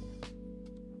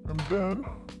 And then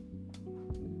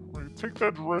we're gonna take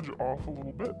that dredge off a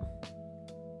little bit.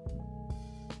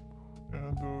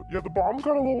 And yeah, the bottom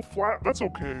got a little flat. That's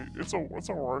okay. It's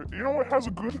alright. You know, it has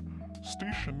a good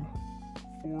station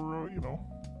for you know,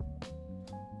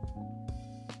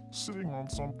 sitting on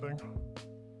something.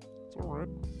 It's alright.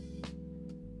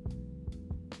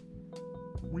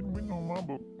 Win-win on my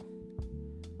book.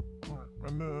 Alright,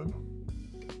 and then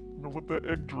I'm gonna let that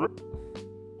egg drip.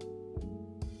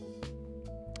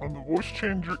 And the voice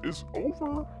changer is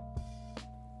over.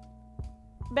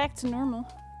 Back to normal.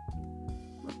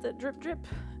 Let that drip drip.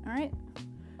 Alright.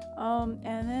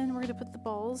 And then we're gonna put the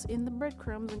balls in the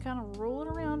breadcrumbs and kind of roll it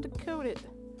around to coat it.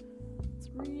 It's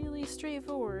really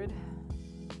straightforward.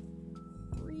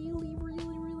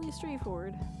 Really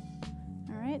straightforward.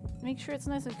 Alright, make sure it's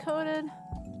nice and coated.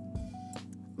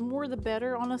 More the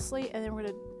better, honestly. And then we're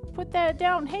gonna put that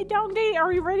down. Hey, Dong D,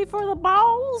 are you ready for the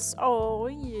balls? Oh,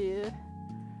 yeah.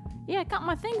 Yeah, I got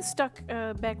my things stuck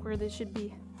back where they should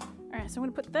be. Alright, so I'm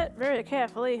gonna put that very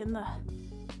carefully in the hot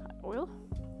oil.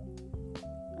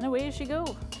 And away she go.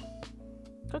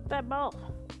 Cook that ball.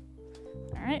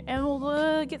 Alright, and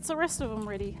we'll get the rest of them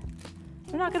ready.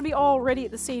 They're not gonna be all ready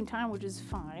at the same time, which is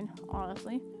fine,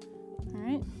 honestly.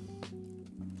 Alright.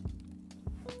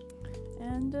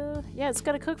 And yeah, it's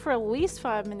gotta cook for at least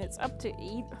 5 minutes, up to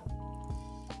 8.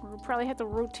 We'll probably have to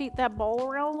rotate that ball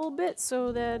around a little bit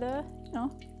so that, you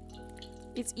know,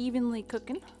 it's evenly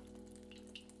cooking.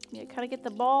 Yeah, kind of get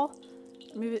the ball,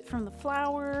 move it from the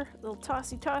flour, a little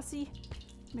tossy.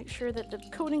 Make sure that the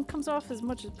coating comes off as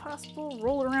much as possible.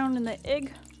 Roll it around in the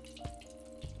egg.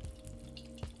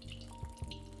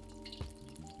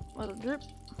 Let it drip.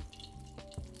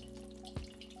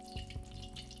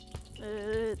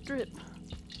 Drip.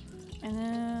 And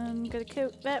then gotta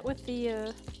coat that with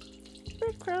the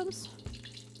breadcrumbs.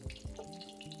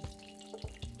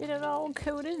 Get it all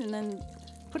coated and then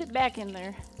put it back in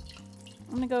there.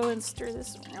 I'm gonna go and stir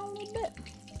this around a little bit.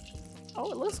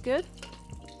 Oh, it looks good.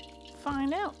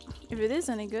 Find out if it is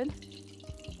any good.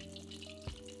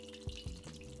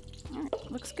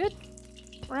 Alright, looks good.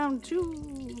 Round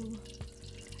 2.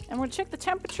 And we're gonna check the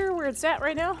temperature where it's at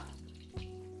right now.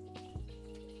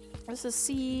 Let's just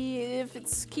see if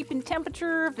it's keeping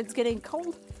temperature, if it's getting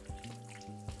cold.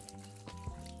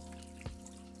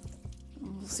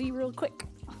 We'll see real quick.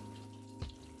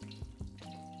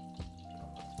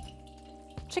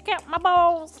 Check out my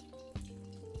balls.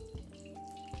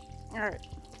 Alright.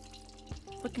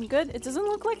 Looking good. It doesn't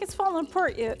look like it's falling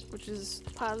apart yet, which is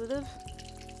positive.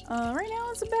 Right now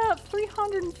it's about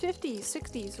 350,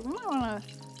 60, so we might want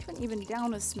to turn even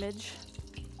down a smidge.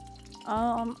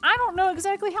 I don't know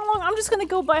exactly how long. I'm just gonna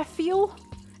go by feel.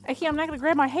 Okay, I'm not gonna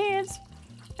grab my hands.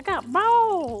 I got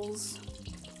balls.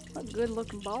 What good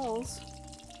looking balls.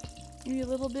 Maybe a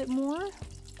little bit more.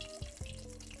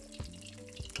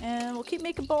 And we'll keep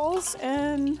making balls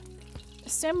and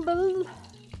assemble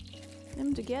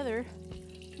them together.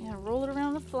 Yeah, roll it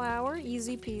around the flour,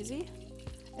 easy peasy.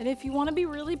 And if you want to be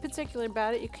really particular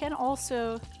about it, you can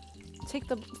also take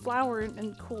the flour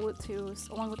and cool it too,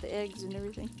 along with the eggs and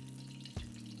everything.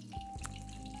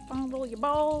 Fondle your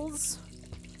balls.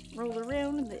 Roll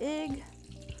around in the egg.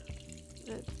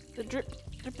 Drip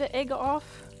the egg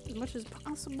off as much as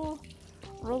possible.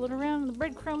 Roll it around in the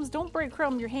breadcrumbs. Don't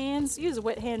breadcrumb your hands. Use a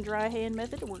wet hand, dry hand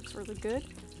method. It works really good.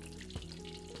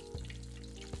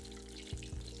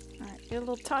 Alright, get a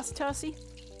little tossy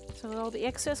so that all the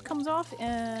excess comes off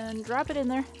and drop it in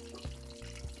there.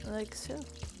 Like so.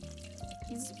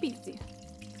 Easy peasy.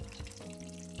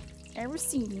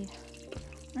 Arancini.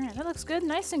 Alright, that looks good.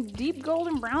 Nice and deep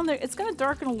golden brown there. It's gonna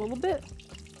darken a little bit.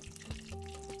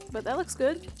 But that looks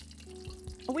good.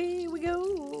 Away we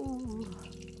go.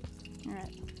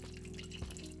 Alright.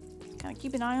 Kind of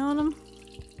keep an eye on them.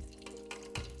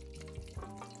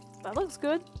 That looks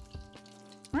good.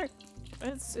 Alright.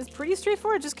 It's pretty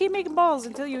straightforward. Just keep making balls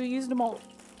until you use them all.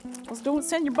 Just don't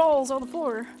send your balls on the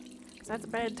floor. Because that's a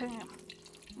bad time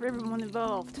for everyone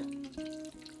involved.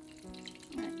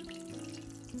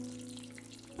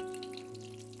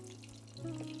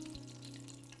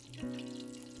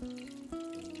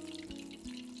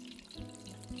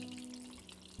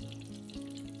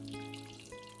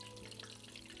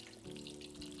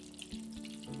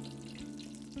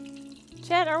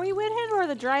 Chat, are we wet hand or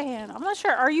the dry hand? I'm not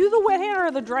sure. Are you the wet hand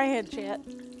or the dry hand, chat?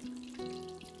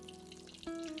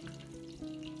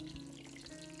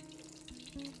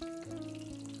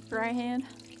 Dry hand.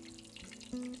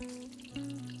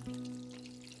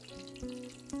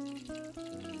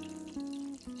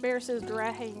 Bear says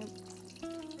dry hand.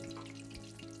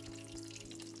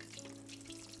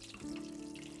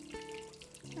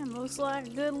 And looks like a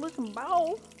good looking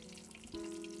ball.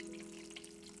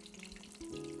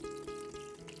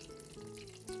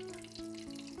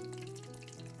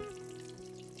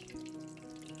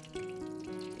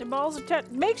 Your balls are touch.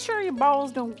 Make sure your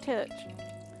balls don't touch.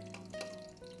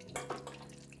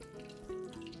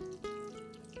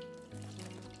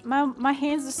 My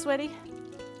hands are sweaty.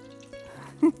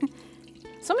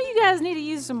 Some of you guys need to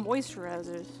use some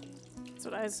moisturizers. That's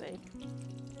what I say.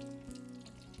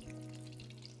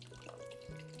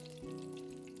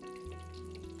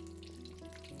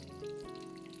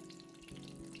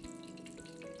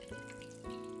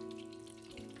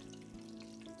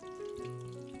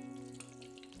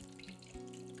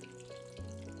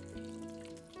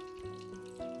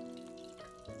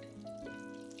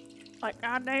 Like,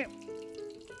 goddamn.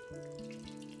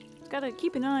 Gotta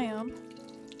keep an eye on.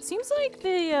 Seems like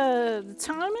the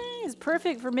timing is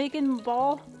perfect for making the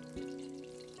ball.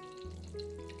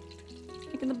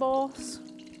 Making the balls.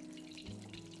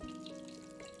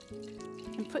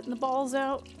 And putting the balls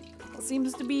out. It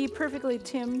seems to be perfectly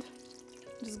timed.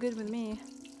 Which is good with me.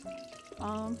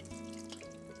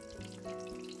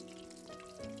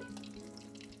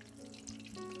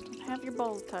 Have your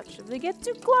balls touched. If they get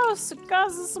too close, it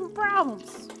causes some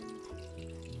problems.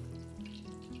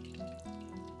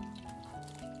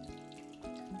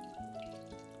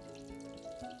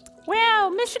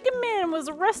 Wow, Michigan man was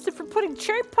arrested for putting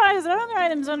cherry pies and other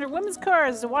items under women's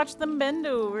cars to watch them bend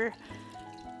over.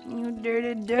 You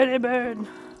dirty, dirty bird.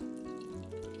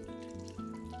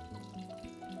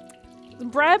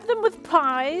 Bribe them with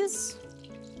pies.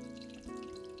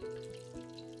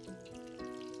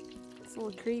 It's a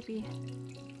little creepy.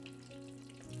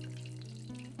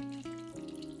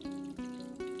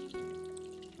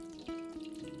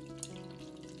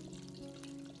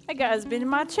 That guy's been in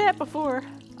my chat before.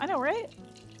 I know, right?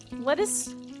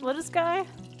 Lettuce guy?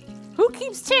 Who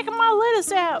keeps taking my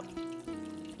lettuce out?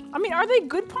 I mean, are they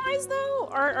good pies though?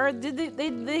 Or did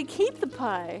they keep the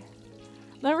pie?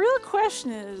 The real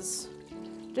question is,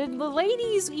 did the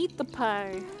ladies eat the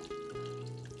pie?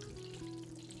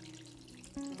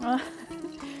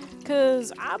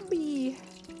 Cause I mean,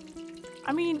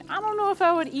 I don't know if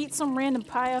I would eat some random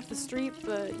pie off the street,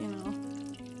 but you know.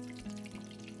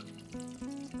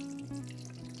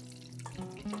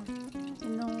 You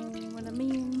know what I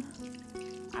mean?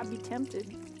 I'd be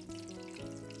tempted.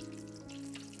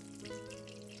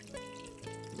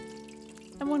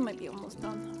 That one might be almost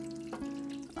done.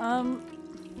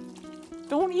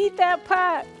 Don't eat that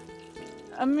pie.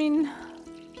 I mean,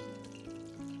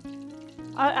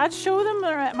 I'd show them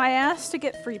my ass to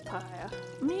get free pie.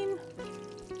 I mean,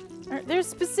 they're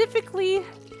specifically,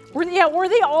 were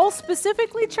they all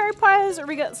specifically cherry pies, or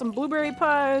we got some blueberry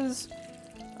pies?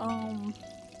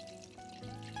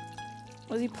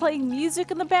 Was he playing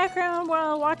music in the background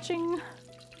while watching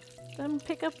them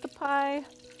pick up the pie?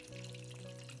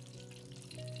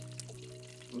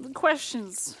 The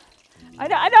questions. I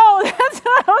know, that's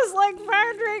what I was like,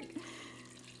 Frederick.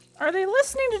 Are they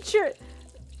listening to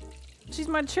She's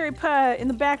My Cherry Pie in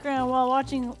the background while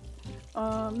watching,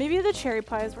 maybe the cherry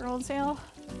pies were on sale.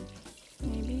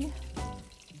 Maybe.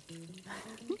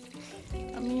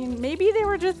 Maybe they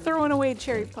were just throwing away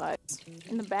cherry pies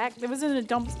in the back. It was in a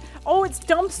dumpster. Oh, it's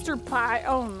dumpster pie.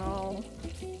 Oh no.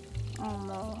 Oh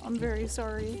no. I'm very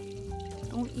sorry.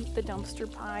 Don't eat the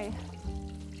dumpster pie.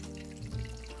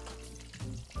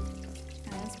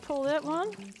 Alright, let's pull that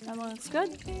one. That one looks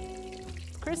good.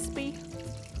 Crispy.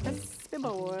 Crispy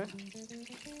boy.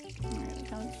 Alright,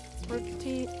 kind of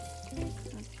rotate.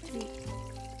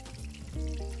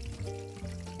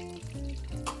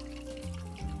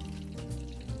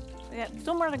 Yeah,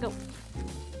 somewhere to go.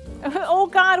 Oh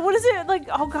god, what is it? Like,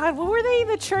 oh god, what were they?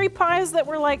 The cherry pies that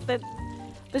were like the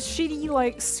shitty,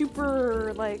 like,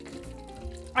 super, like,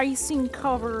 icing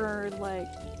covered, like,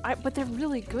 but they're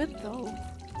really good though.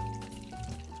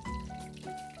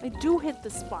 They do hit the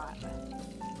spot.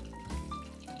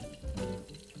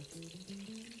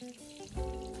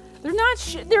 They're not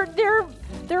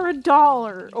they're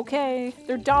 $1, okay?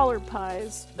 They're dollar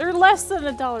pies. They're less than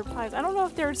 $1 pies. I don't know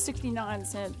if they're 69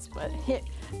 cents, but hit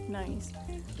nice.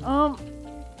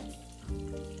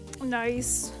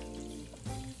 Nice.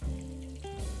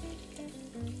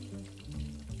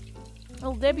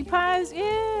 Little Debbie pies,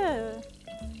 yeah.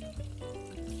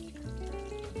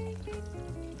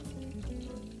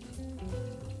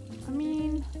 I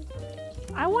mean,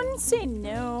 I wouldn't say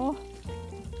no.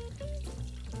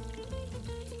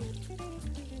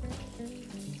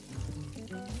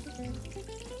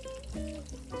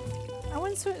 I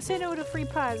wouldn't say no to free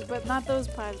pies, but not those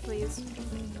pies, please.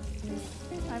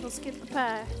 I will skip the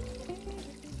pie.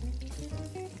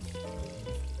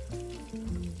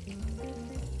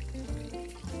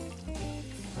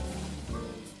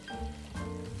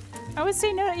 I would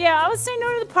say no, yeah, I would say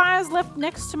no to the pies left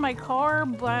next to my car,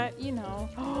 but, you know.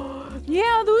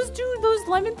 Yeah, those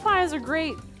lemon pies are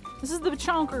great. This is the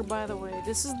chunker, by the way.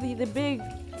 This is the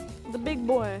big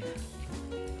boy.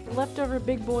 The leftover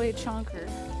big boy chunker.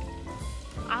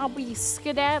 I'll be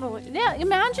skedaddling. Yeah,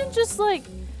 imagine just like,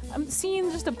 I'm seeing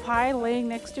just a pie laying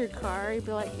next to your car. You'd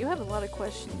be like, you have a lot of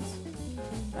questions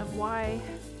of why,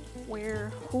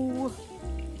 where, who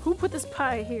put this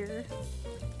pie here?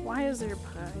 Why is there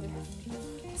pie?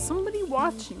 Somebody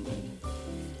watching me.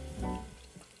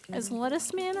 Is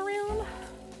Lettuce Man around?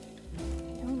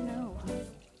 I don't know.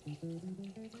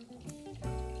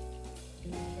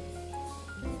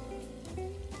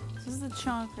 This is the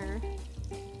chunker.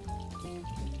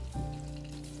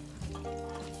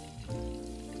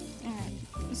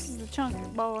 This is the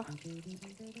chunker, boy.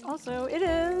 Also, it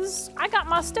is. I got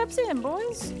my steps in,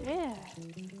 boys. Yeah.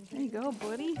 There you go,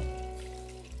 buddy.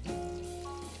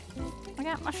 I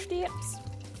got my steps.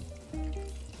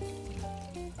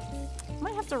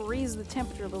 Might have to raise the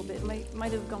temperature a little bit.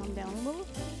 Might have gone down a little.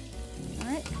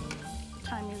 Alright.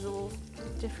 Timing's a little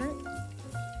different.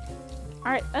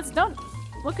 Alright, that's done.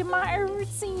 Look at my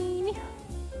Arancini.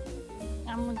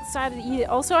 I'm excited to eat it.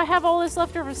 Also, I have all this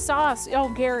leftover sauce. Oh,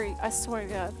 Gary, I swear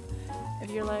to God. If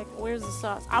you're like, where's the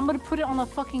sauce? I'm gonna put it on the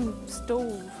fucking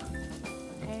stove.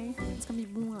 Okay? It's gonna be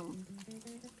warm.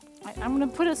 I'm gonna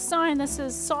put a sign that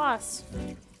says sauce.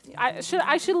 I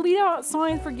should lead out a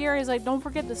sign for Gary. It's like, don't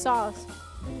forget the sauce.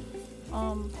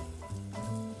 I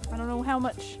don't know how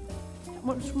much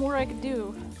more I could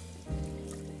do.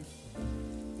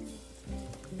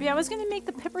 But yeah, I was gonna make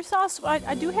the pepper sauce.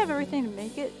 I do have everything to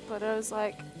make it, but I was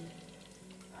like,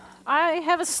 I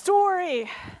have a story.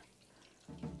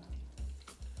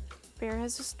 Bear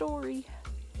has a story.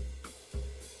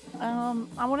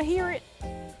 I want to hear it.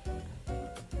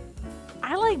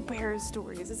 I like Bear's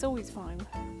stories. It's always fun.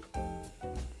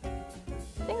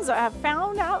 Things I have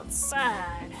found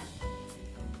outside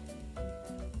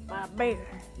by Bear.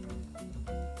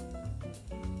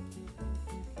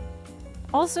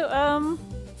 Also,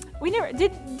 we never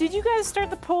did you guys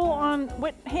start the poll on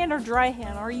wet hand or dry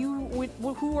hand? Are you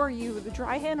who are you, the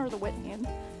dry hand or the wet hand?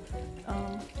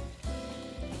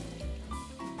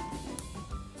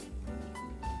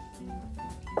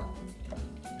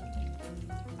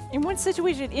 In what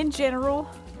situation? In general?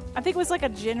 I think it was like a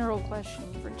general question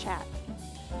for chat.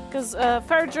 Because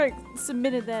Fire Drake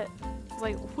submitted that. It's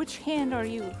like, which hand are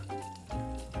you?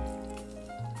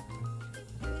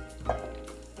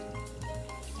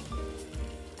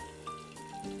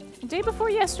 The day before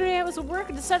yesterday, I was at work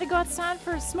and decided to go outside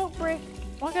for a smoke break.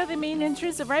 Walk out the main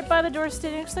entrance, and right by the door,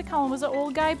 standing next to the column, was an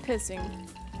old guy pissing.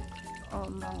 Oh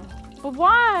no. But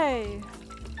why?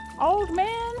 Old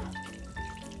man?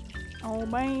 Oh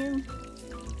man.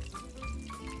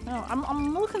 No, I'm a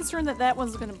little concerned that that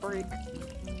one's gonna break.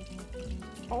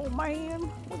 Oh man,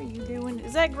 what are you doing?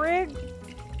 Is that Greg?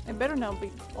 It better not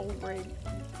be old Greg.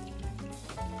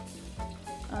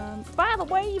 By the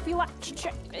way, if you like to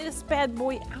check this bad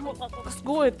boy out, that looks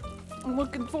good. I'm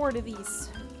looking forward to these.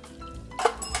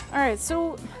 Alright,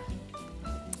 so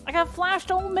I got flashed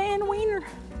old man wiener.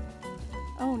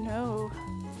 Oh no.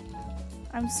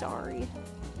 I'm sorry.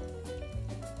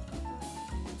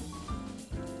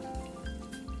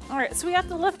 Alright, so we got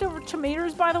the leftover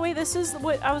tomatoes, by the way. This is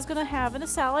what I was gonna have in a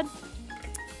salad.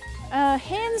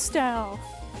 Hand style.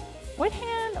 Wet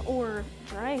hand or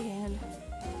dry hand?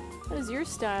 What is your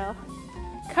style?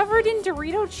 Covered in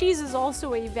Dorito cheese is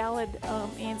also a valid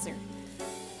answer.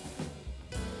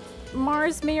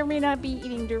 Mars may or may not be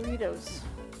eating Doritos.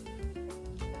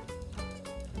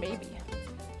 Maybe.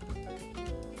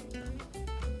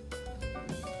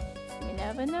 You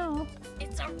never know.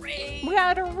 It's a raid! We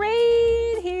got a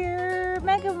raid here!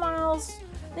 Mega Miles,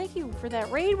 thank you for that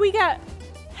raid. We got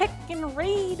heckin'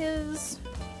 raiders.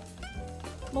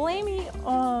 Malamy,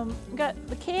 got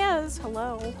the Kaz.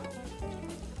 Hello.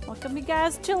 Welcome you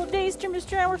guys. Chill Day Streamers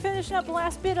Try. We're finishing up the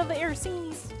last bit of the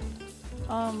Arancinis.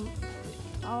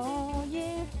 Oh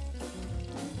yeah.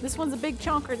 This one's a big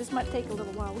chunker. This might take a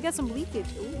little while. We got some leakage.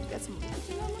 Ooh, we got some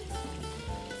leakage on it.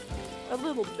 A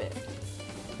little bit.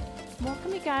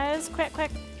 Welcome you guys. Quack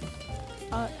quack.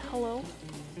 Hello.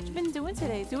 What you been doing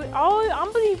today? Oh,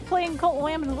 I'm gonna be playing Cult of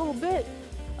Lamb in a little bit.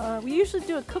 We usually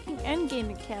do a cooking and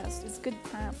gaming cast. It's a good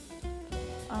time.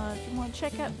 If you want to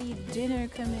check out the dinner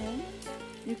come in,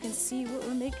 you can see what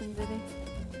we're making today.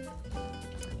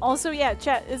 Also, yeah,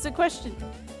 chat, it's a question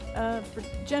for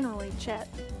generally chat.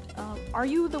 Are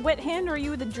you the wet hand or are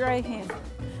you the dry hand?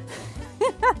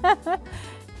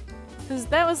 Because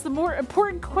that was the more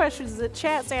important questions that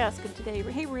chat's asking today.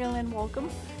 Hey, Raylan, welcome.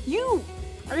 You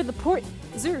are the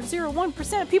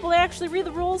 0.001% of people that actually read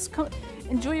the rules.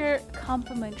 Enjoy your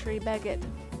complimentary baguette.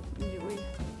 Enjoy.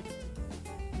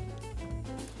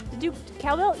 Did you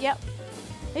cowbell? Yep.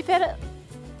 Hey, Feta.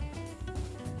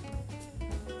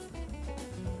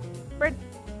 Bread.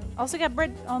 Also got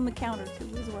bread on the counter too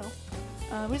as well.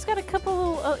 We just got a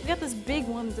couple. We got this big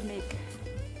one to make.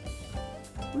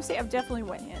 Let me see. I've definitely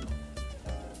went in.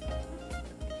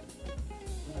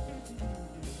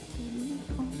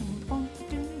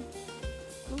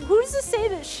 Who's to say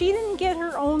that she didn't get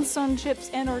her own Sun Chips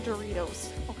and or Doritos?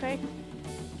 Okay?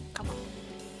 Come on.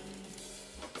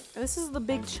 This is the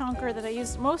big chunker that I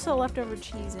used most of the leftover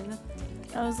cheese in.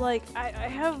 I was like, I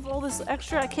have all this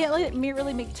extra. I can't let it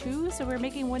really make two, so we're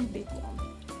making one big one.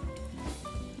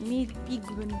 Need big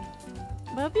one.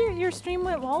 But your stream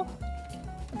went well.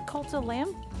 Cult of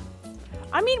Lamb.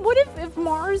 I mean, what if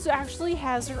Mars actually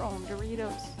has her own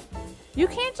Doritos? You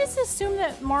can't just assume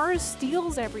that Mars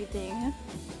steals everything.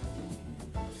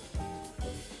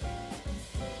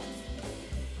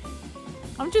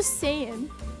 I'm just saying.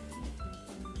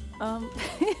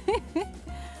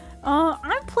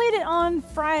 I played it on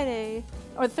Friday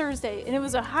or Thursday, and it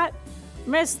was a hot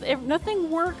mess.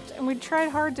 Nothing worked, and we tried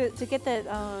hard to get that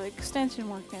extension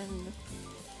working.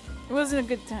 It wasn't a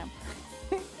good time.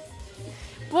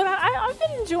 But I've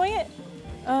been enjoying it.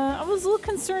 I was a little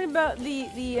concerned about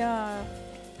the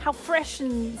how fresh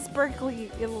and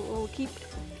sparkly it'll keep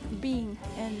being,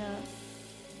 and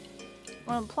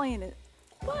when I'm playing it,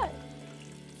 but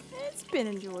it's been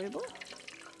enjoyable.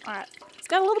 All right, it's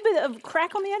got a little bit of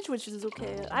crack on the edge, which is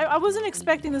okay. I wasn't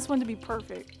expecting this one to be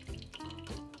perfect.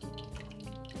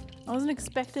 I wasn't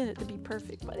expecting it to be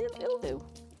perfect, but it'll do.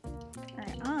 All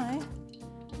right, I'm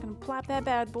gonna plop that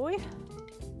bad boy.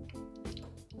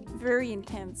 Very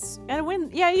intense. And I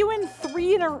win. Yeah, you win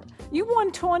 3 in a. You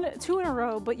won 2 in a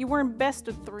row, but you weren't best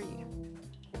of 3.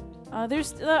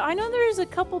 There's. I know there's a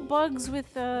couple bugs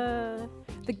with the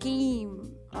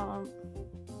game.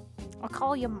 I'll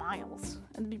call you Miles.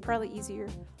 It'd be probably easier.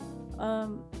 I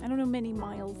don't know many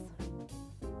Miles.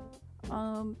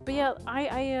 But yeah,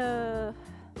 that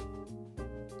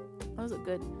was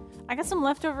good. I got some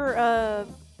leftover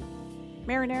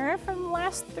marinara from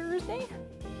last Thursday.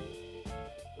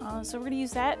 So we're gonna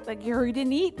use that. Like Yuri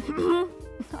didn't eat.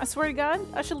 I swear to God,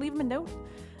 I should leave him a note.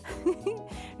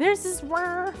 There's this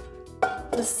where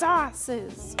the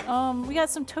sauces. We got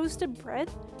some toasted bread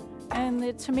and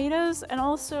the tomatoes, and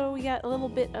also we got a little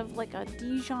bit of like a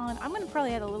Dijon. I'm gonna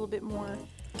probably add a little bit more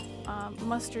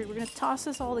mustard. We're gonna toss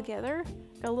this all together.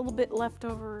 Got a little bit left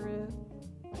over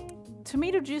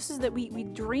tomato juices that we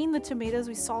drained the tomatoes.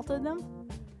 We salted them.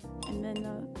 And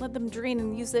then let them drain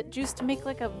and use that juice to make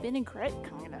like a vinaigrette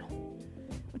kind of,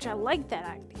 which I like that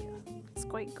idea. It's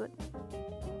quite good.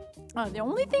 The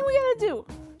only thing we gotta do,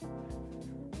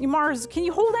 Mars, can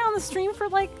you hold down the stream for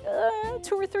like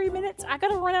 2 or 3 minutes? I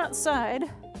gotta run outside.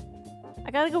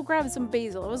 I gotta go grab some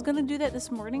basil. I was gonna do that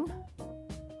this morning.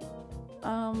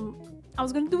 I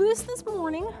was gonna do this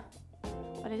morning,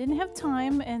 but I didn't have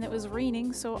time and it was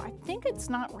raining, so I think it's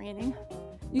not raining.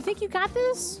 You think you got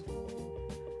this?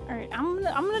 Alright, I'm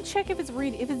gonna check if it's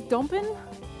reading. If it's dumping,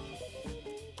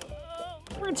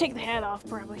 we're gonna take the hat off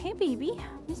probably. Hey baby,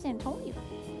 Miss Antonio.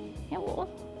 Hello.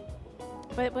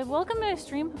 But welcome to my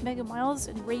stream, Mega Miles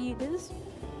and Raiders.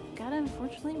 Gotta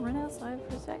unfortunately run outside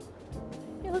for a sec.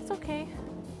 It looks okay.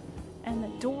 And the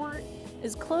door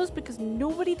is closed because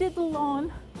nobody did the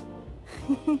lawn.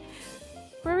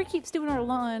 Whoever keeps doing our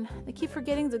lawn, they keep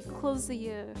forgetting to close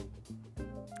the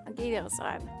gate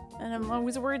outside. And I'm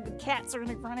always worried the cats are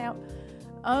gonna run out.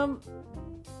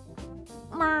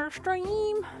 My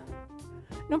stream.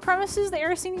 No promises the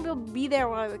Arancini will be there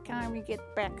by the time we get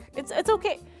back. It's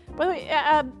okay. By the way,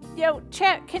 yo,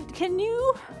 chat, can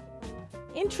you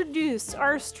introduce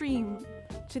our stream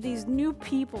to these new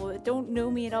people that don't know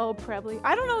me at all, probably?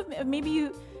 I don't know if maybe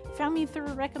you found me through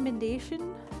a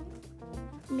recommendation.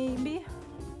 Maybe.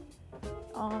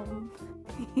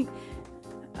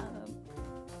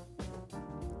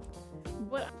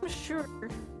 But I'm sure.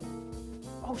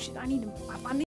 Oh shit! I need to.